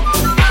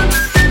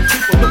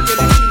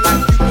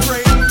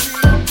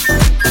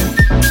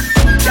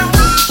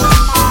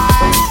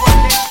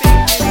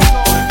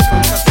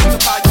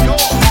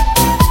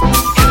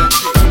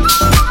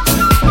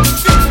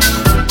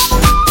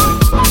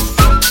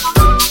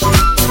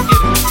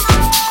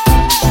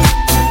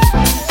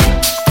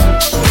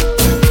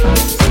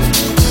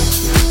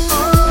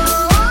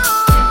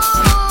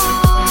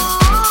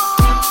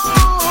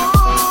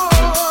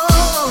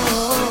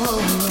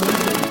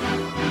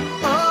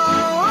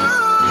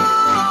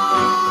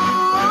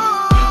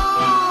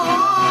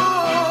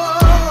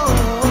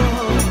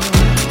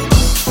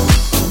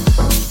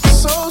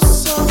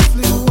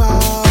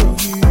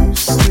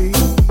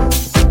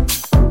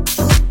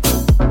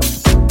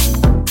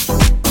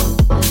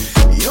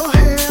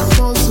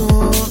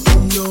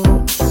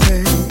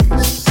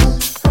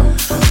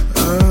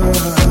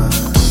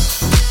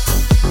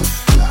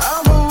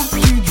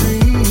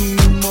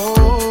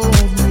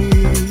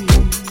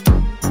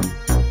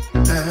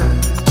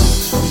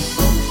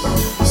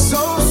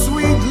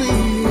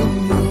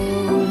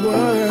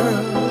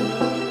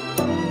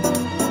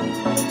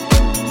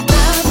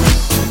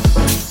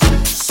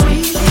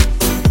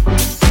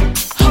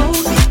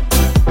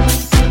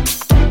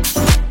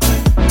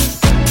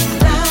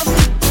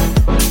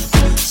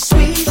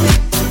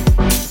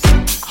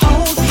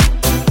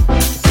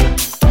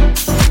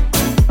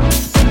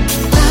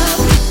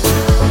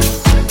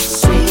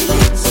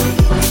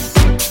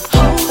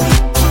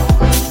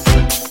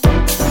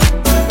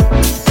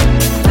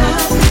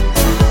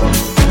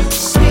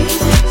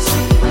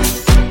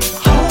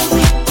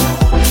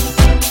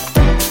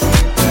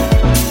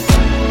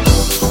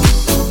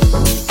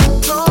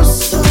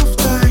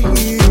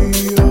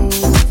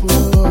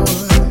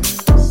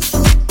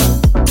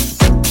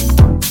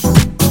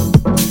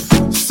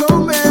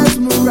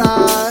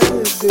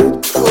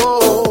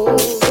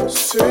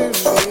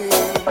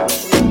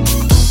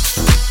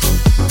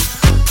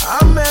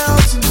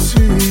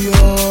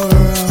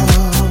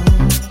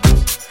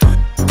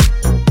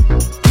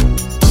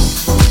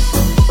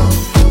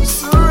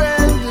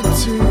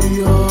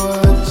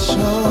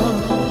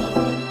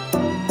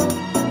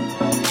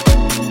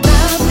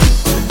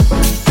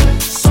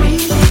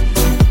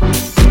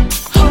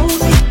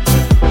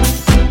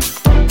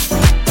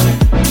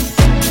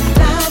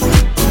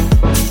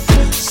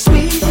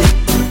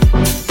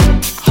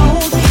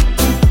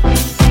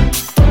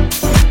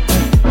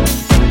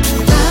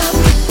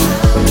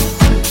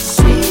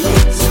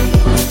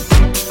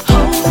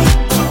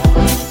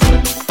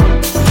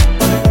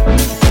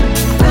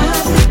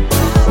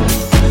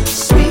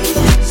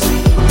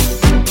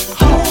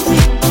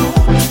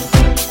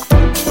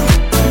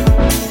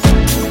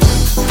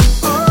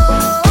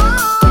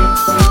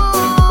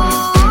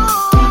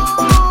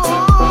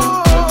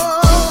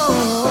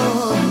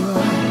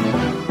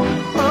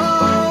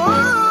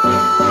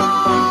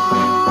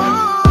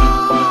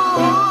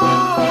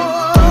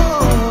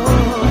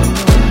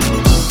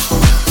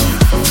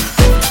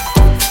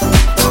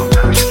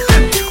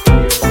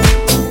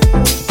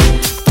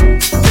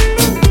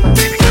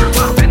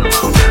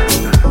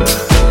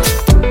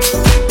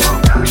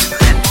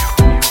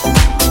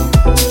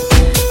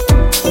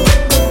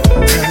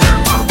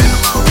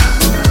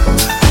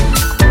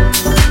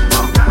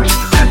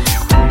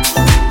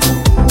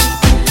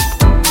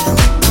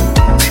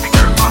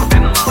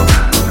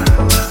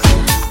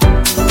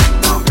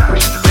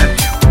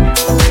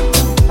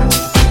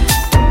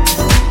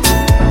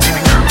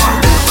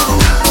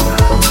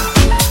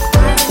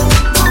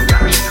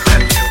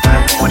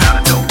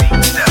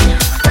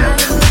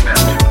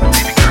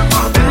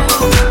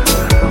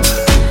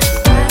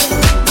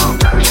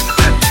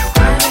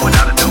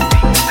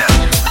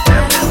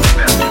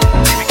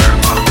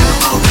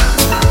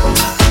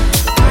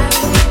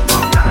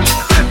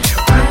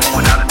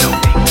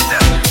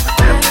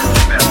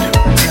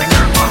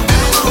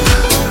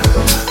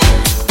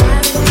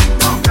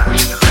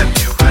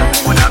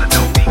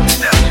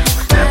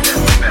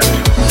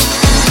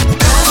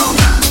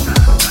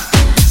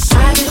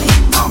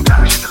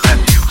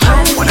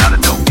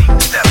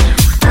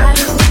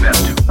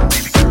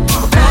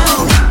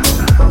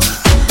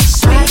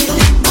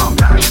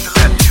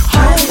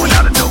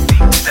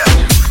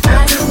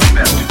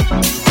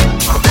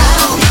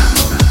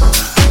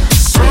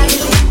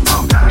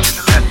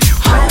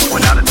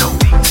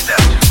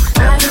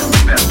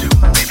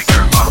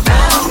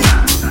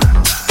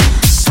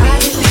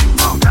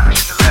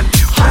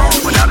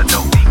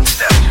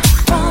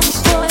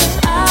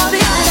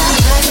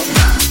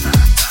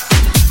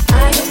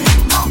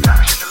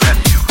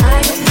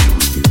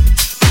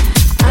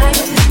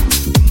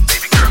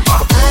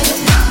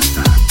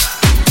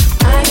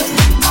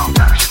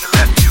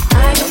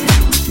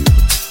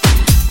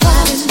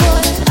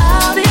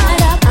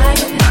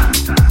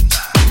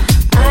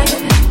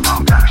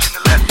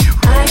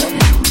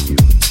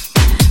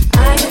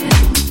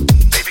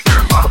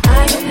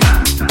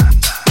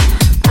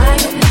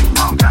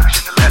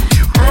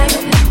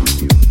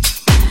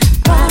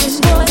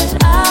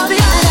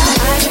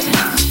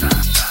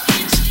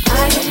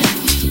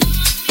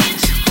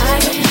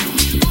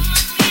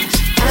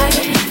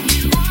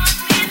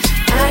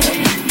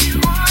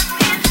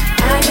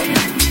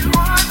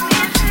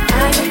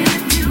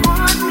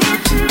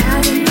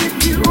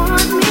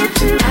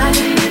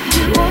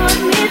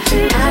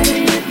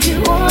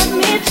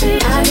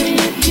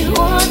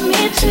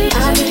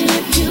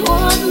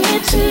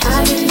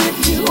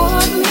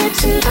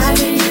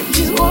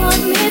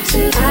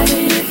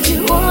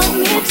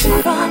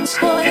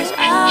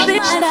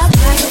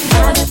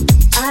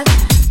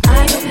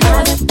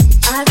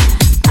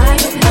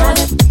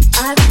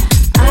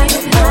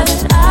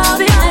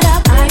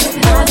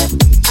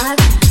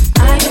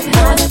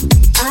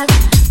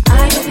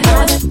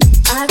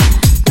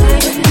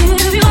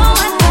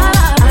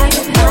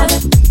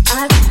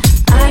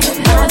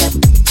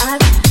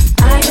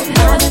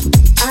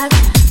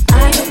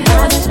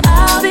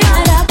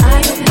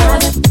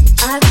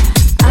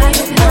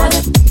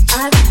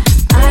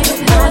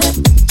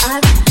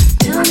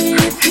Tell me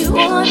if you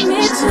want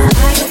me to.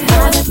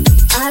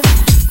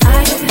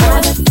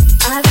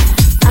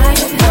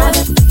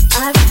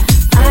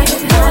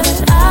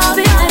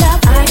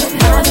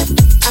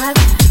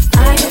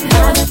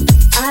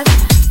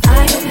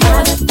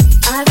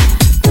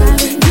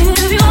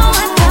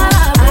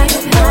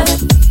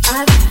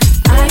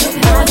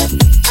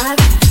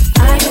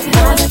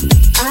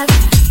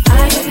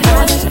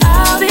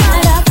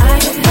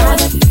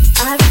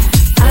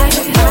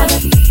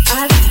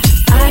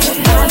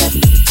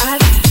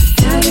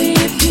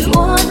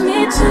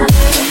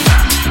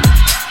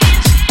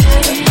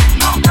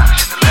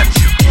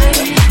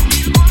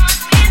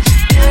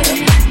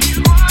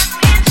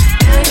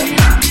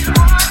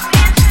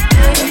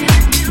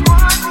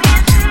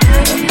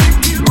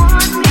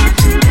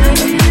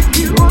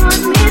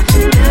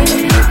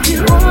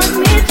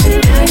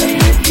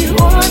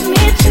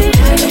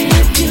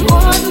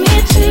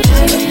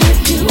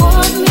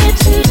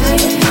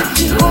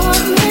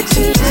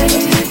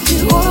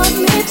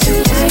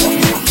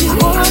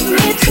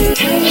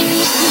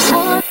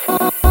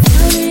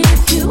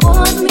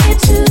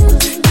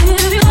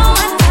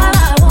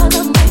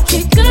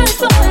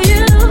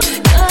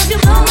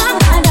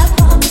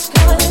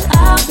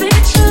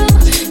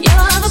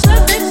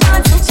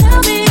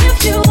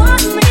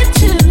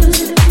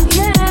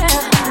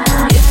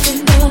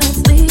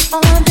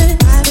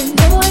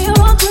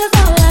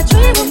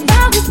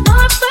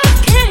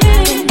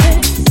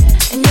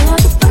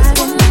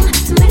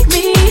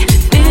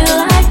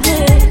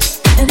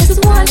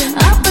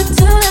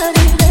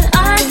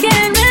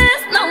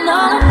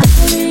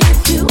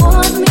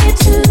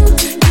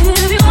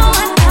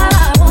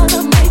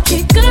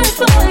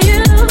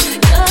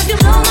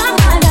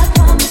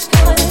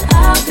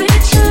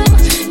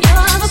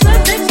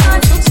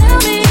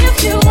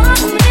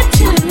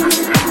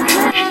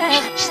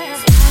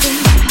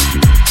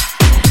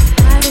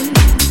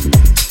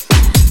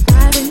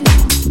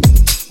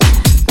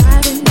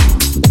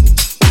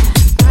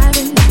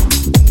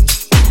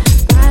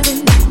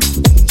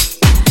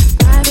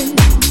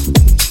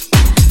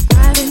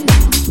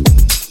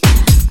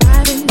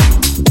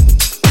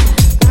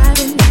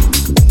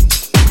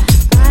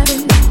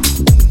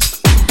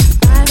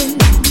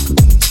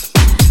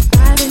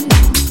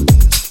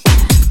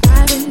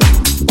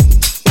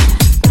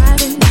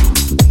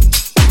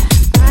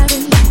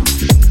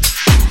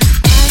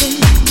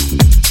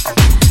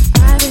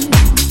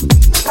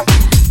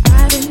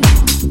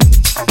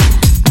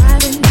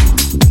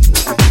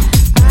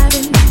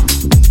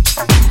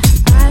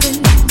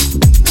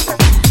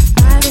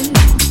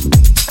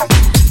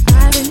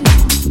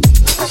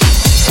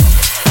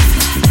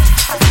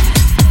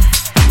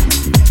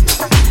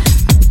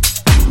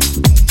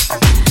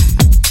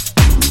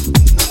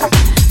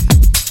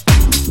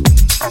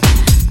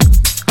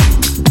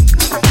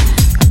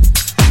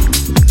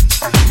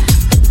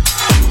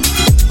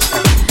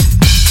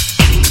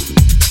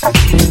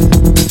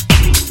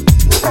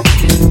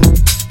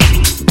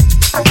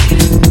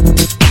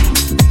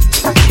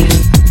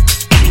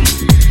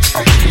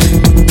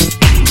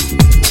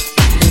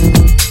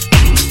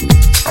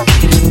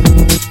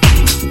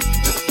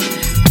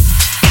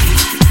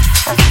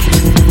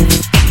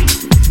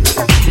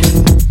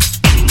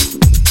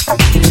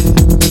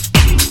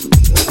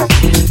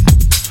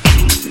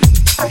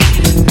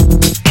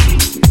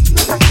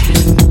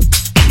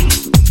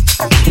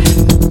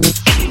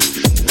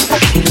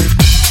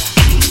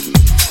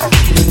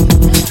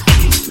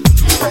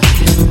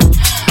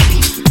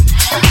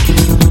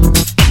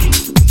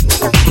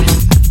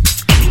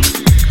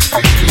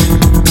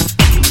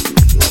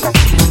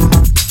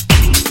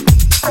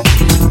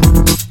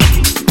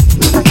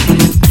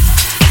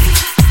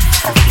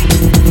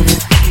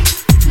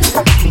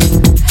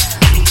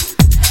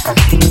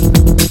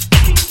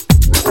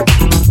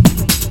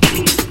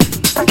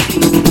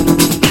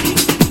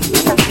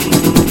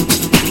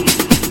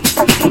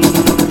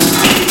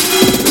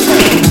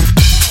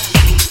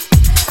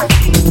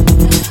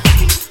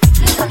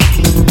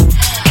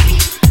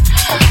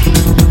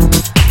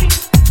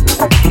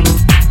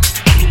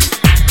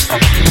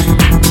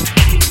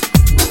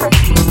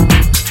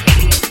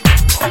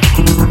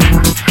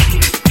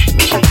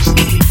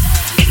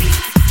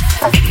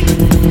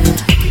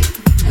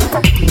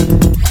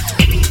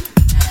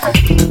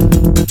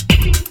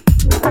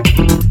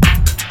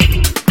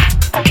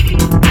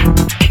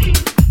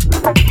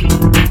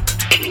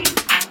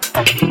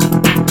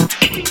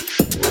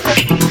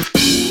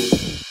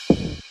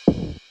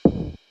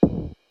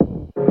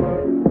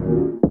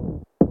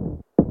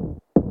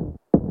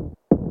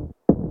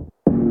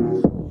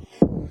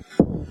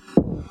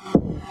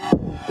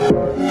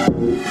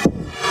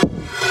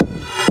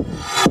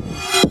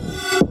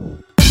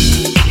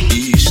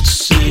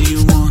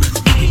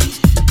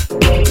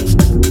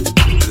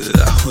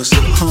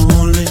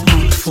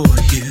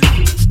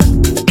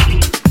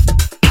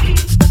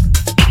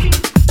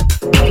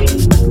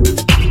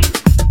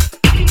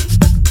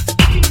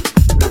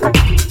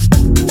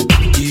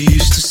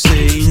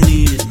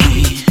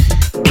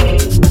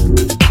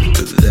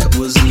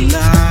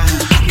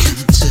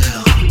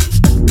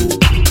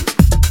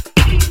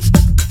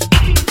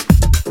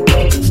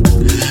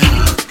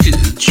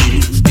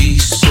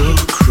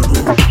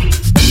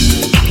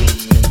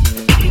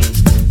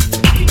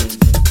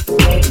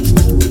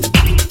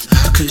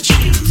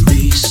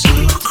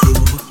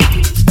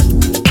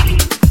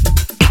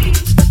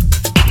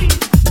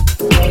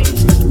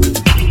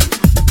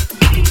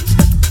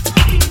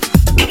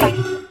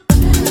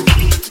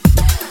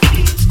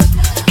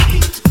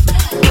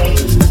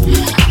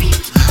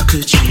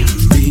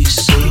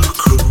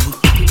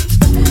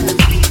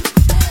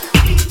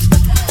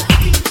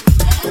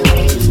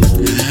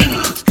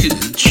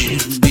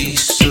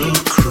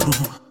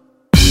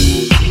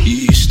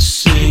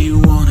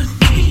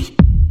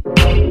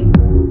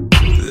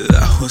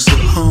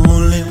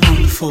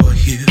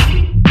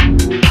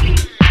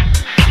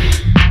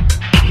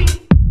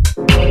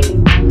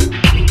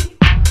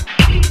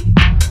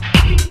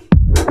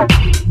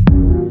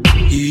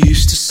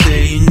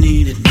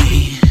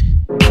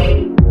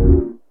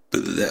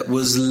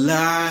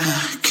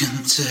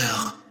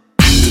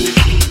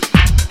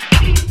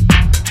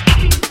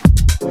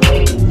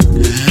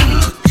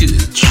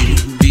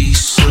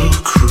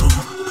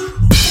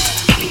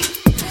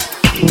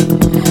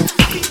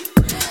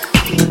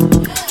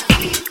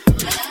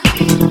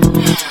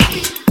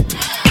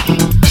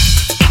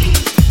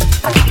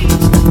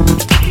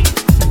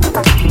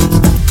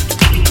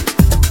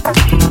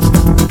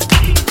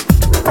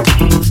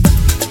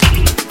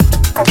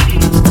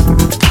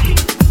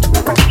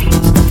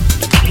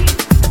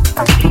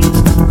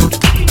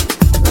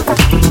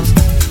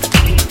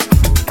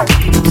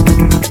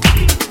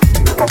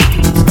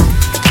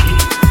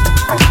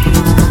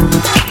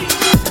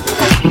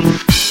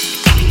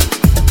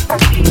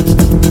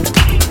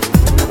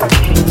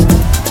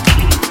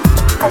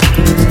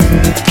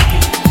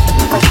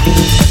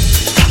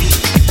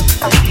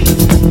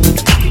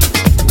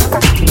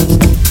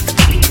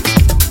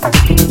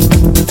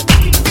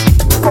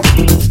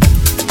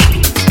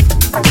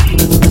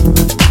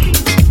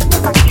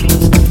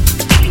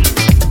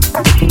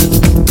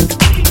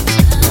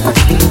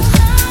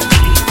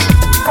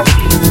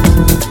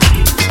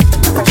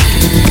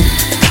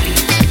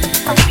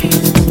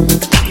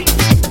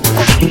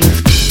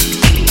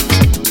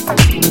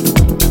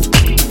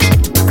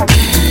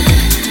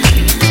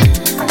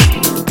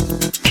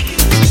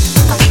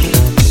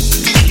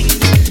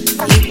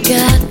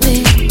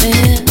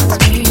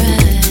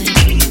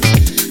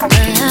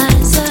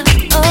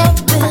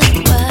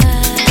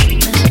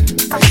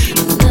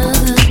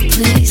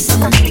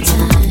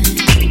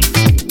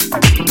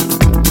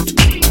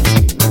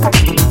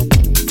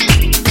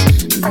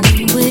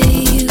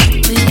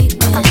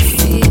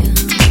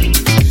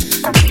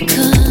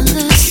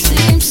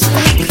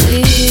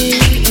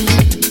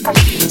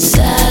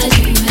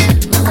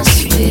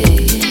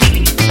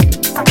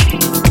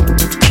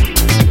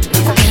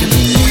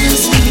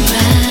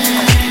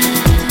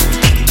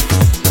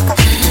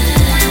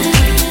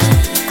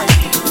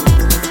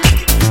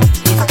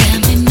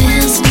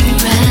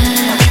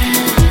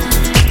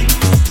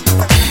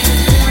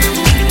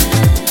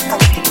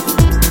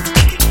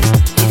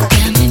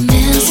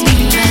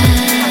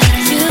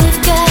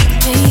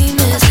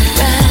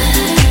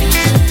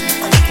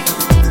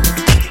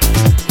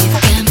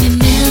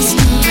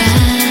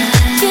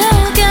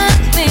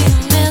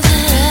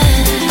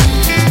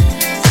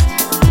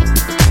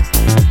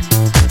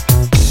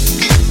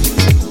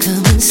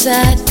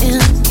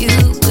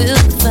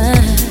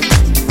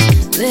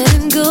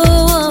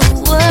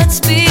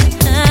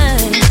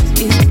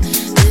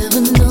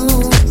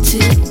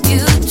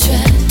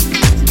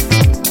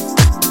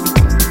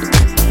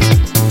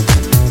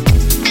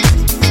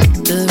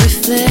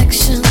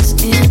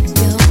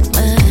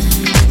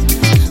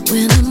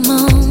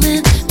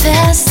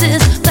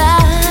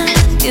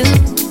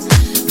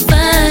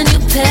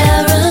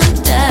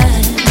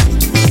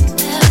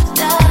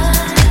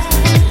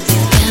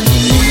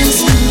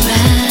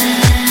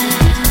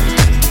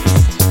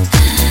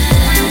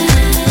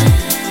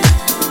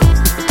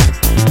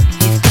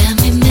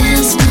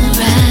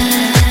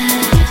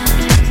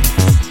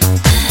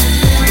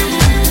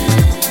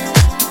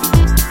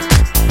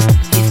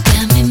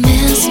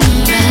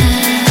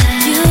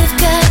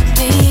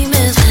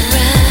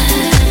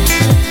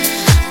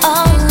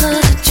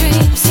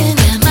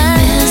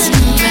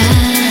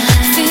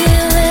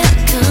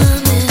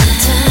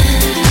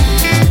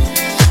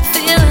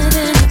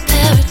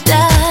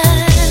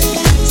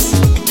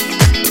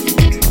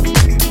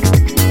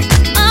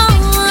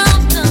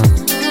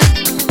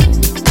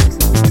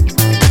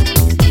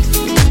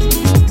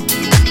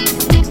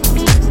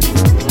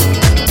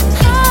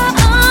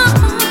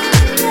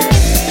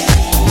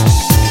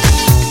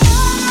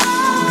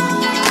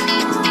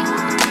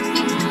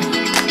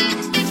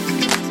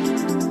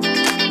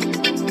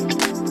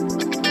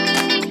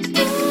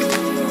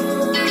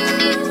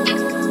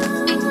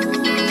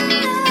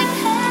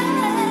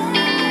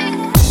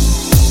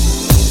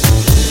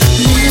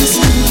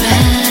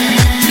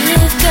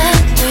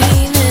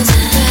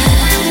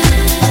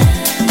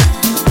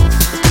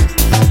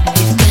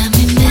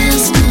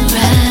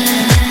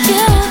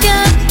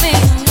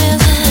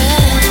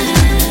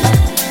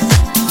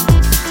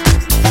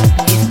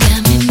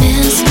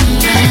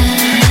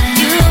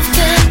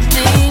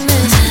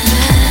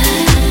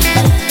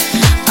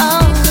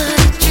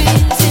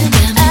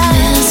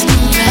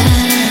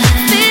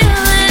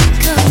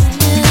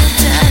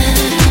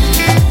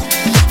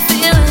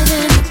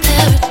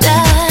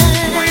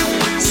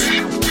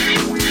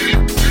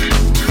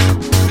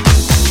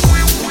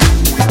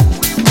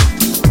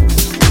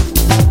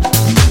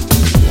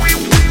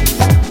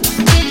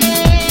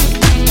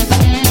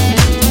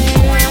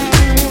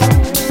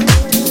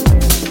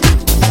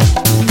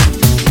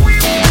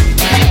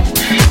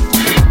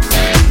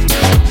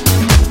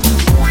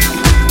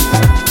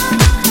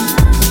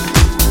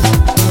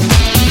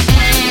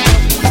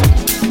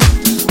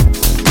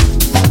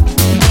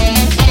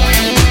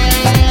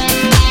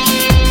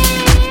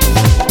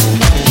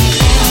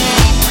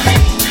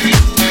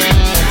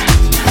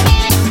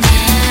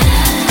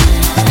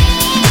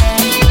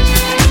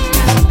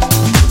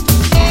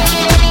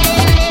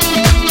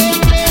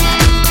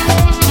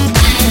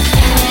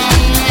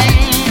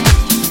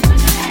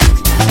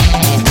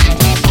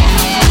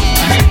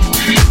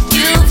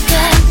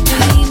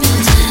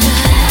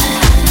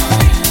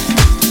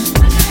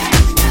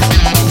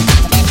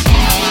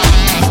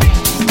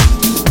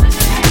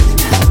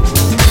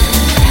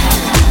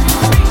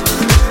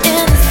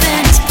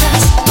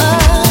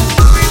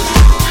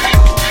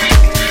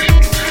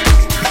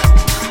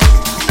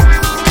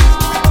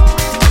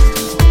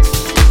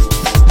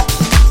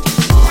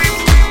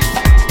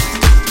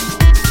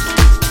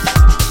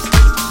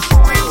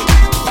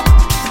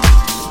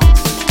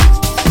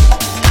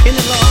 In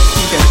the last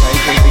few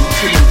decades, there's been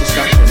considerable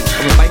discussion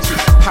of a basic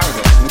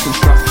paradox in the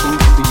construction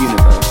of the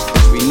universe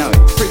as we know it.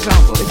 For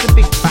example, if the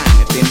Big Bang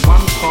had been 1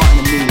 part in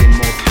a million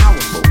more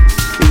powerful,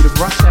 it would have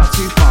rushed out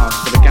too fast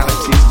for the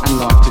galaxies and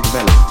life to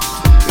develop.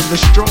 If the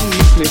strong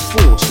nuclear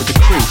force would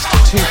decrease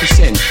to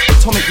 2%,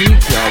 atomic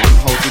nuclei wouldn't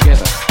hold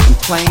together, and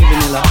plain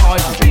vanilla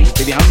hydrogen would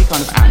be the only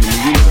kind of atom in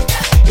the universe.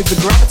 If the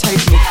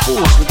gravitational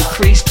force would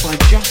decrease by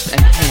just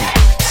a hair,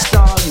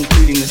 stars,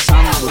 including the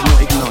sun, would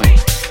not ignite.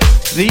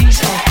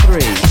 These are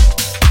 3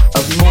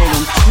 of more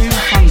than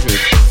 200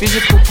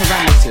 physical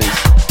parameters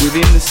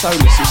within the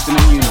solar system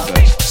and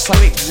universe, so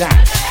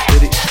exact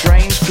that it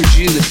strains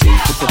credulity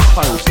to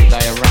propose that they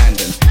are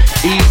random,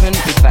 even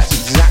if that's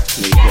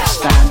exactly what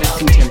standard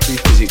contemporary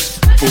physics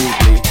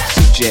baldly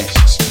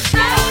suggests.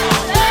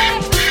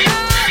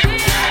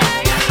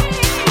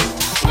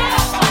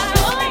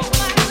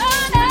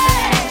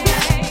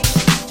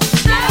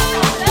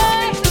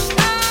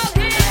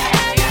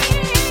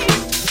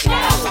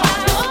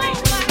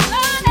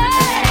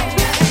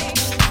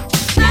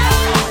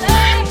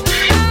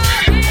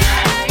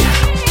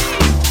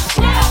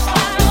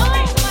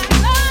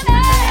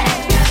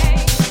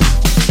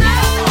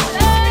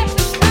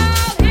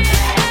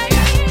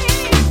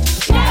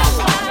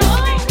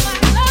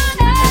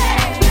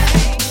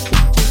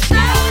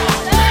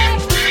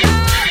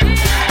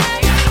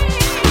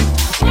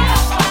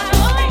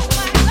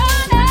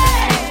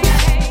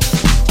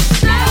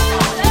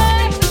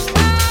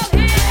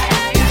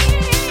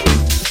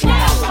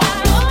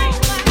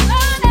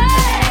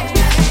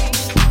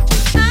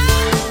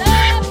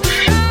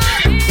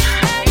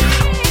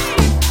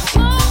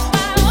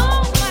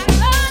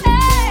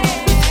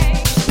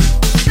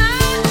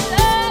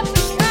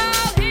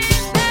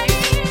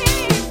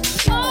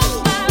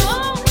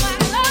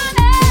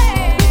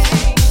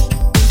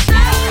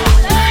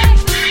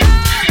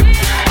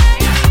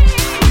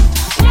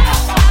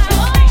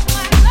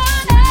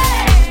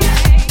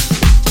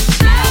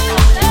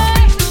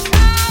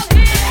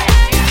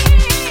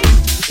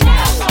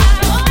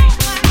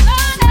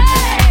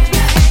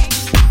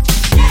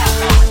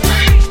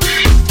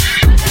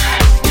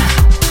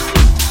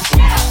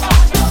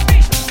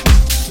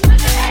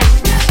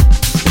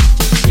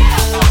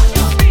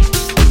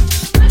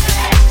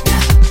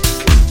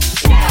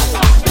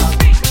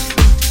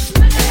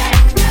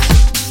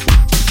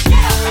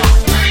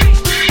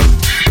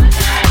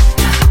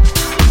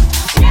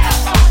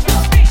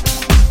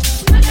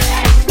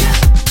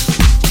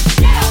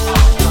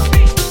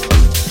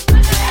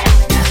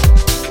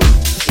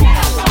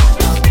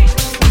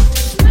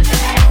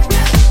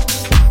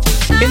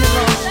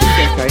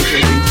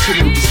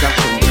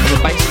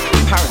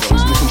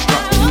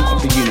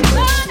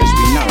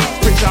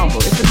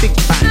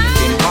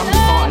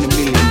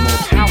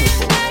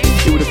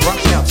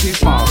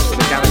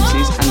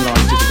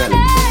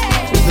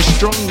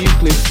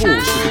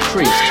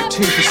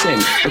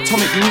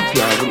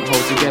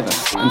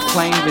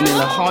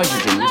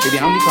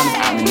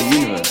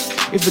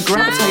 If the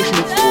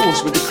gravitational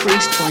force were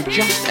decreased by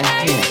just a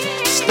hair,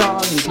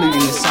 stars,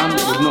 including the sun,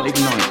 would not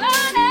ignite.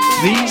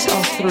 These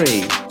are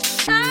 3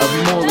 of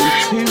more than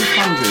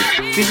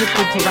 200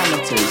 physical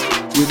parameters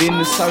within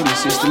the solar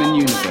system and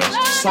universe,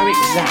 so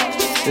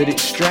exact that it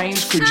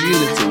strains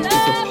credulity to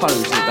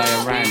propose that they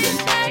are random,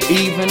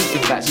 even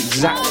if that's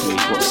exactly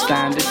what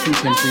standard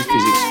contemporary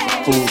physics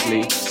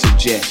baldly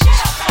suggests.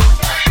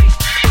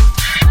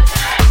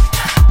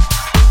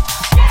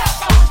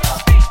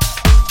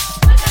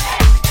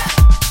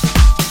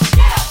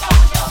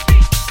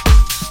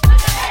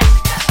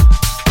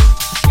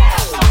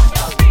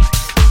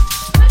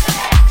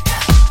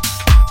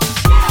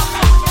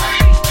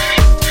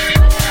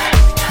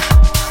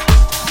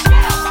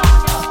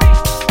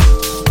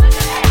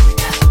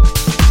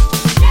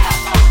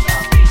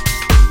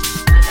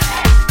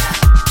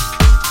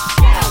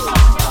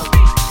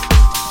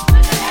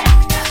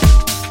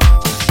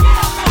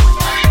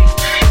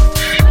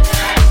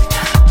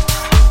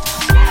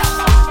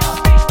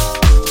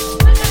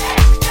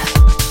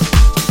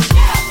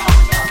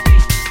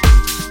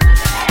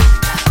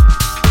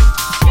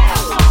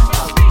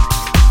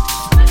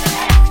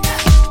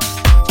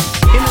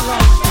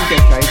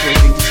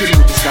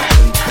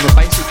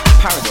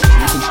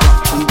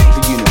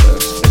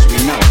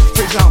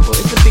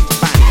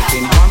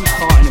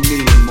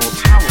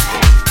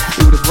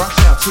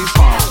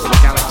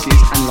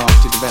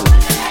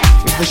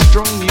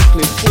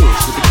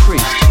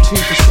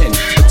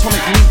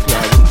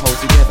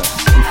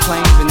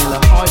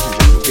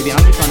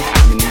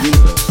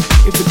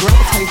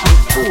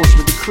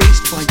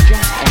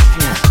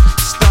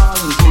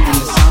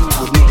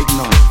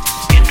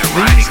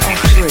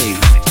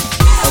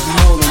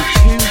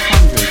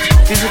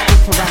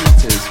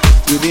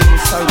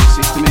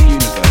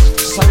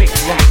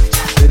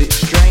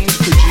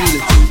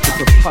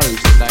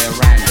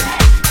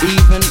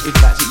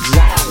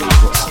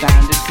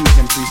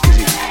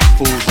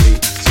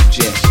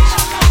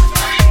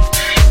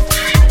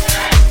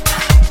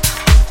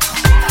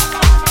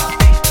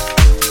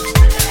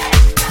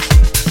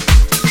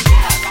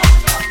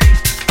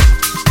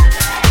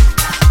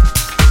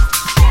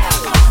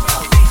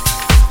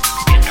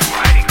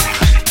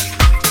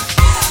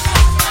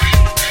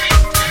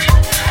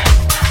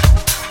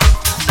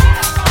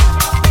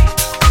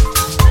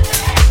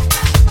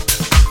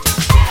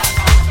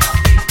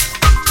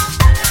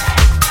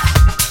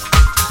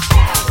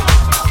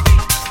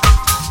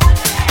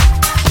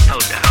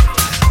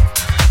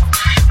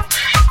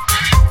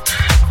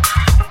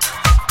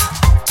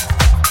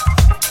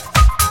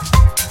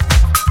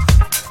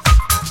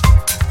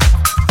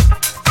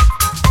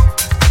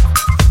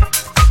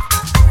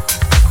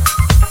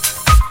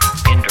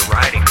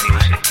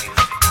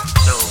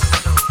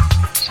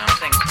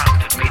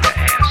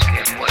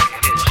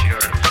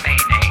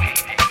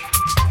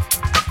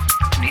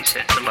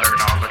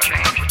 learn all the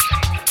changes.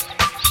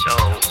 So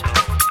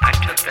I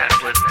took that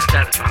with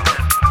that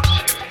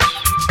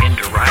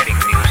into writing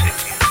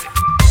music.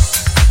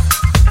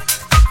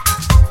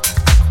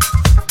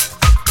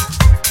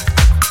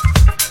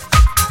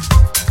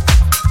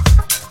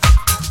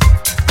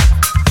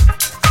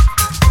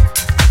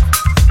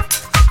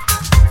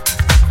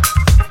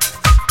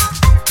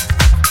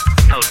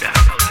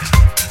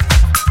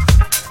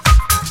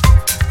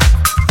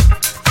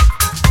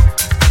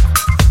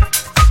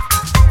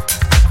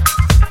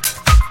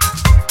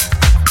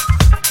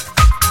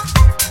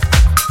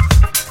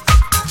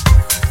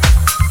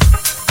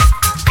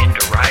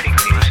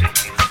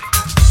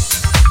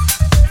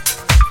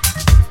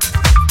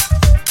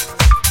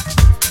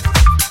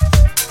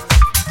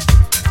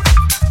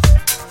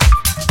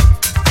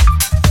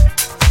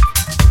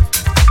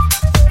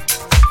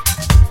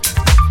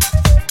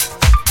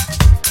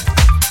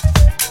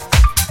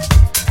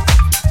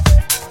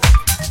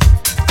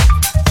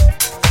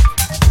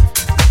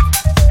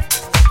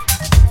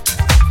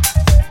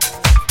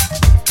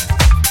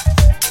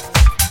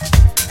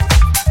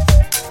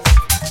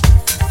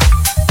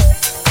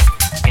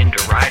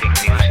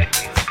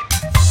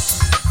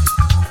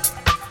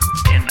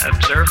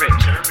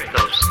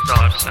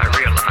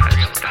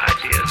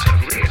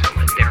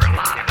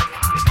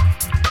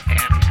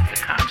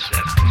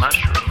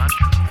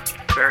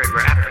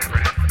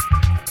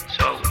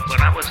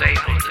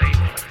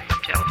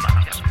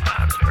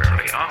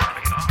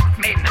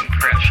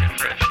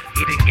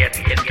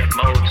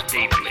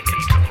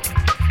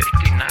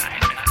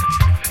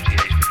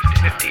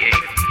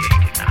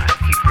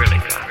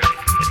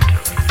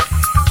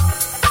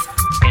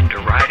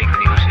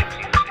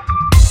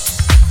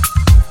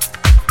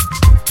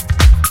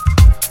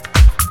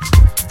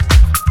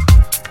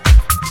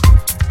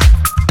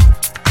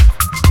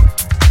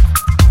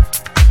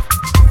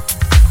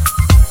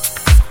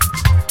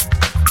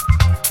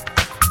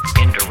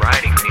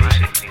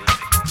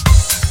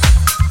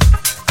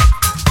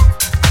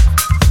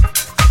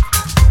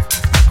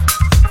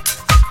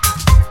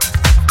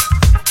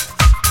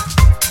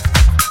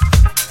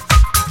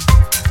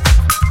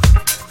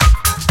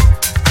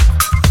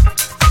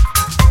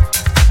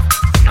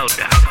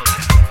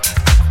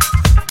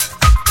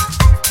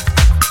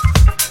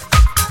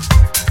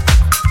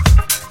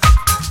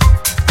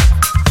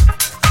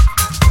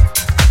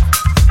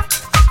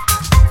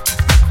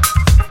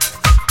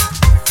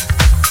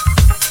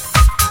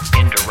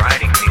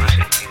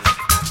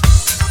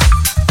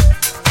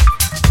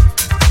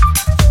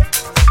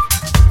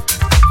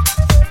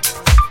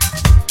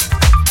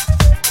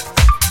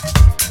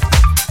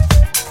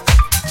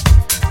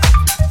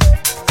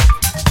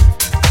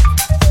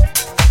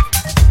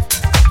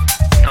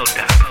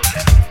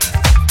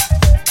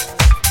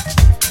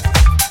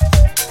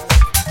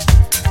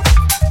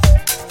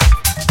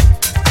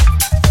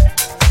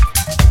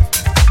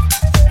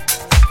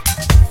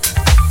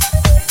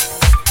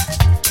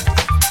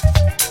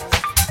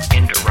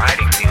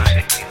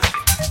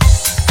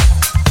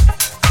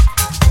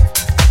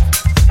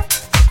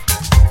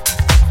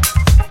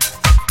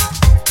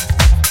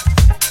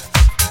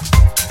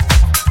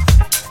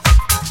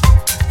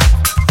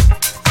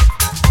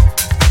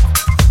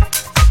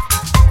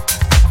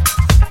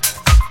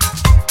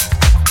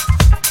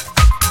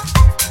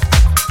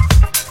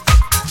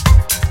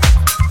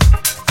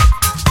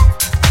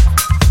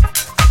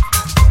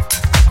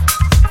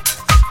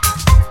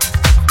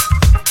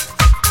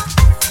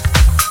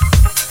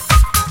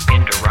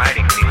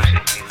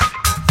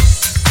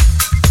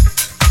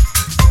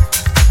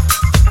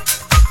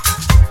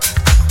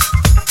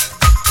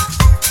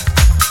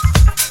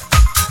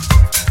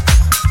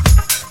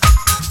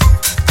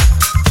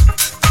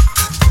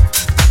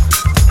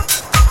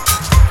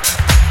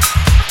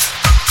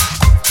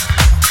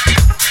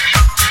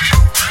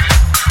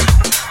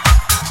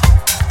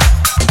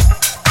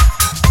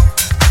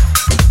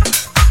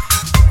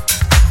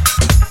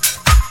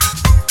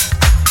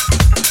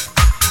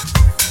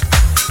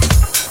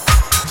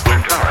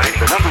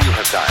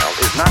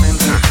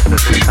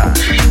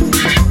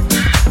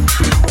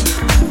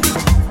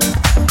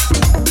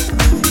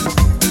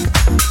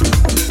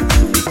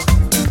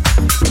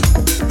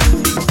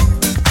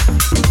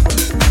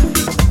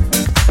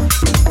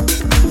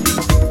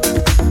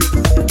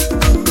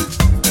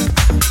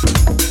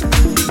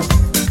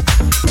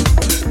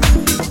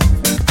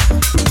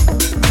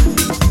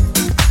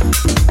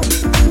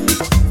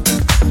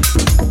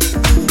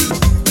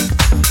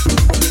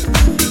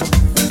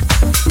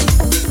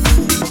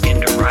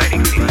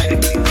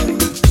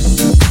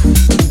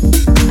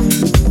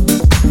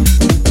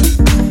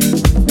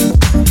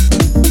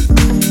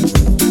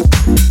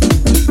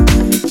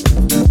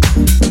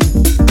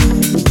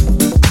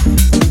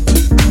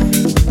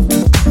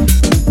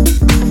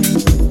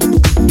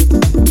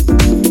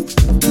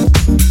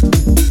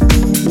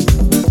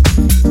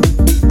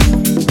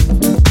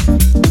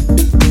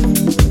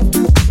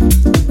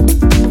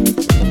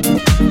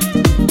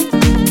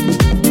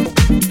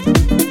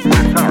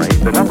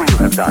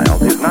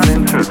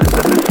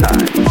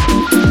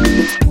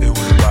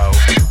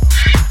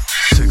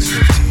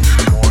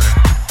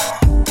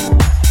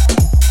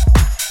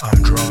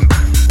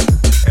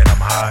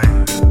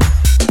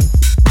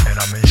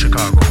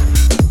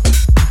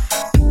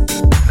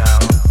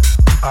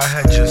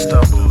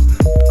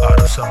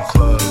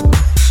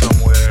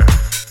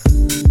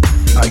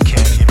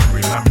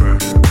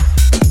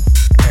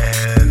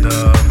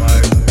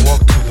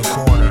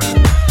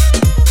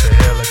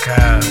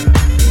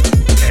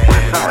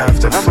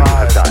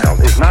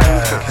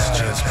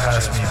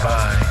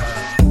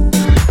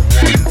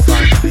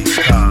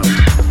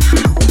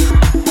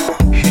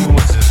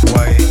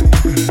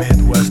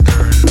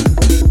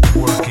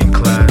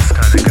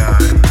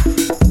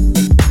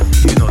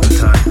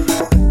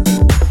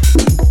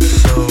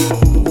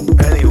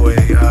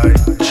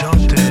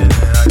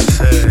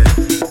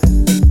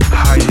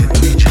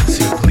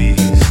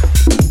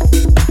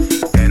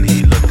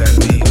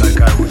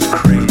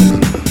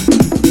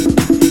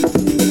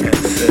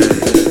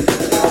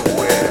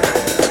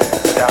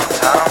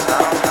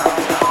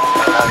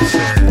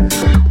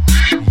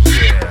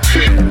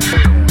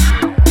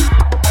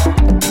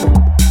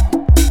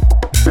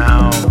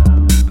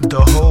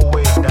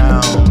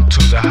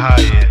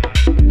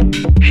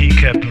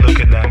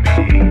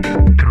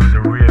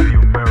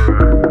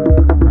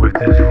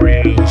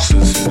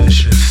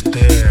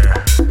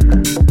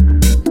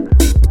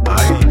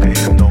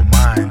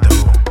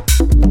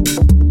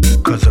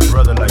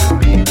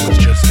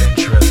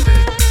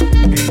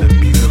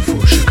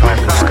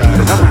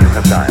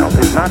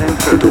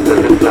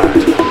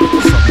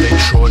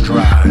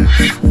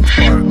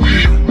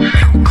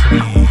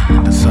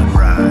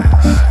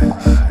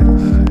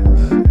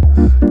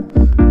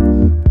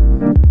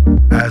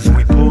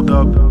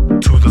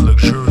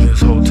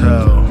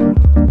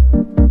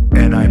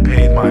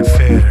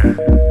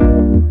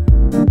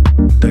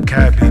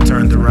 cabbie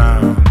turned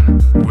around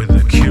with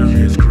a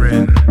curious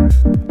grin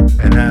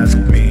and asked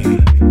me,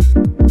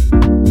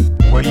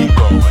 "Where you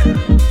going?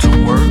 To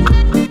work?"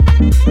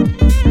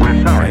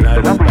 We're sorry, and I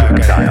the looked number you back have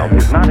at dialed him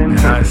is not in and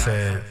I service.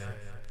 said,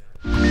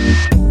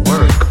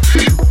 "Work?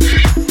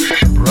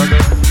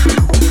 Brother,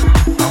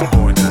 I'm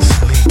going to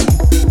sleep."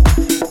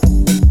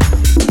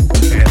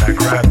 And I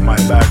grabbed my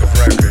bag of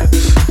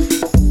records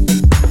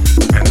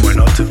and went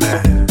up to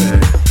bed.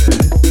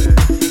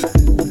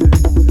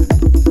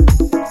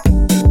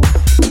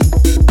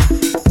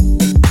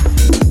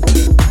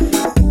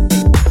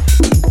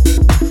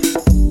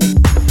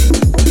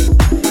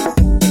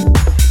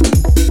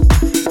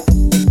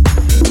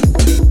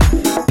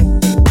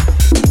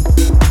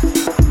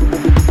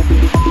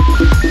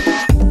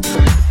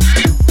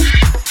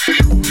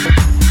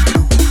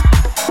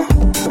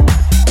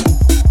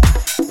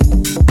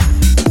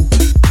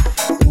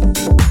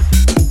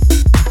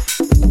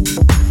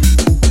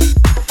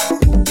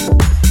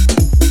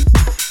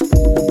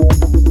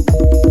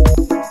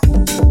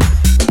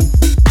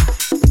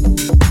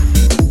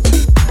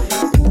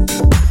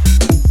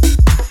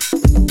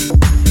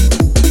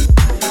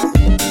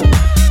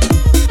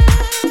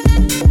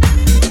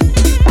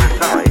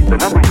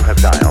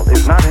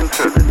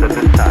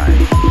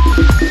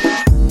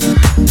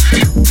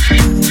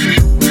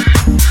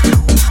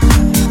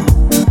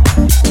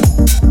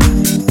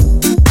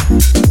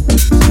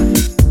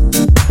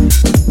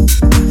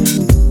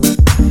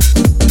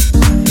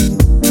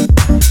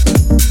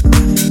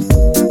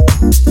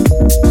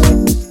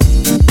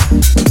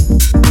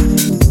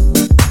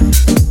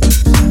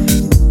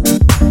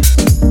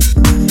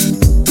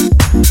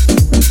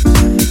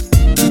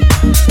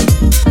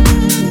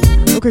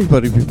 Okay,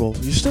 buddy people,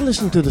 you're still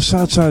listening to the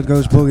Southside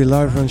Goes Boogie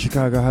live on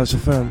Chicago House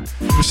FM.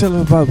 We still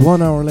have about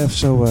 1 hour left,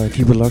 so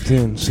keep it locked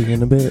in. See you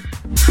in a bit.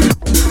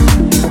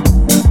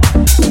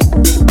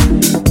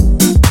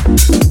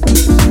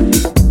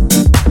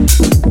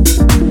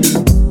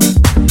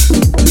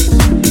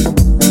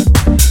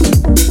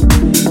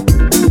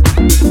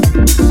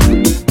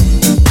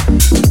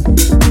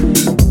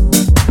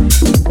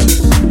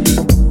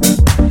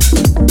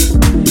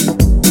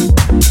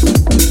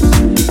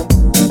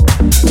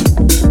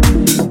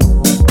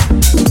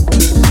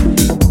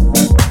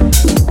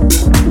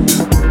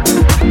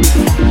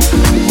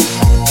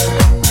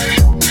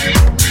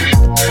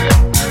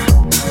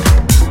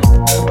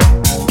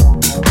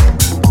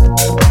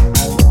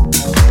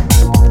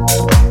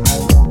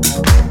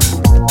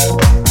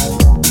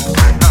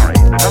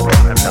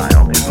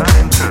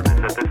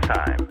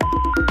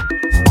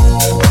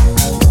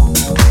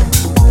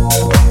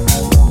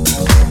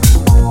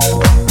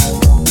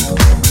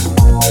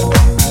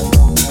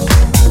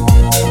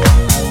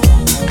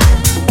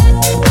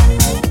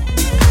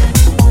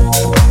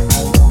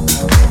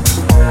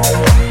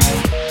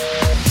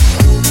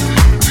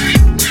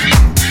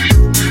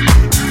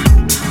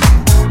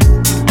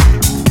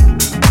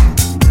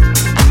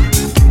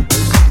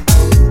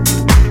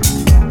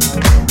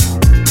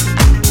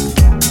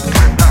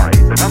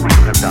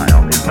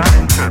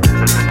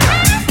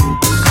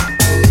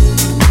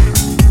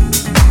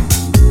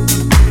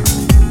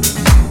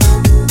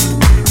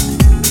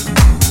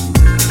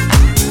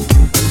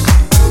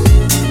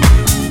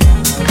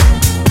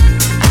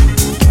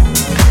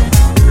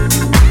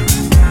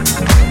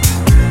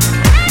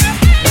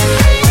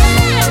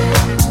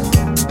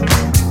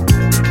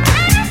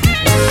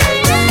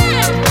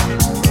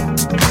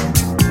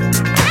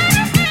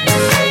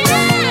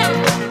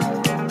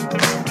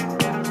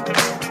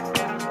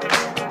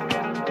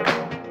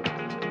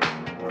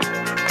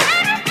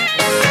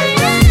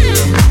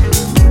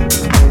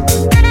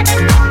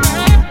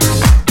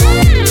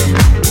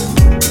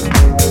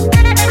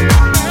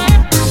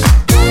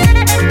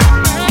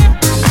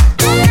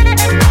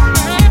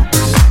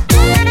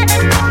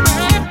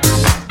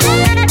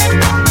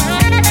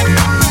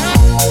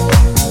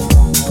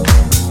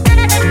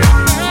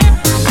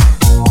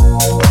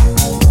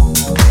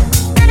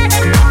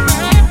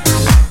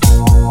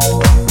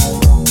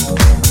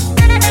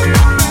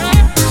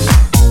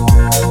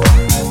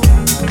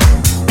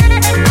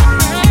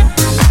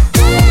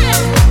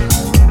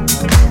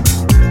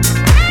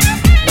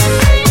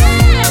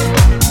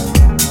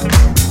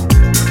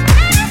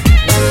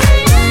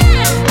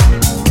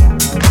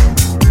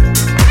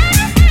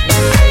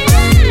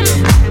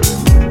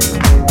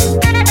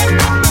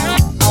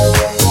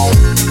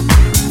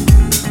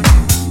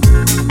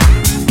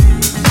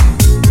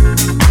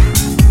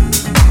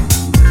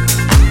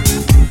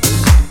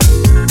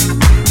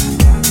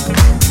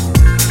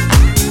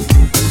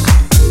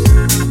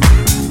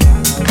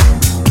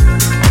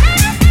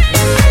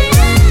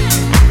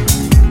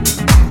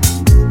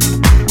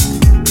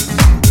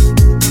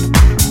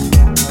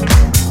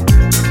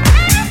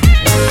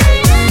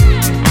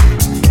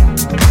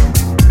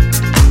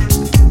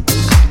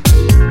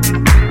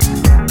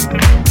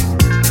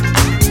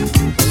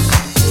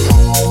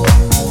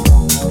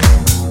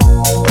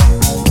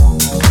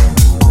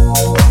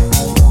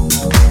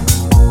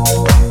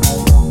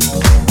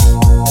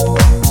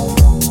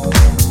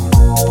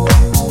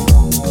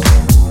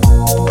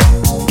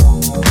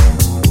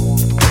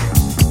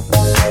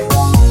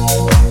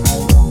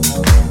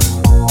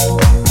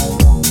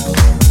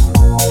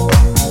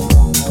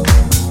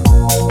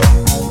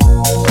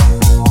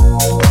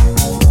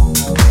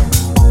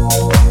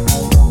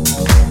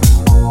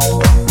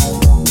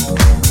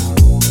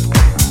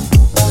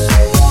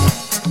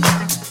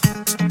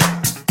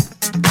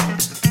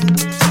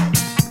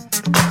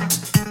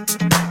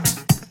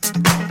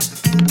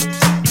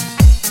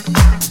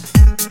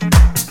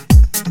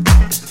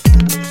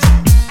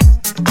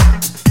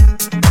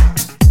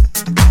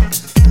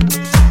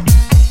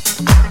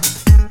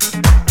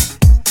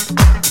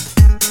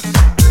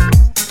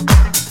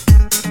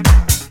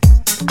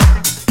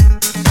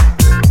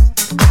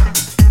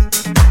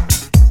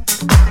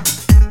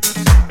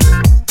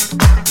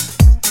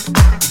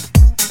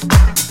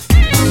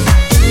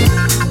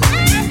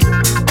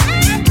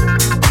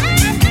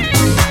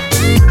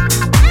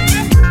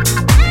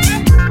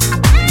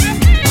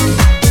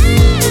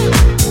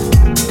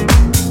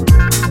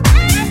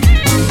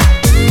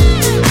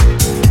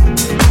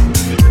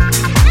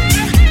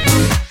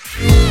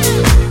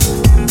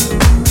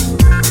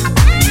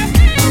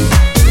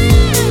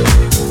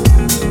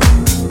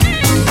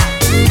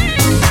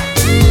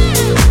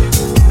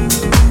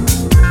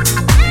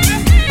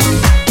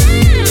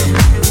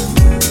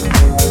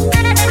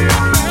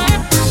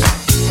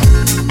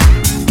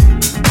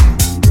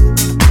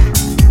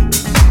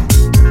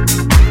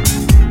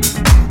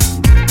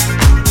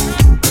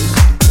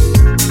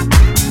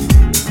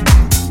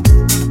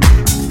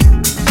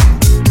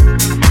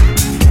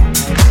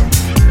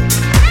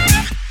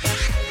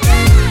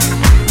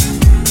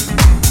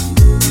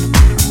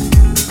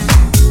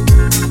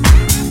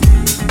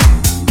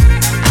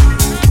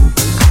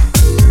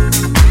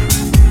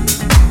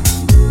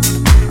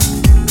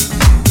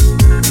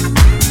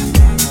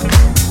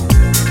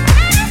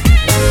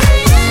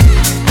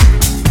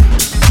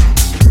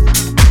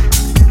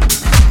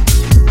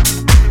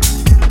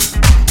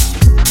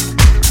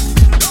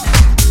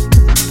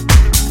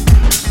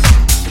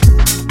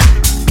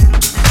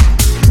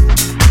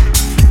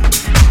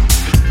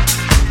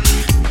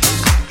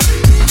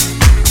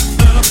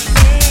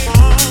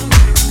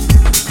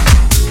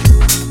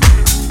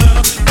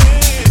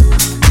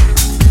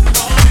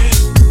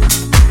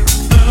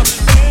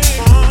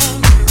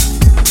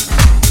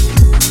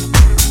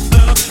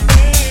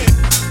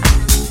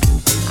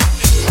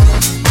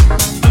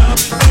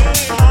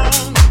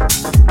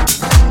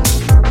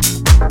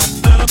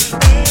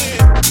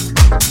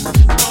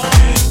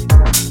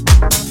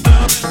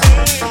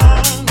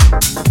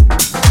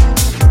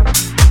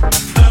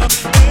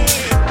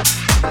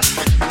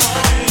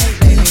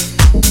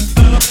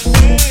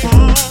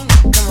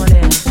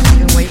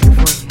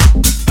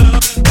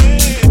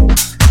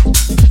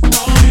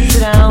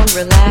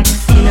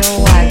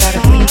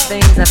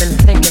 things I've been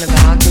thinking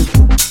about.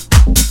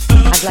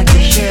 I'd like to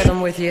share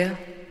them with you.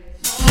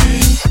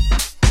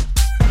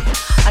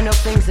 I know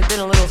things have been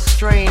a little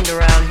strained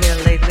around here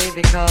lately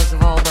because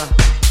of all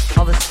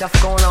the stuff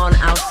going on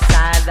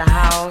outside the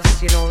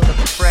house, you know, the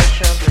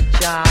pressure of the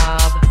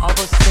job, all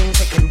those things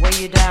that can weigh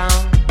you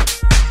down.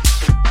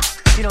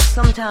 You know,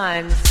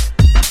 sometimes,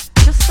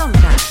 just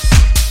sometimes,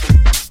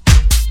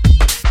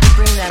 you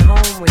bring that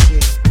home with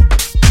you.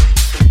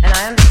 And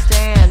I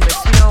understand, but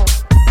you know,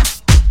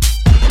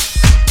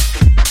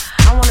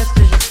 I want us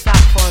to just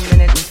stop for a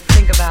minute and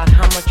think about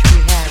how much we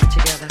have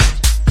together.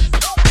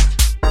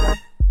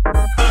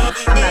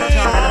 I'm not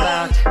talking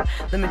about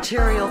the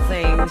material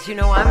things, you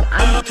know,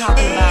 I'm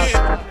talking about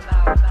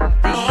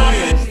the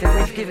years that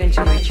we've given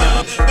to each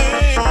other.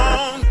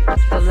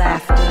 The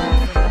laughter,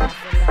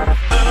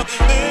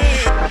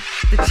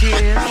 the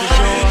tears, the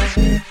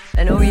joy,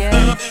 and oh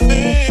yeah,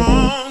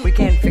 we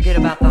can't forget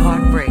about the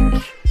heartbreak.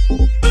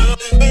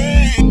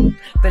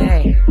 But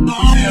hey, we're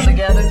still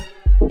together.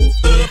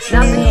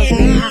 Not because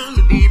we have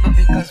to be, but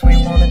because we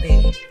want to be.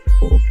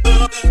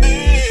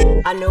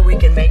 I know we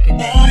can make it,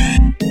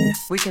 man.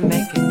 We can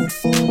make it.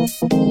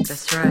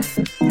 That's right.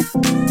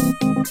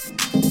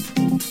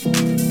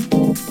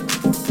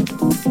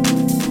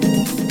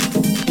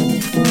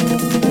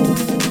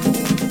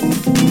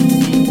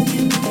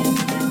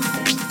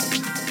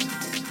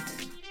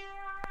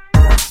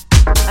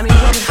 I mean,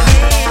 look at how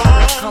far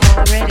we've come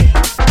already.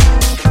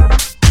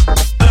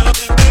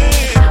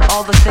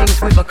 All the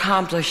things we've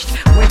accomplished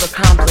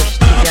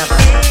together.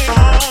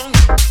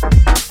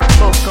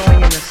 Both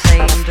going in the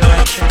same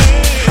direction,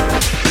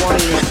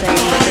 wanting the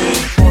same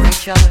things for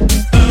each other.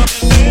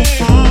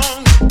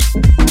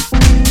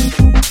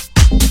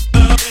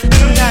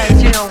 Sometimes,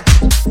 you know,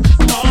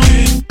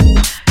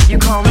 you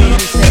call me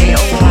and you say,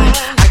 oh,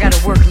 I gotta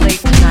work late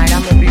tonight,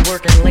 I'm gonna be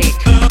working late.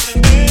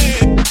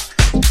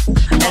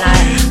 And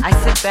I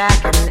sit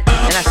back and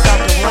I start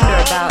to wonder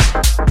about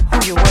who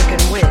you're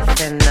working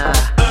with and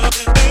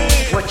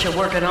what you're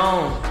working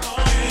on.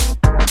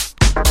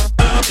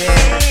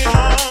 Yeah.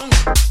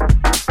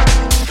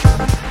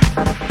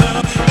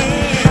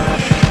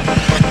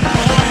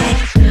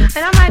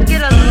 And I might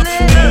get a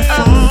little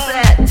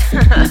upset,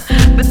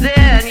 but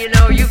then, you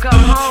know, you come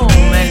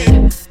home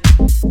and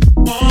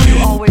you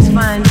always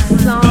find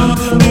some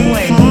little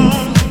way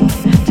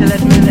to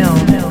let me know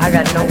I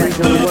got no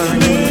reason to worry.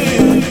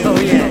 Oh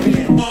yeah,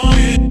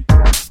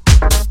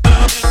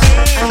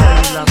 I know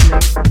you love me.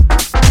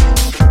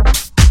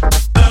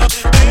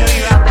 I know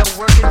you're out there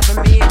working for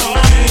me and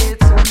these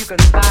kids so you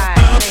can buy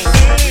things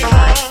that you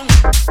like.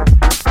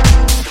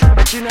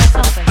 But you know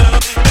something?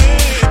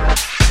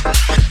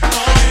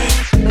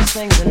 Those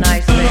things are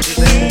nice, baby,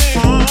 but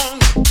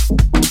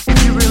if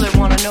you really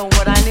want to know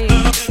what I need you.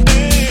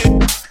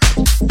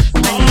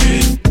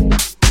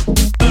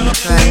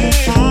 That's right.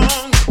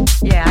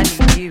 Yeah, I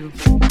need you.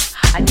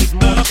 I need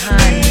more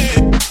time with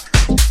you.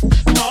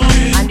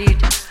 I need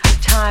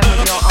time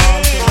with your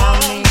arms around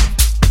me.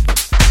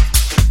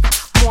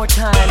 More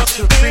time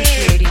to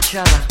appreciate each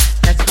other.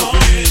 That's what we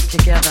need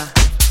together.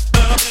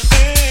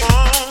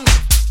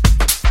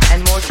 And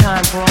more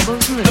time for all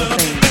those little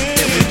things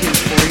that we do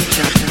for each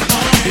other.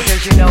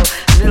 Because you know,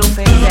 little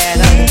things add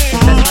up.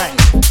 That's right.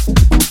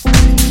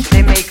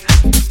 They make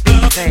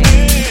big things.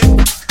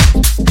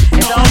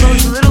 It's all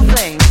those little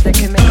things that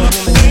can make a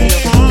woman feel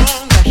so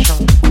special,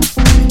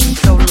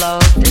 so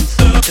loved and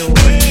so adored.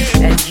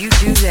 And you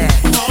do that.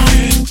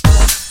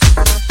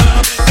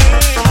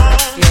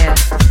 Yeah,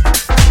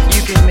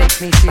 you can make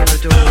me feel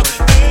adored.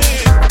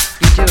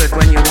 You do it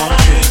when you want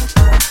to.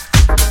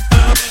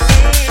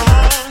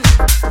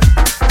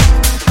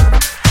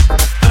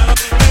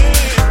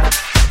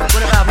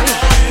 What about me?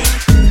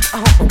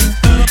 Oh,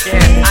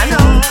 yeah, I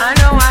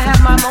know I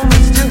have my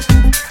moments too.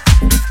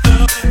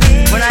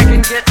 When I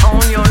can get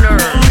on your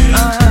nerves,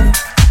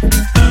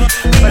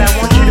 But I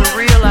want you to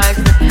realize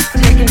that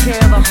taking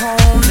care of the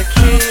home, the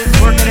kids,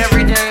 working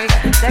every day,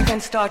 that can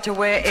start to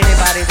wear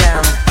anybody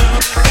down.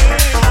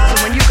 So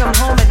when you come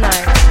home at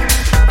night,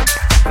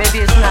 maybe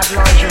it's not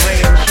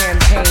lingerie and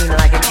champagne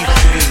like it used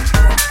to be.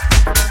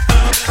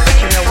 But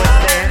you know what's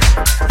there?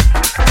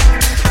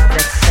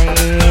 That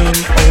same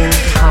old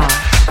heart,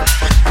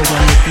 the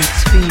one that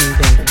beats for you,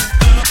 baby.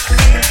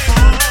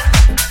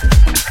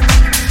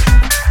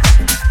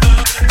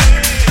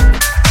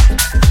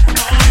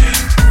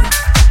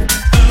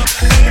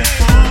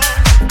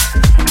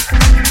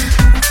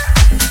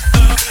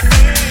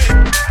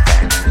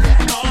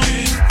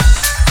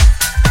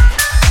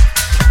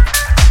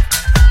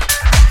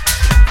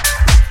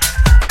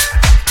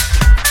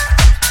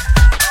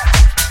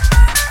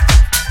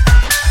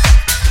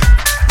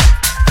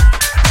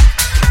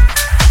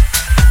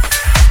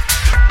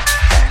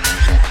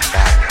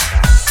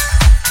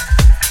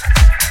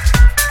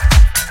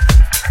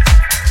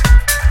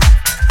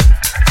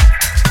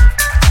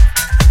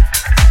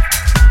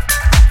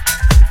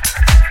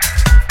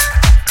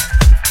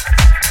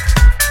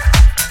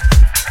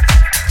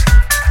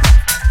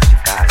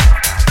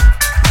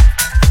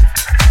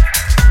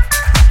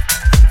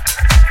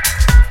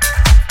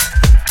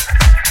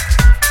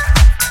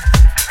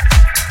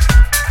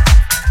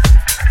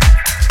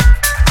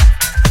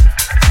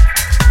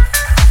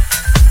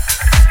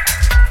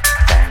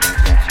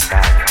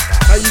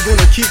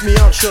 keep me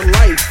out your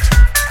life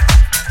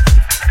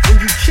when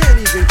you can't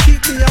even keep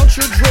me out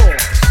your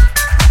drawers.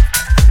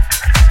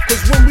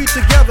 Cause when we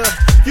together,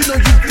 you know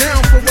you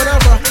down for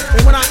whatever.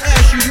 And when I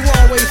ask you, you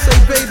always say,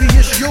 baby,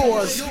 it's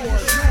yours.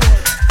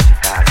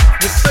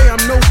 You say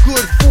I'm no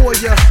good for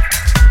you,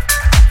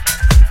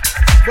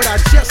 but I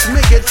just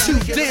make it too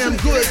damn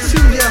good to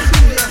you.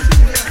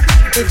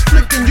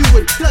 Inflicting you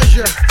with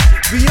pleasure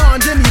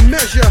beyond any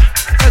measure,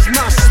 as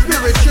my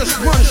spirit just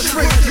runs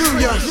straight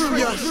through you.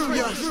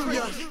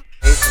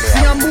 See,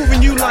 I'm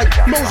moving you like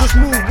Moses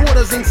moved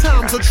waters in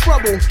times of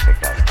trouble.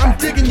 I'm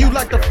digging you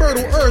like the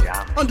fertile earth,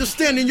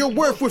 understanding your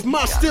worth with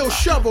my steel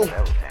shovel.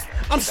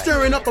 I'm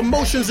stirring up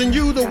emotions in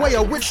you the way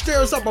a witch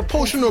stirs up a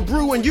potion of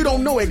brew, and you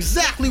don't know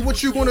exactly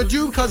what you're gonna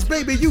do, cause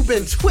baby, you've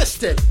been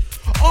twisted.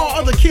 All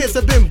other kids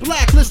have been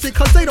blacklisted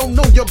cause they don't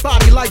know your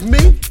body like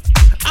me.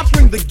 I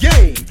bring the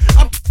game,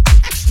 I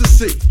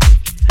ecstasy.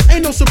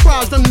 Ain't no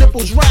surprise them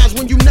nipples rise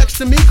when you next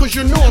to me, cause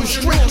you know I'm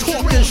straight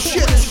talking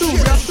shit to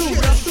ya.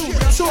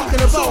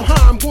 Talking about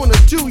how I'm gonna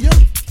do ya.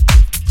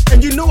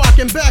 And you know I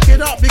can back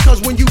it up,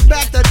 because when you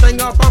back that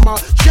thing up, I'ma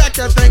jack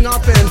that thing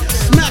up and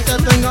smack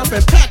that thing up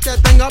and pack that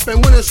thing up,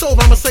 and when it's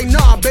over I'ma say,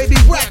 nah baby,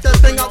 rack that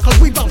thing up, cause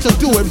we about to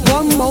do it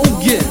one more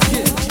again.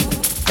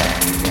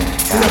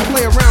 See, I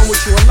play around with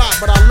you a lot,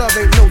 but our love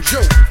ain't no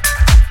joke.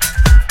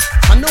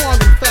 I know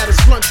I'm the fattest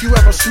blunt you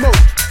ever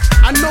smoked.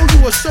 I know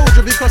you a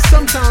soldier because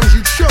sometimes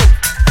you choke,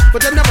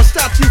 but that never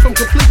stopped you from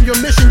completing your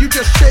mission. You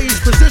just change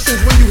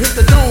positions when you hit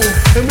the dome,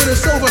 and when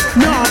it's over,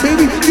 nah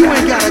baby, you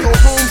ain't gotta go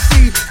home.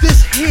 See,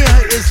 this here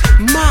is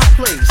my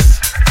place.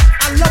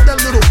 I love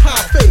that little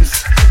pie face.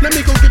 Let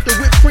me go get the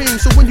whipped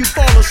cream, so when you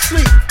fall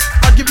asleep,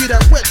 I'll give you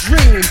that wet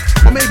dream.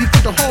 Or maybe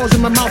put the halls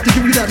in my mouth to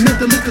give you that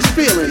mentalistic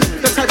feeling.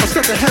 That type of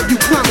stuff to have you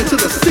climbing to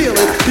the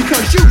ceiling,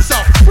 because you's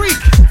a freak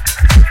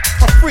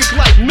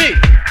like me.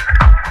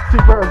 See,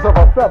 birds of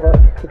a feather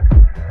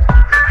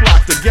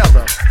flock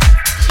together.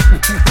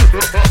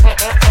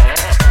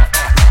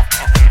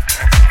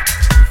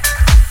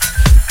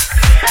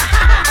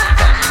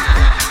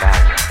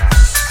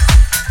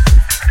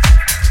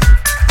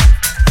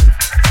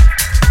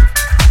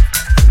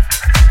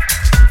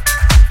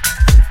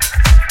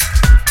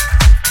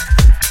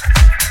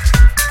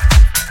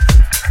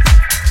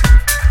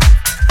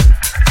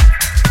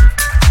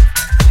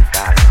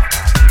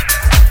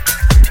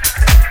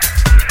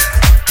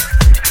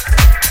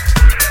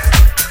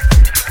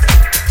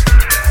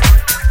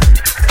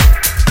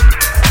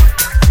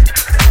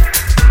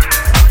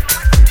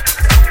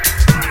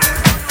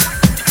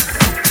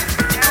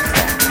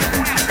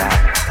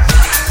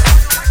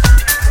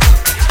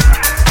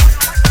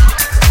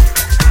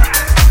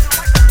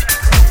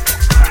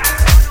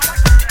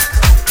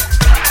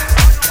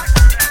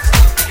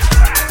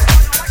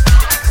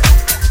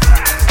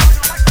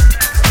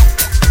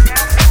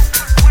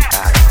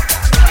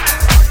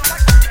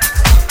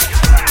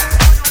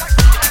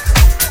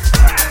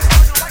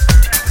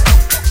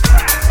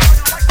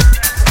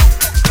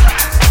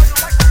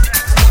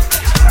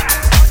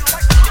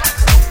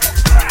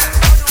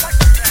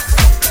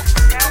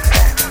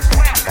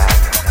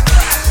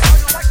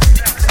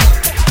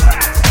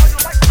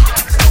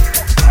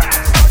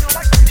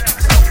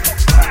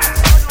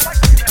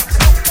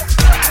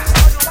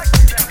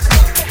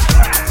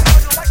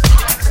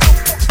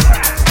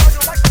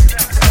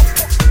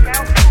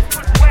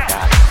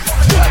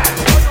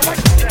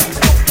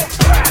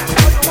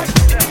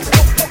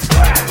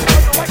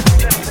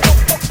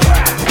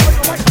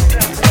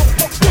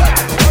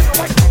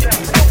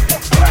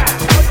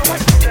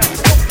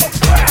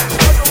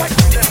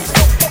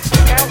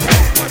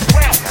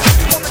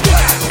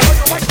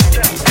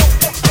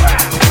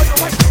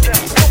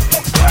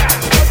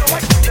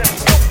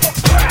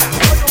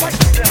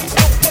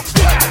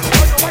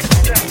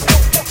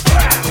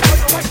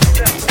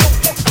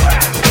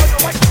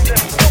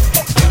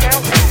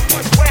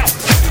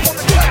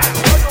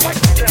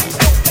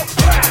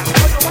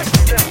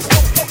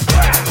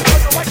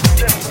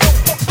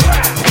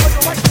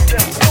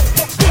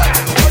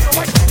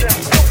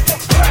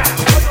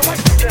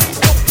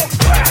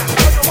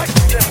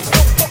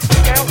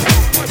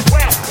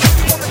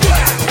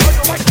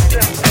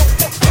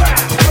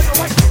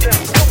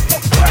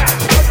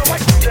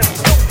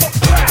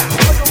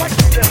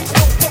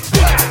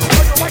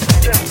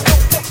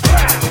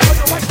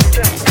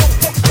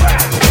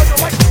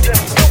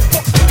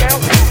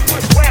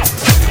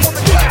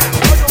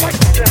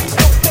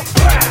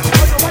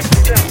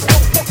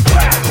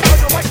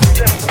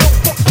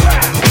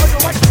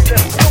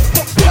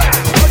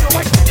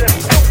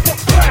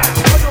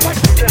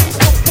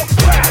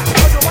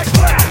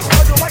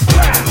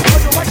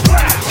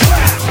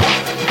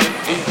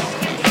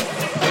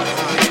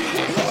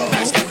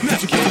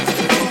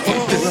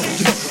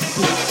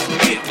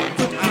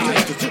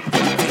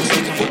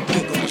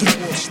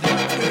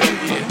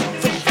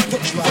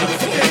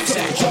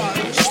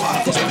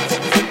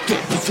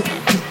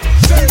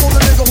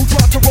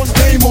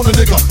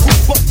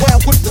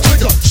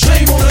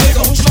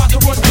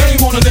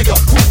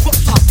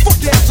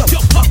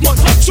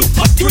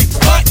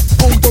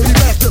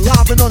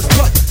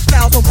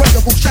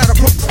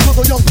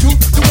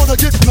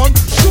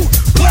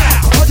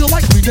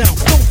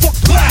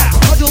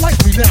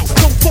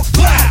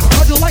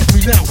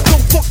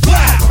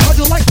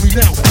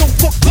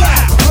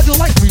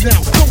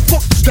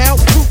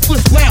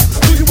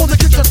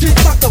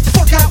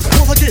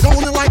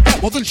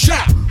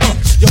 shout.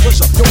 Your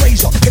buzzer, your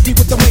razor, hit me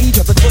with the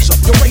major, the buzzer,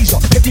 your razor,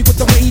 hit me with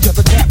the major,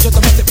 the capture,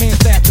 the method man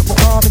stature, for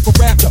rhyming, for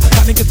rapture.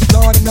 I think it's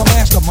begun in the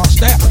master, my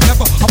staff.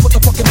 Never, I put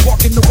the fucking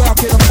walk in the wild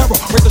kid of terror.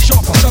 Raise the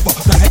sharp, I sever.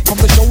 The head from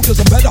the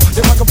shoulders, I'm better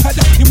than my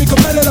competitor. You mean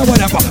competitor,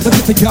 whatever. Let's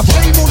get together.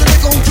 Game on the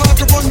nigga who tried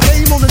to run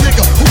game on the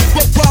nigga who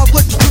fuck wild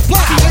with the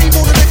supply. Game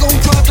on the nigga who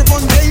tried to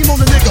run game on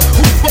the nigga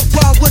who fuck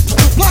wild with the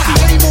supply.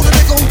 Game on the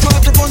nigga who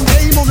tried to run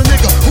game on the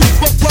nigga who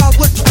fuck wild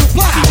with the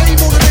supply.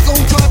 Game on the nigga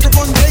who tried to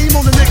run game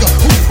on the nigga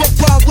who fuck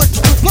wild with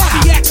the supply.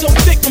 The act so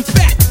thick, I'm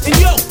fat, and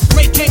yo,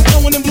 Ray came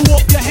blowing and blew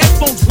off your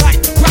headphones black.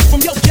 Rock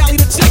from yo Cali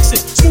to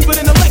Texas, smoother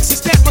than a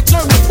Lexus. That's my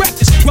turn to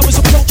practice. Brothers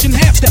approaching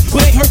half step,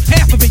 but ain't heard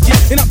half of it yet.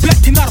 And I bet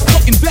you're not a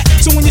fucking vet.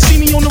 So when you see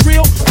me on the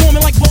real,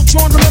 forming like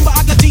Voltron, remember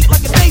I got deep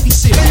like a Navy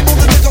SEAL. Game on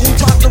the nigga who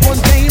tried to run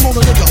game on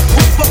the nigga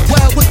who fuck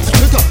wild with the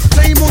nigga.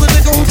 Game on the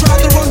nigga who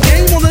tried to run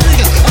game on the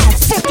nigga. I'll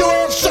fuck your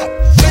ass up.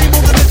 Game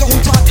on the nigga who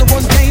tried to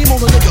run game on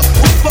the nigga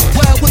who fuck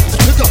wild with the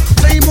nigga.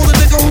 Game on the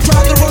nigga who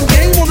tried to run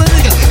game on the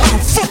nigga. I'll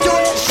fuck your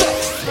ass up.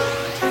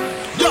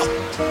 Yo.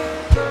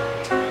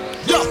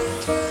 Yo.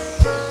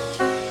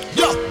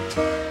 Yo.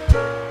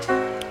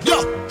 Yo.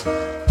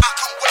 I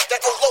come with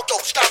that old loco,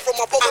 sky from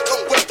my boat.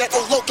 Come with that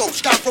old loco,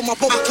 sky from my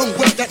boat. Come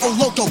with that old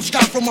loco,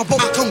 sky from my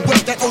boat. Come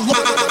with that old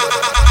loco.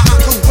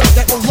 Come with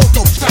that old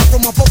loco, sky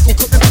from my boat.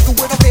 Cook and nigga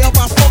with a pair of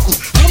bifocals.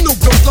 I'm no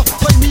joker,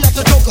 play me as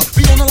a joker.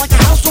 Be on it like a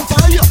house on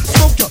fire,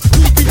 smoker.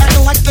 You be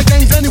acting like the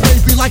games anyway.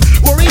 Be like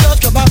warriors,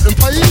 come out and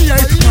play. Hurry,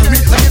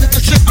 I get it to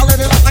shit, I let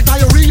it out like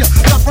diarrhea.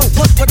 Got broke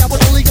once, but I was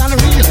only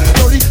gonorrhea.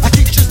 Dirty, I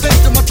keep shit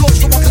stains in my throat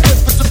so I can get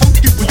for some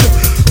funky for you.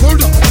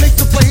 Murder, take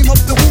the flame of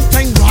the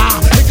Wu-Tang Rah.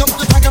 Here comes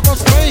the tiger from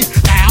Spain.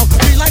 Ow,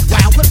 be like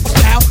wow, with my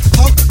style.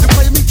 Punk, you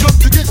play me jump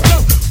to get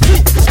down. Woo,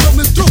 it's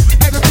coming through,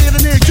 at a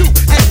theater near you.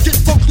 And get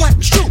folks like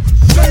the shoe.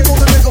 Shame on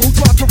the nigga who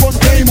tried to run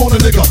game on the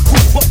nigga who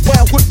fuck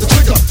wild with the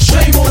trigger.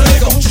 Shame on the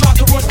nigga who tried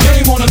to run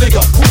game on the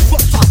nigga who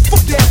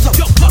fuck your ass up.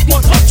 Yo, up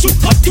one, up two,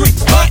 up three,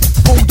 what?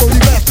 Old dirty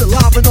bastard,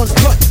 live and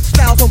uncut.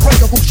 Styles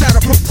unbreakable,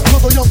 shatterproof.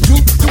 Brother young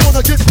dude, you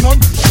wanna get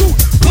none? Shoot,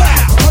 blah.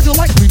 How'd you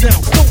like me now?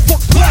 Don't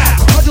fuck blah.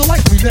 How'd you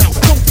like me now?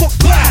 Don't fuck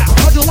blah.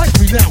 How'd you like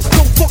me now?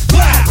 Don't fuck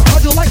blah.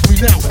 How'd you like me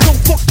now?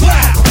 Don't fuck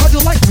blah. How'd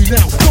you like me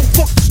now? Don't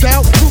fuck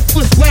style,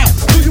 ruthless wow.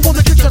 Do you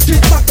wanna get your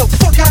teeth knocked the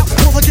fuck out?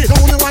 Wanna get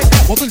on it like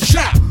that? Well then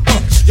shout.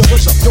 Your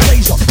buzzer, your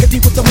razor, hit me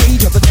with the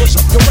major, the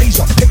buzzer, your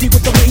razor, hit me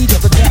with the major,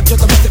 the capture,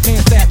 the method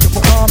man stature, for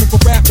rhyming, for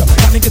rapture.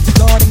 I think it's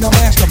begun in the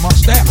master, my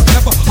staff.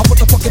 Never, I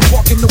put the fucking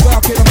walk in the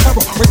wild kid of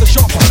terror. Raise the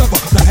sharp, I sever.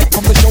 The head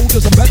from the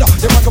shoulders, I'm better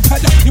than my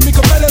competitor. You mean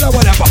competitor,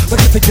 whatever.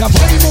 Let's get together.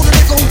 Game on the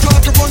nigga who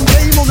tried to run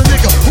game on the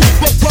nigga who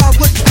fuck wild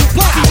with the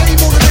supply. Game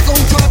on the nigga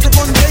who tried to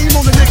run game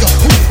on the nigga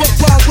who fuck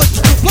wild with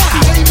the supply.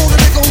 Game on the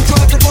nigga who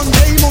tried to run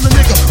game on the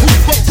nigga who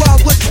fuck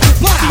wild with the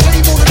supply.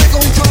 Game on the nigga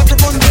who tried to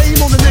run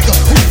game on the nigga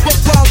who fuck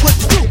wild with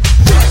the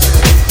supply.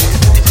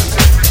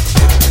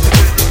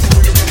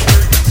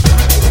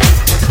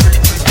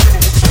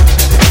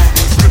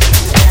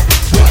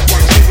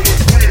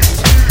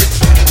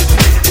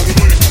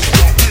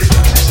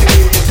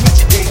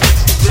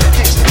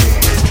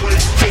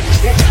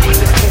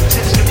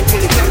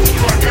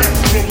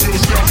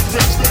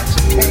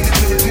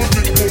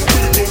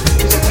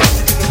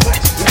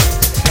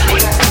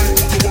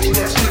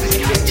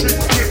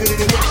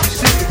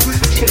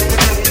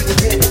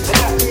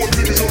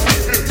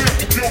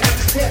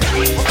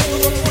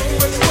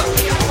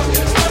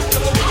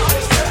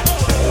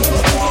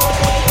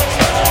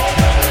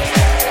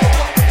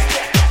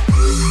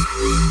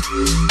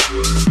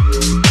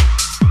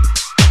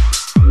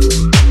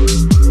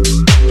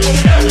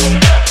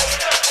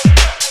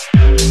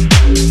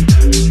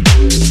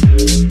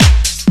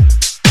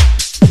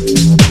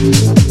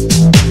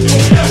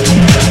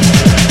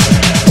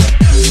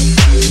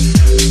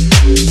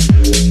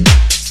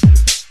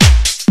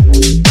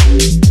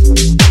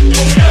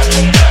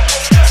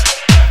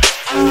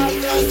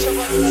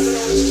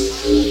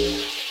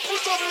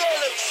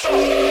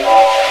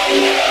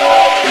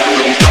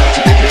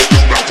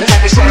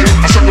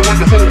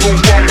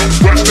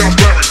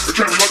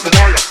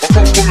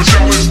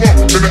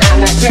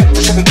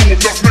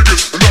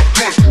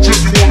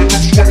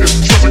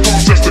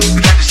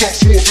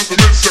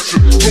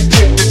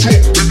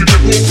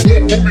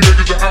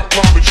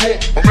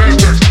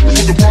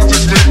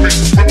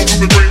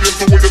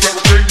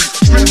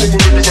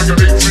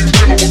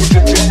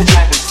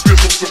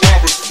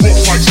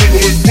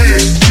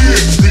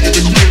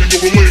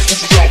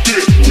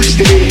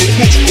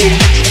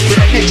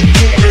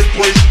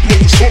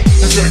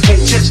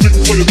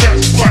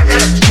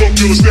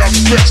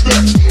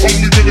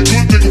 Only been a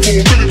good nigga for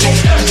a minute.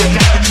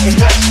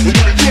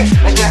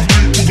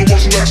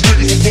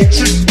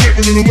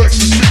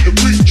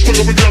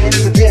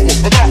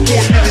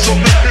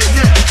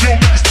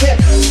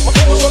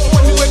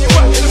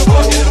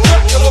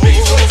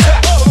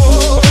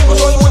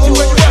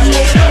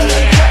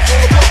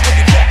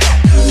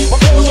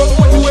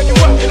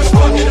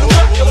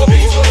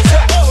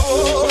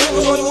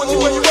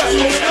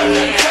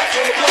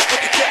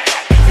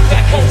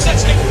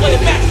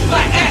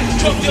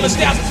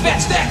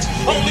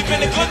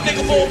 been a good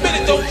nigga for a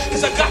minute though,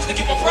 cause I got to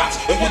get my props.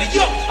 And when it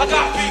yo, I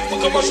got beef with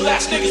commercial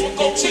ass niggas with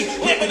gold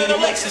teeth, living in a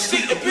Lexus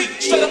seat and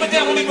beat. Straight up and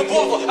down, don't even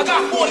bother. I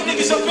got 40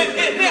 niggas up in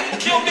here now who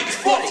kill niggas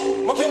for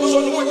me. My people's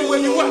on the way where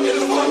you at, in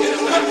the front, in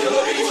the back, and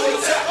looking for the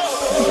top.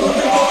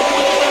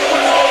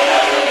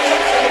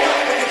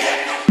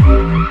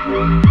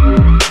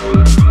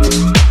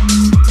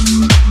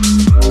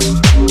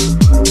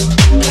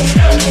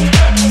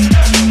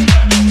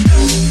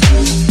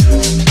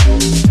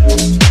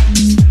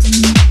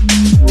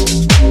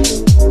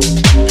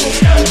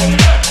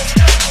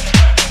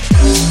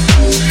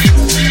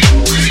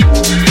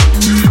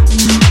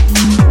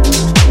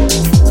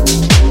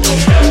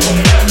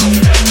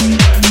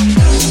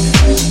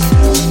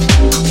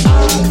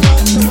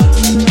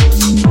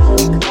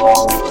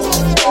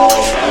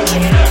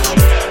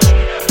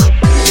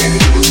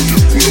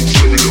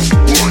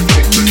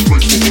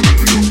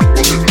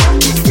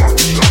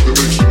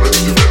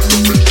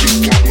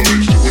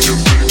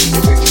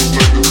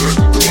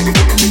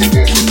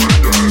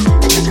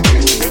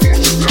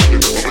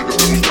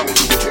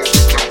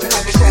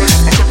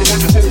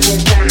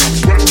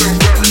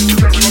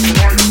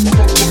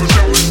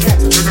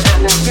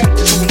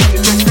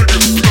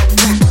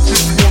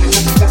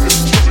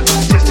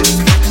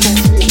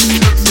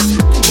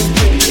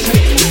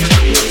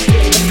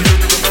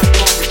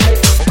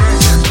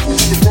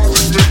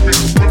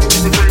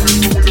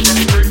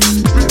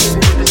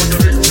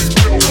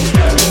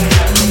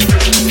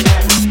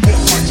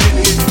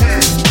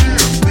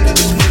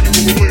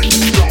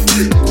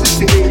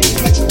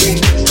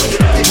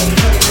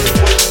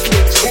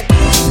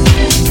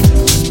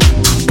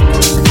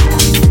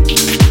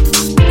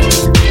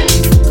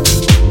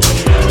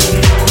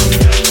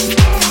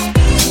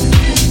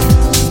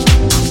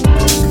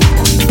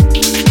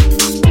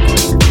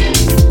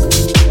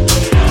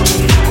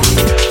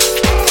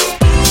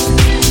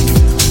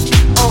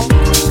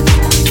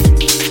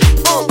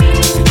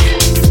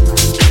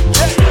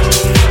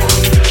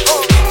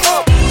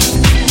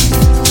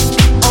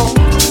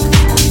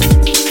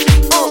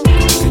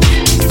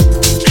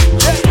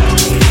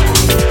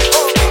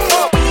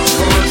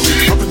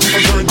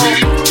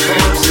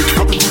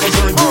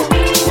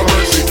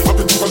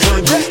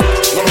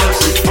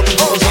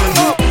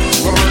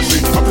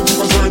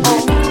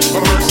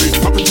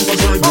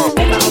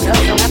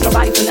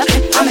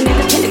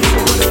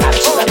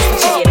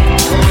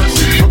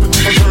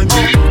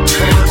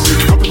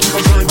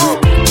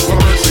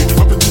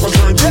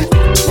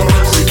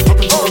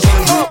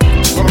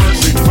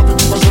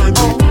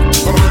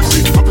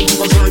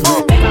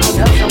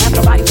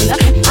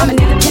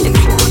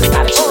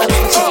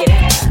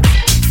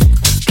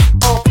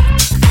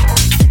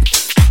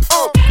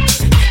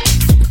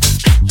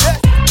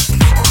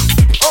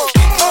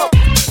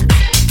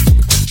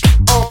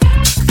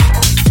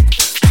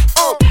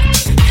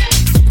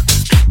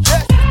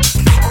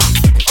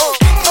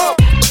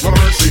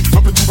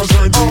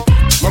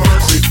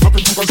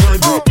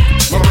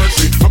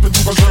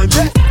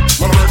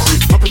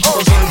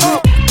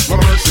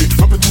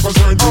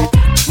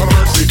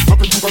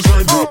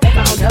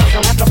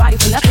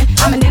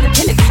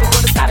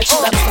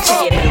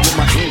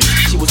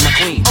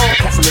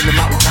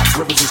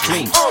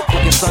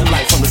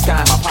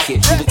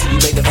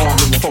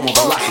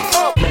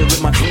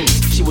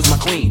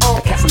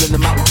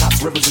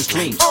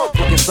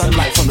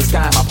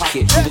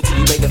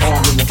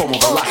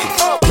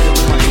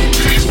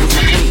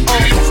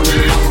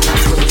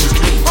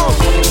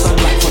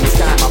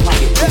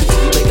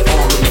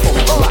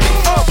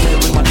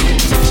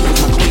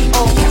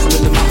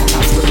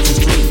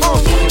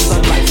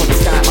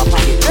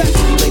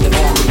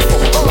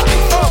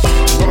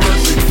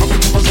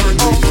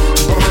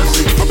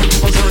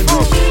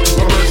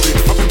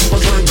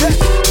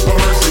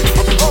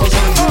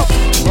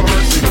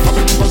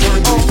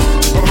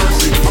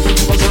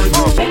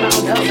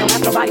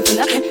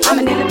 I'm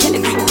an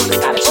independent people with a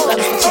style that you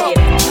love.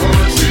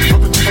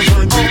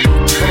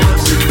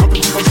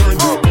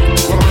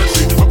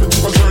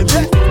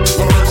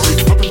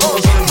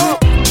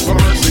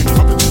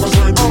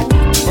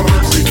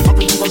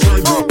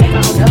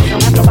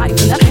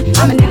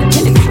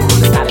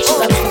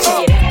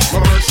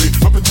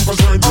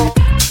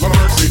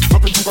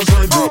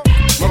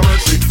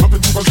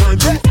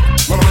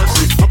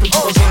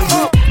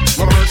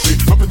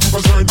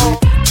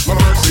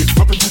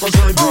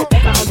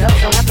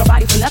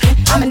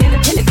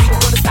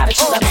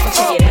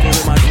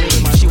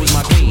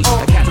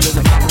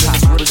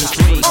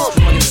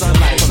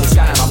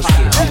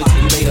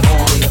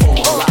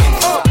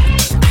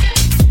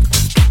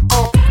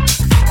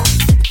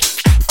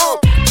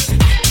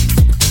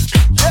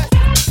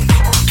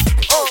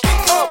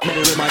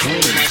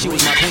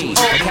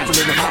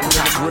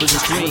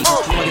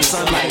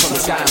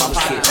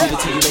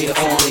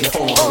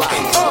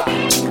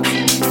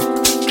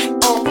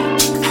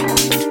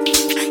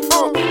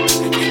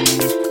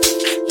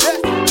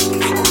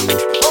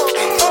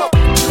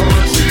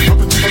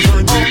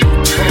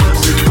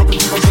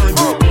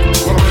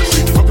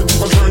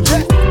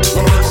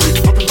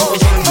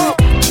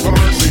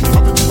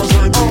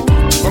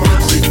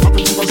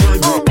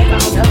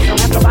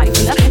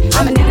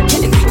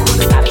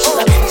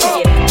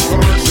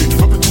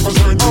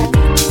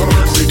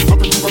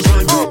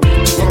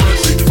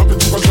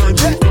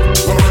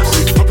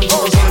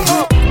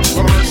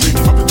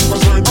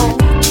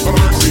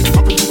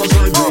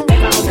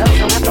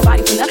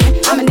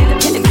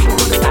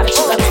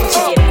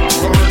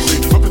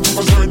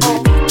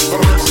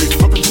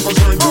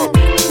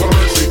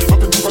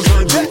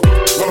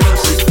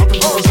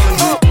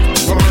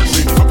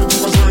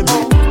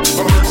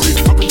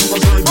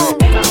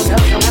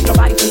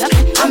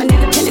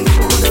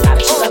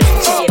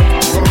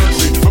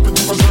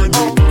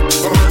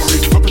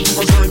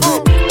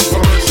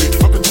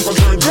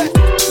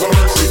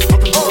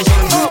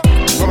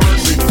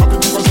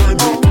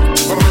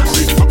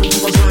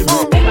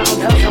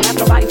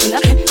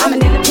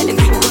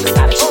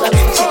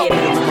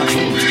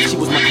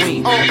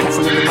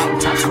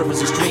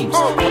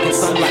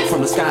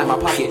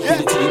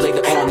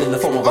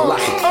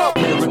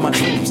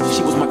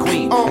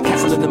 A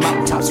castle in the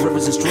mountaintops,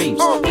 rivers and streams.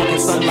 Plucking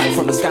sunlight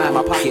from the sky in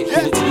my pocket.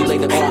 Give it to you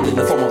later on in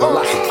the form of a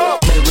locket.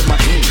 Met her in my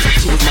dreams,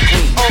 she was my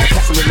queen. A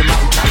castle in the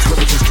mountaintops,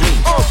 rivers and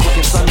streams.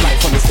 Plucking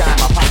sunlight from the sky in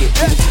my pocket.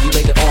 Give it to you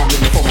later on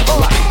in the form of a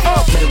locket.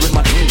 Met her in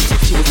my dreams,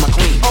 she was my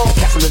queen. A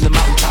castle in the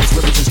mountaintops,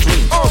 rivers and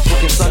streams.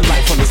 Plucking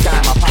sunlight from the sky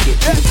in my pocket.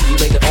 Give it to you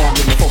later on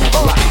in the form of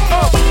a locket.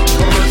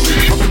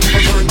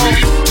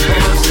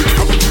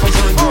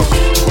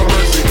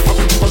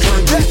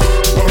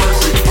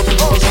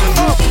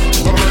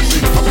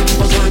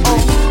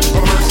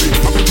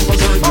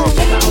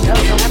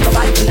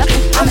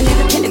 I'm an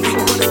independent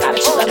people with a style that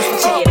you love us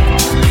to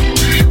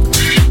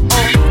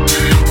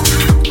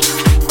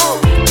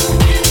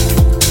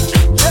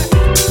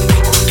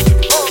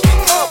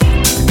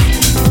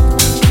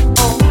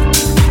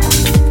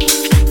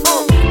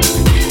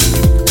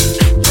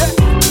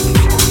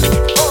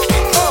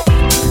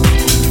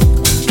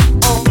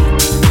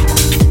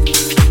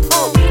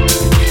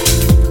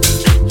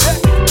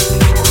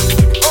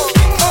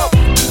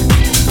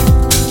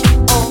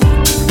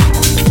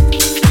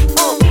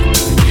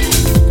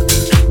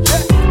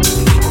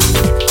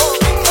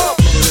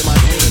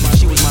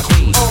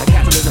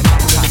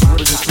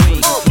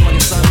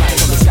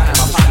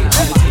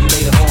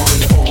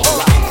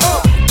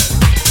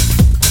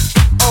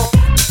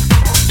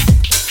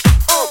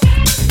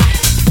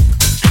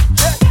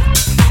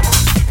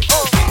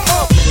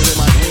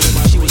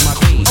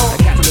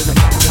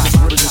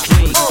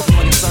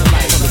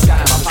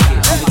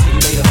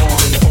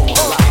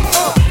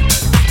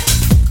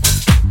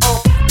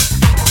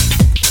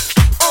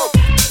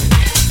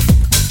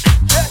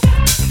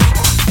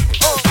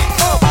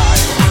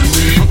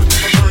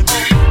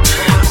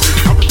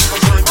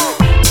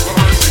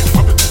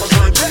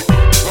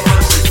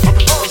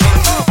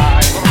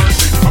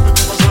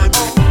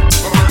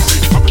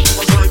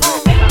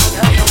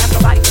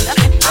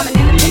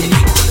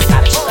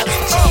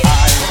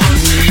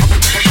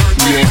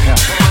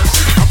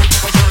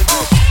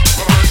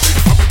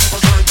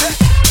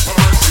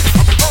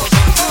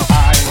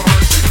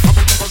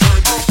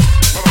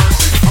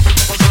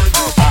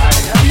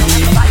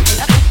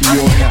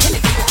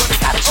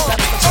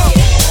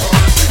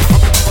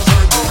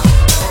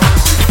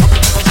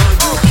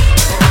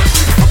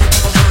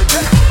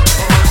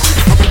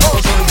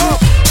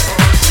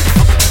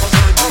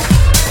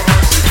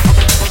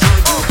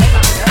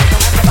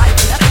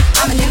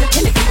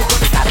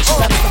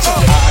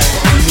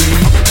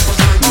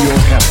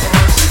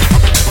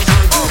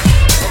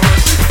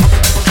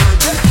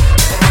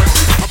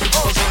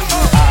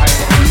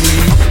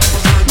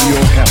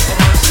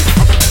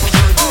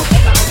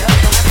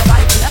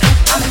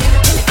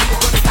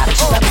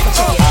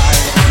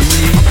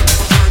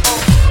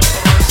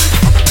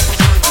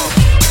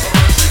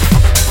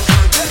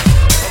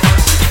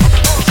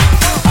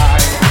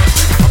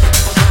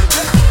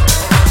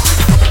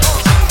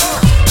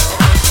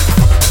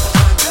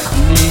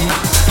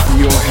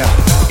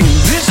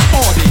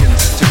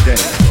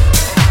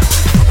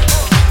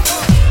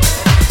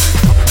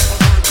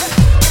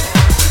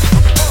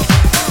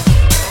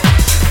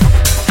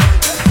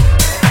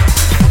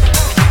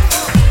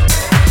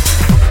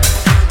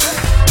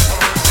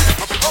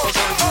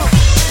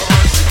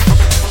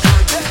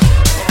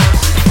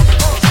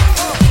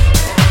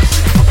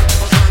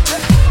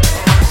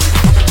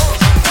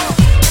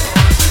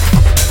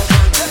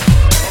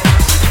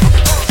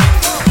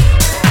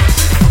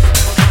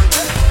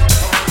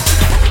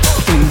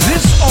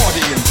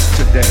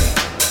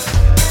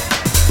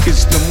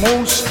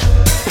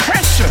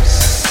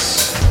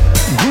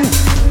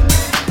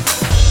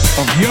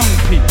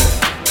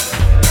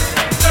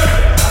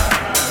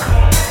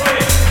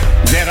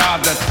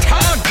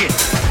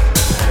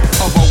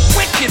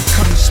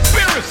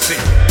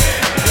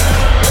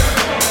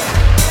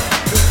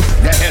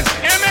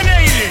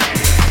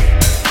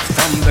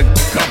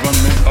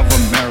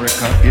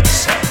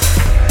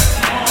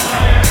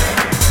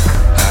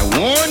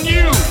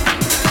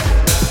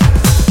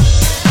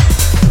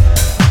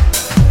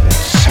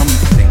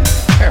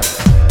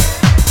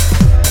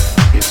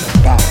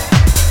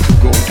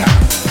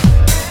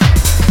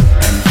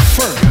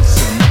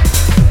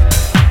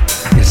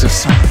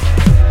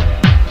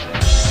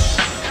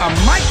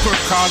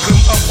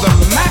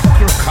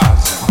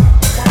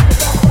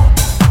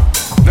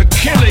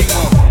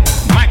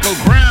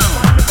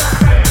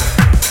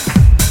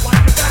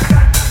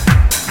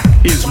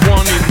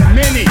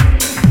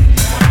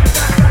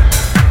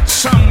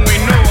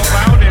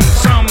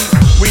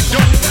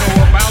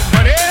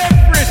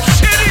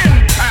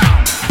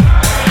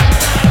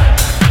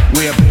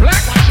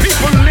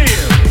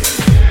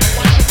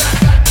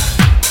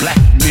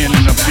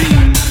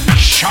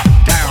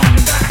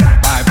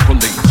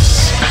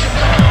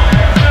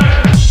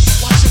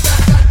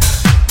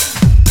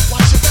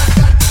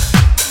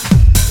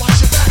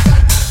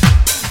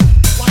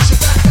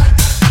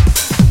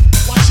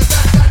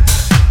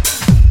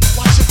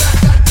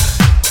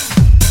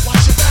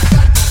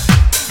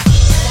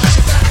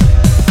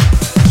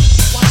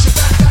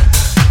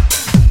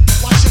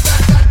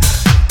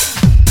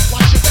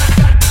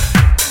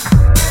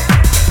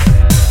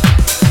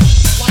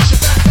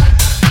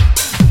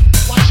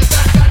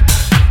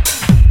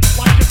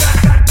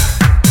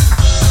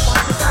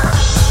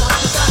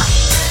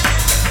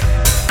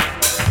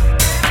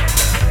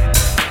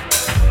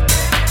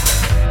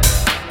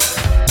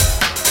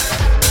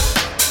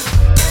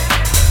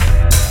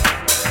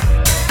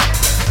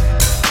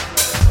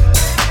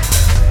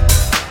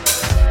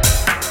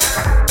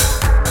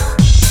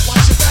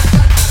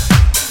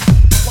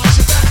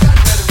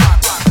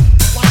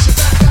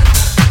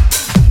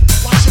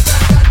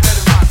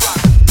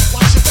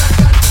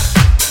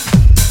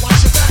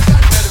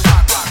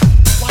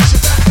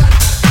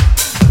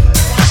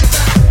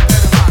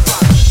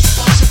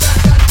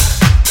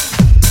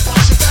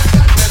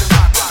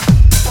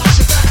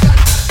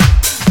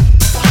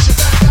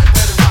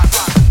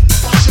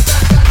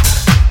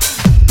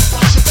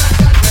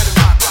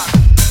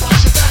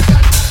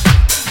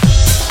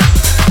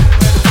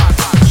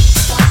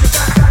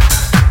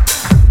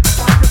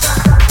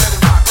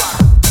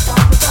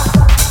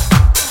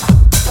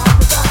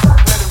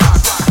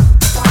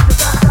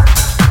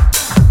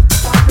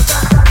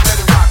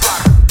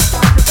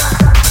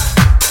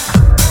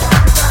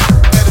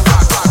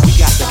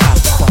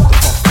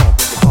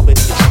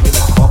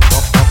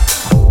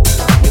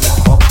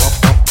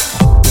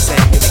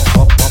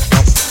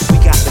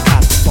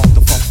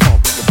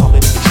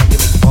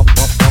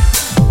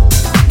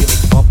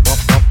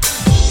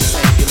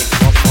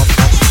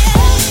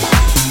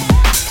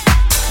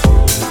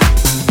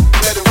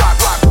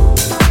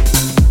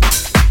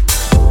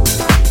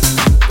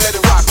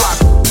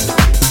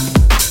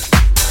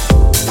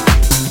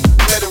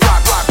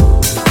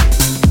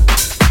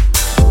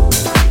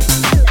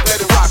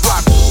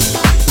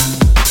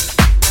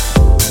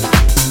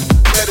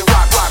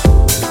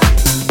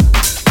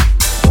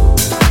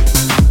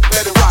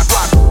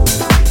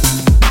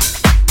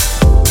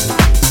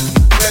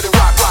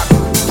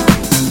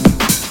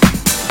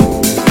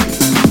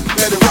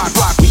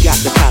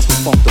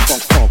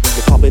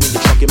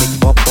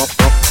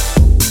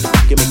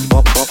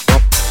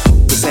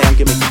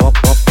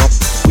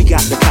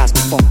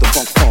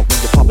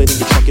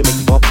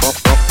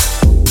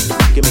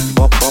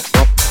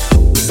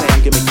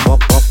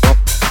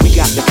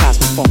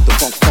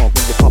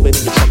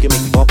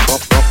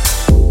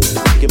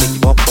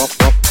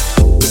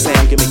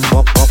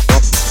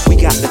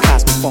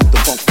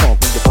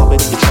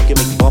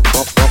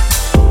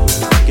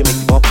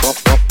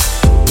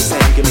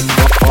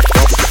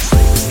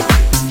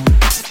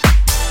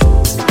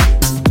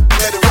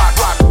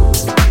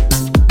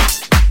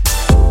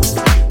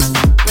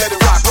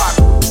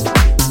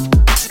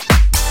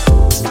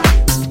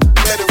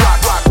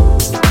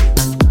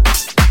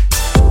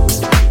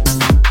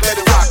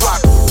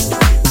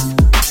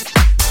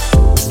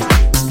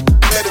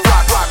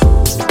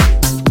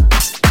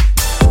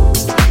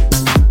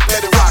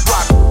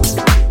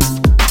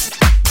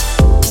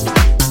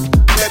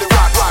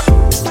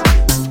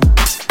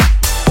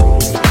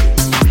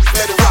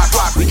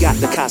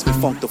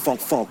funk,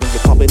 funk. When you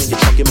pump it in your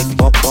trunk, you make it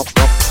bump, bump,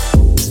 bump.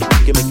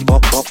 You make it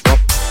bump, bump, bump.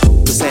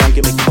 The sound,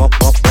 you make it bump,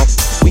 bump, bump.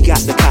 We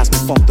got the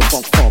cosmic funk, the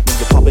funk, funk. When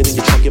you pump it in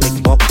your trunk, you make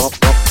it bump, bump,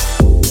 bump.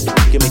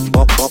 You make it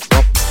bump, bump,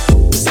 bump.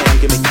 The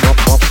sound, you make it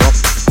bump, bump, bump.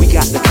 We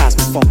got the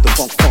cosmic funk, the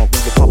funk, funk. When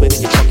you pump it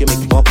in your trunk, you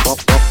make it bump,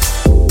 bump, bump.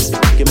 You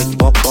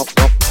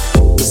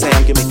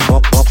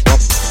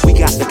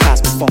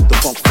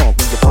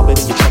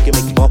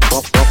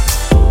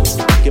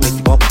make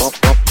it bump,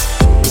 bump, bump.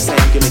 The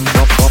sound, you make it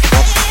bump, bump,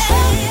 bump. We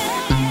got the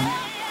cosmic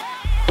funk, the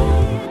funk, funk.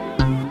 When you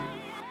pump it in your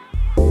trunk, you make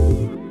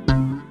it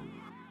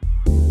bump, bump,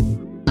 bump.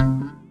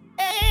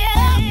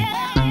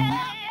 You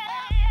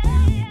make it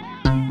bump, bump,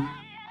 bump.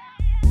 The sound, you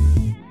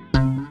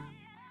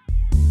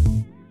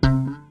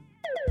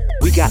make it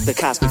bump, bump, bump. We got the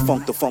cosmic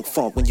funk, the funk,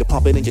 funk. When you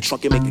pump it in your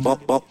trunk, you make it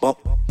bump, bump, bump.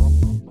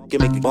 You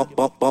make it bump,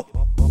 bump, bump.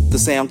 The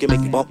sound, you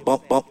make it bump,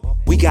 bump, bump.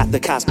 We got the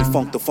cosmic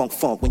funk, the funk,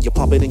 funk. When you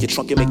pump it in your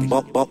trunk, you make it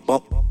bump, bump,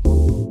 bump.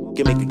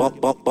 You make it bump,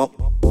 bump, bump.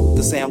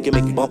 The sound, you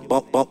make it bump,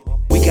 bump, bump.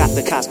 We got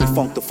the cosmic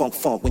funk, the funk,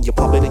 funk. When you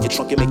pump it in your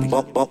trunk, you make it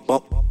bump, bump,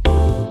 bump.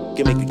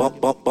 You make it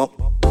bump, bump, bump.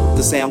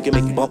 The sound, you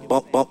make it bump,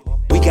 bump, bump.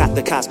 We got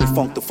the cosmic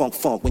funk, the funk,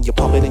 funk. When you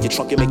pump it in your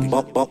trunk, you make it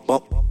bump, bump,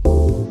 bump.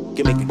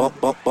 You make it bump,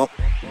 bump, bump.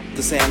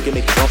 The sound, you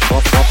make it bump,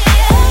 bump, bump.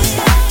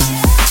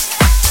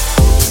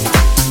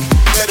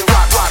 Let it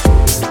rock, rock.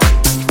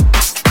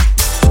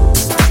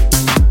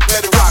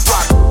 Let it rock,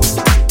 rock.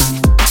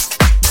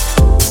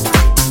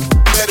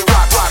 Let it rock, rock. Let it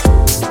rock, rock.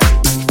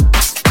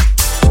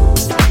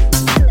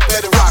 Let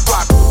it rock,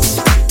 rock.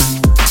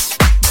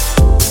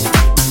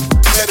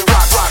 Let it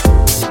rock,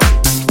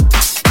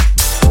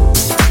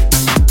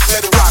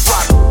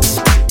 rock.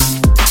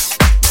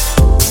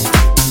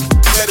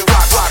 Let it rock, rock. Let it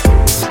rock,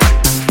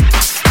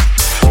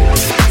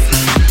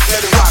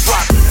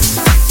 rock.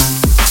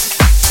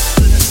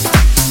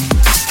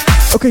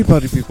 Okay,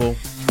 party people,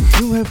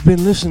 you have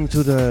been listening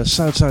to the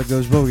Southside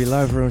Goes Boogie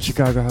live here on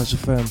Chicago House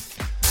FM.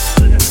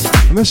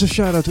 A massive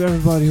shout out to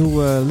everybody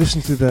who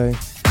listened today.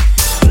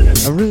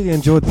 I really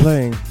enjoyed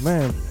playing.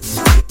 Man,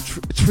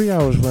 3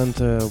 hours went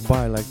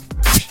by like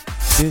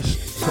this.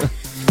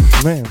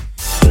 Man.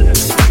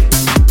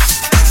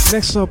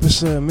 Next up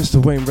is Mr.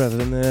 Wayne Brett,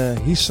 and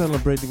he's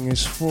celebrating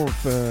his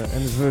 4th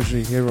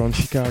anniversary here on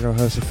Chicago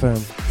House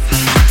FM.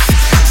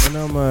 And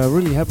I'm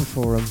really happy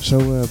for him,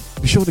 so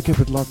be sure to keep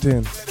it locked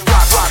in.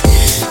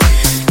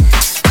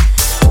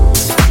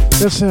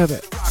 That said,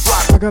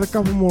 I got a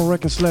couple more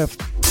records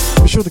left.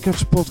 Be sure to catch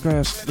the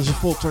podcast. There's a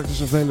full track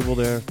that's available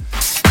there.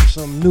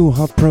 Some new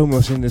hot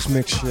promos in this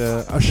mix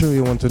I'm sure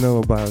you want to know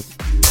about.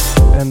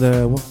 And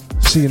we'll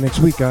see you next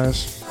week,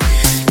 guys.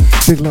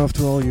 Big love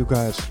to all you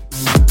guys.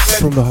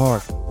 From the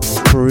heart.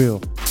 For real.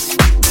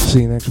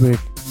 See you next week.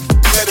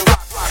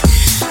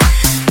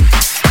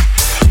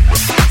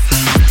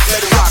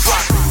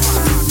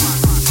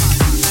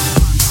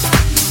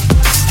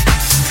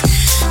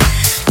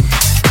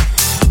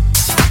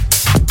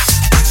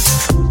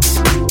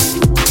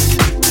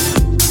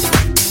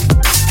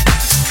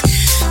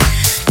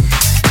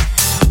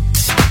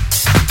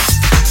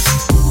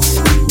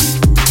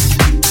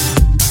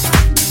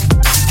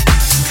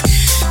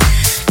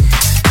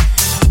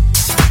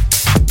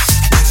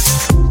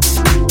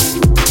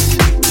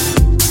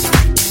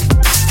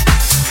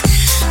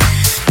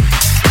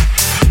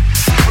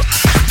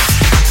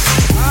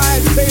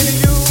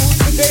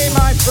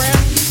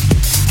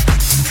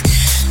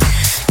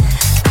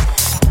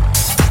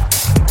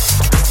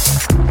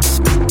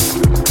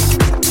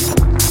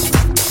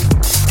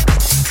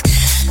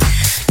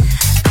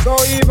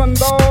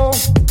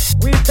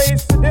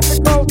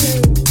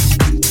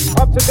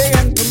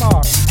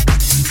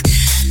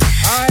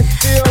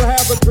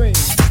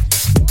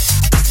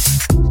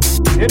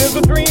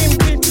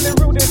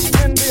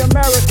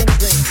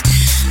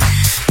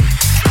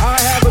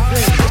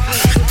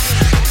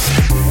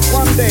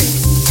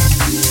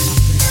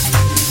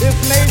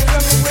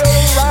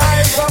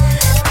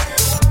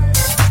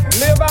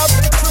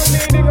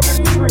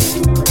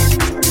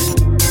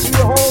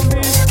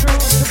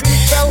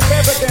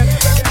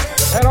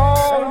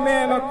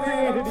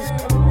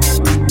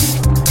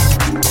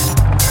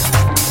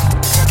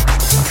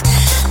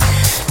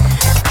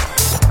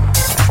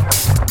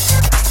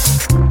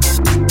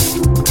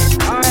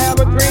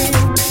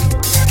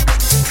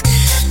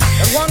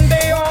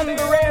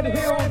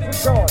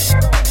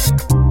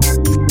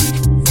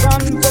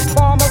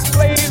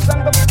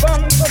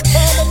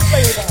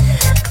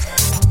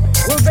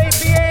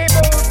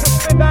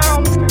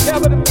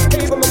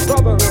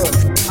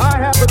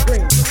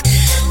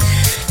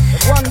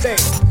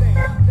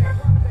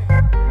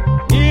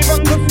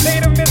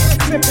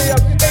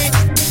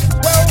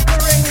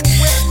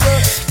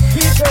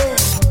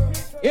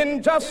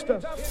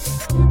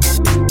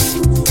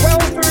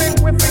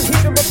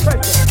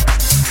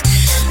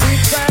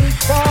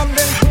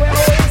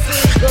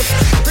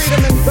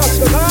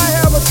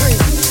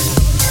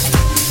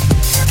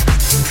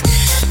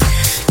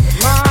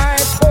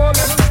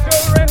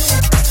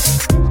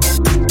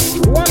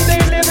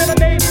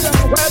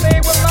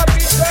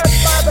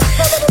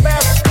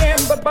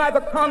 By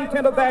the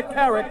content of their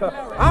character.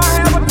 I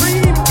have a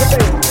dream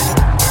today.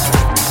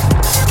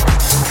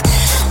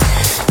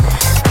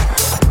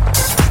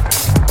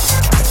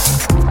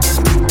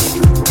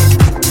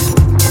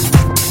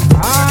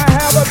 I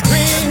have a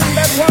dream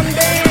that one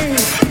day,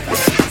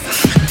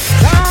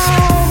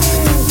 down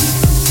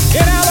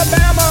in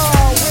Alabama,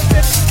 with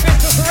its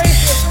vicious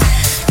racists,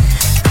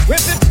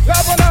 with its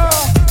governor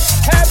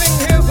having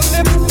his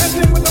lips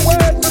written with the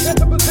words of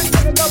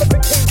interposition and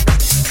nullification.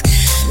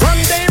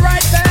 One day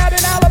right there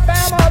in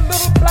Alabama,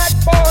 little black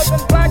boys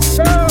and black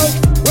girls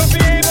will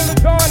be able to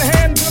join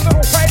hands with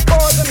little white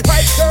boys and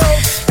white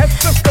girls as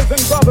sisters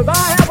and brothers.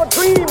 I have a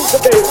dream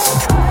today.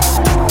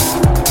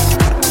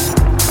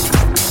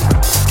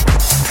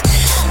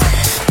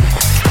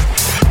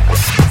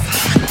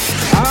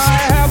 I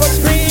have a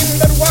dream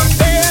that one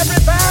day every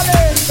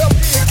valley shall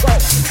be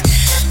exalted.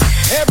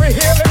 Every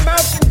hill and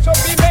mountain shall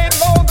be made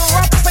low, the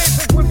rough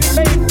places will be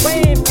made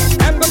plain,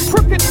 and the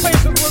crooked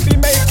places will be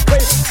made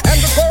straight, and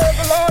the glory of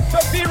the Lord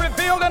shall be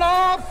revealed, and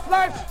all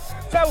flesh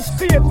shall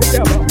see it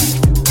together.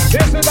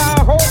 This is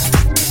our hope.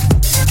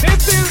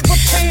 This is the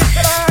faith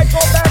that I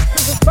go back to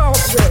the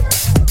south with.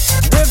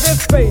 With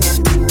this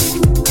faith,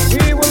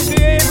 we will be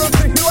able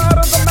to hew out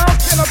of the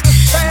mountain of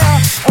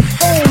despair a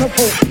stone of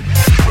hope.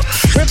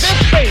 With this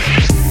faith,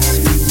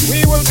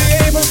 we will be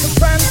able to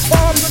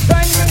transform the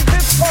dangling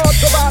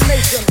discords of our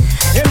nation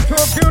into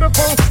a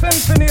beautiful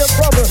symphony of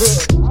brotherhood.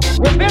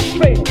 With this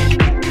faith,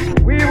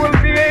 we will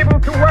be able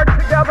to work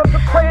together, to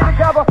pray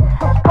together,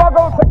 to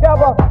struggle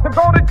together, to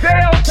go to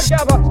jail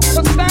together,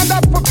 to stand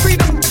up for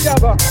freedom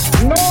together,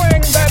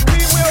 knowing that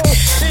we will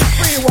be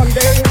free one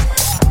day.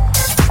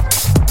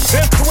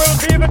 This will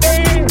be the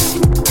day.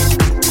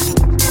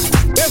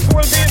 This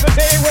will be the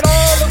day when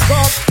all of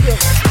God's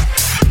children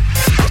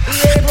be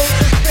able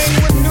to sing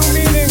with new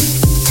meaning,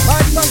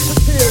 my country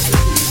tears.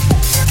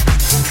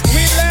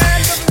 We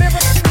land of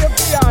liberty of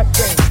thee I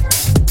sing.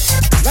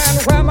 Land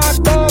where my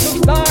fathers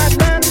died,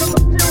 land of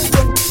the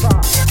pilgrims cry.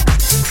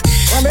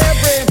 From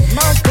every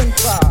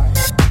mountainside,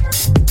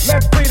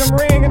 let freedom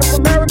ring, and if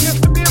America is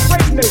to be a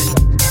great nation,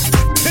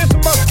 this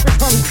must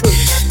become true.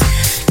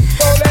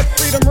 So let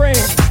freedom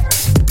ring.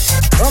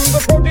 From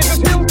the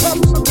prodigious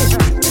hilltops of the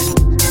mountains,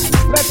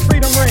 let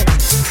freedom ring.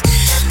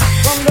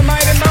 From the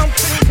mighty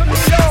mountains of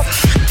New York,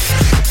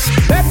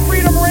 let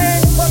freedom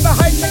ring. From the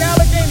hiking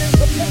Alleghenies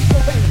of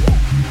Pennsylvania,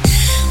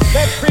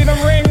 let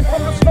freedom ring.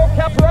 From the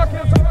snow-capped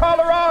Rockies of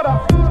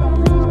Colorado,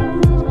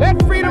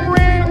 let freedom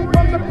ring.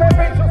 From the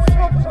curvaceous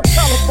slopes of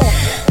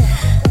California.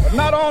 But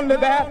not only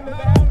that,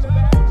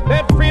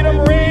 let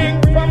freedom ring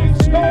from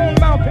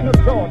Stone Mountain of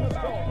Georgia.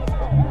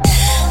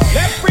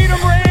 Let freedom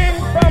ring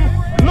from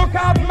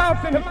Lookout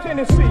Mountain of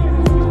Tennessee.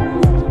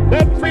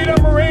 Let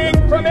freedom ring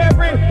from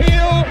every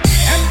hill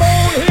and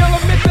molehill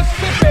of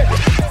Mississippi,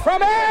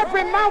 from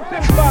every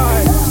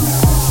mountainside.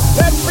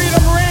 Let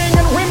freedom ring,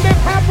 and when this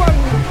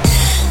happens,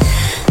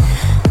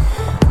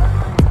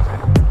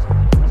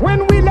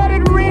 when we let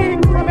it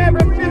ring from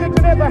every village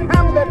and every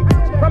hamlet,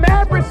 from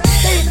every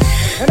state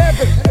and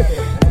every city,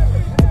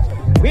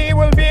 we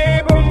will be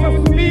able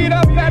to speed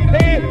up that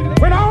day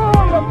when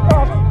all of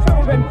God's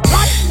children,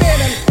 black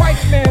men and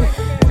white men,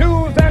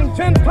 Jews and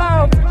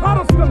Gentiles,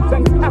 Protestants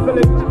and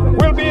Catholics,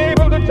 will be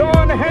able to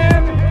join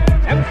hands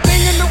and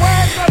sing in the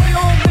words of the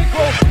old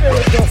Negro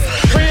spiritual.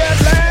 Free at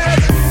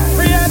last,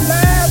 free at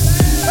last,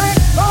 thank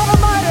God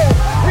Almighty,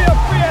 we are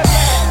free at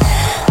last.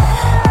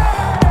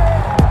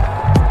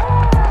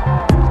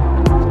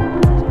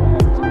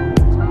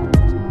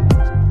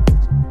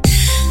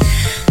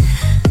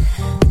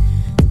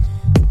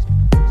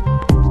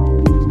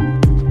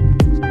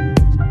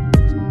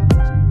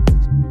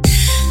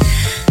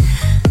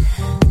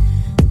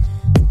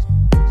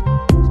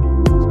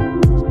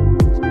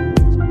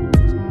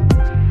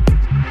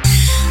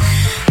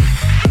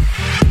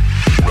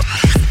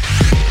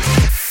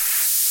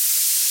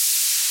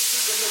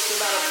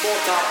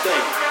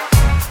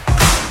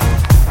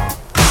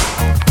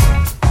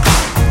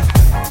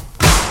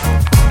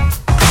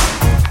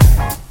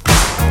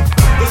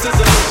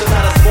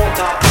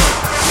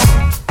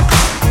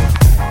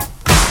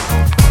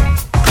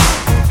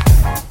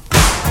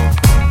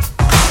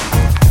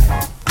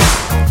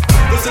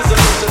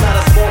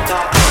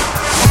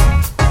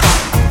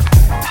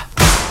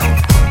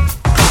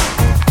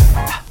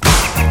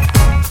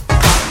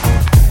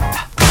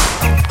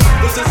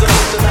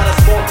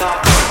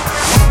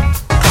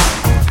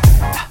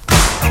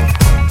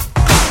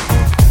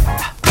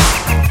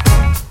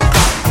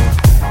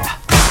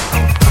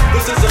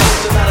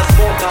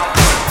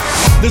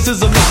 This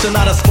is a mission,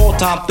 not a small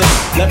time thing.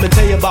 Let me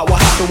tell you about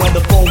what happened when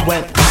the phone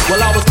went.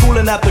 Well, I was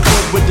cooling at the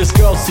crib with this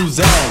girl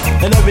Suzanne,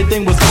 and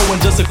everything was going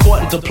just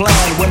according to plan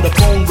when the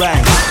phone rang.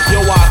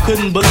 Yo, I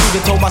couldn't believe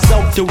it, told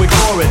myself to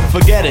ignore it,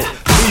 forget it,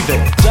 leave it.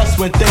 Just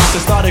when things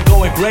had started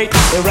going great,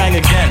 it rang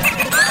again.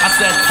 I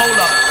said, hold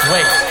up,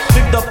 wait.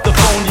 Picked up the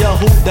phone, ya,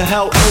 who the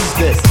hell is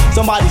this?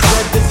 Somebody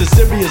said this is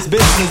serious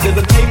business. There's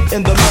a tape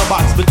in the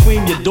mailbox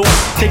between your doors.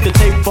 Take the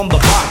tape from the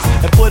box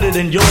and put it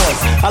in yours.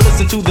 I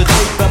listened to the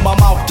tape and my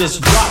mouth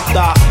just dropped.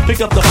 I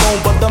picked up the phone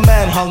but the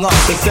man hung up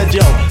and said,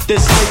 yo,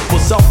 this tape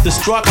was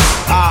self-destruct.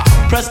 I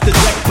pressed the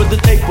deck but the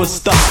tape was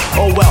stuck.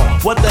 Oh well,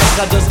 what the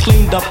heck, I just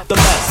cleaned up the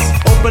mess.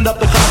 Opened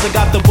up the closet,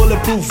 got the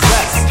bulletproof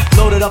vest.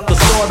 Loaded up the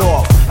sword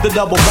off, the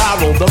double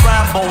barrel, the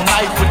Rambo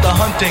knife with the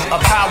hunting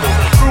apparel.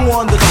 Threw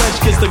on the trench,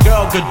 kissed the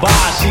girl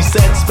goodbye. She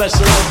said,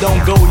 special ed,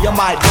 don't go, you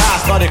might die.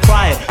 Started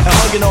crying and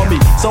hugging on me,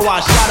 so I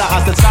shot her.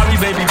 I said, sorry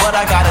baby, but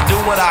I gotta do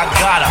what I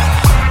gotta.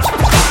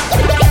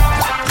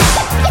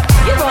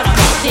 You're on a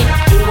mission.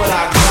 Do what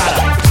I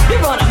gotta.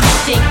 You're on a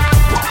mission.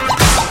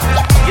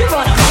 You're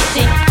on a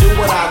mission. Do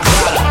what I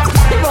gotta.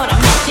 You're on a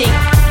mission.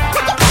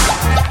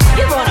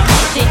 You're on a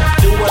mission.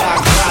 Do what I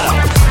gotta.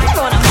 You're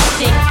on a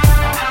mission.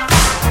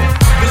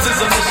 This is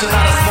a mission,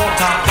 not a small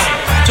time thing.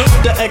 Took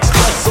the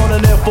express on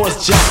an Air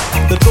Force jet.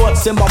 The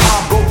thoughts in my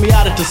mind broke me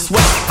out into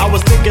sweat. I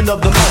was thinking of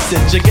the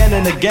message again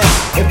and again.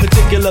 In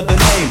particular the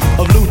name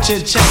of Liu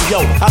Chin Chen. Yo,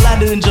 I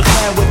landed in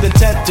Japan with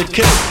intent to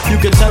kill. You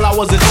could tell I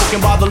wasn't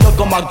joking by the look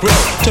on my grill.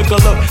 Took a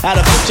look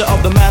at a picture of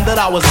the man that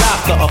I was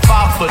after. A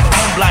 5'10"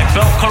 black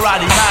belt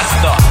karate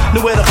master. Knew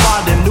where to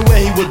find him, knew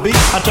where he would be.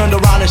 I turned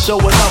around and sure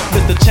enough,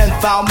 Mr. Chen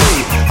found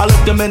me. I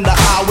looked him in the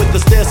eye with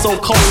the stare so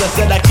cold and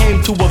said I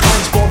came to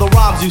avenge for the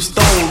rhymes you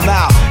stole.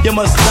 Now, you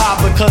must die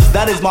because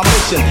that is my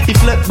mission. He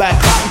flipped back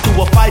out into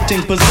a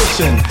fighting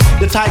position.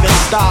 The tiger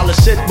style of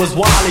shit was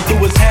wild. He threw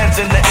his hands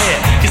in the air.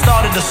 He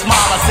started to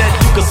smile. I said,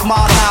 you can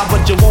smile now,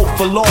 but you won't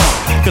for long.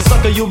 Cause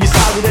sucker, you'll be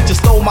sorry that you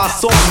stole my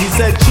song. He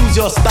said, choose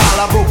your style.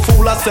 I broke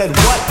fool. I said,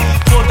 what?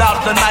 Pulled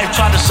out the knife,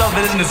 tried to shove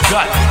it in his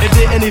gut. It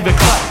didn't even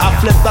cut. I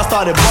flipped, I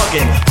started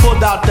bugging.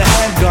 Pulled out the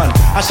handgun.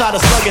 I shot a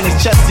slug in his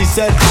chest. He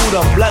said,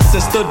 Buddha, blessed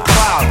and stood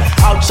proud.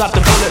 Outshot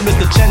the bullet.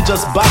 Mr. Chen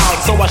just bowed.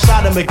 So I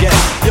shot him again.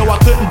 Yo, I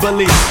couldn't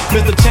believe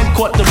Mr. Chen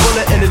caught the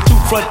bullet in his two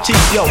front teeth.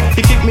 Yo,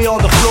 he kicked me on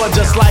the floor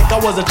just like I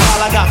was a child.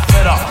 I got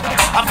fed up.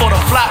 I fought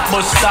a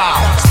flatbush style.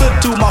 Stood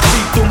to my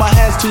feet, threw my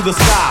hands to the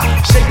sky.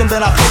 Shake him,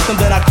 then I faked him,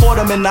 then I caught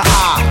him in the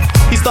eye.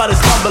 He started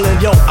stumbling,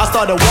 yo, I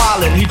started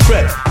wilding. He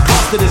tripped,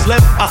 busted his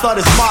lip, I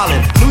started smiling.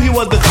 Knew he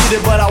was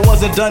defeated, but I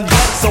wasn't done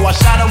yet. So I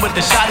shot him with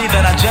the shotty,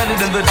 then I jetted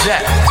in the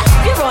jet.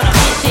 You're on a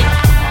mission.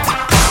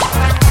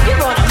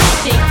 You're on a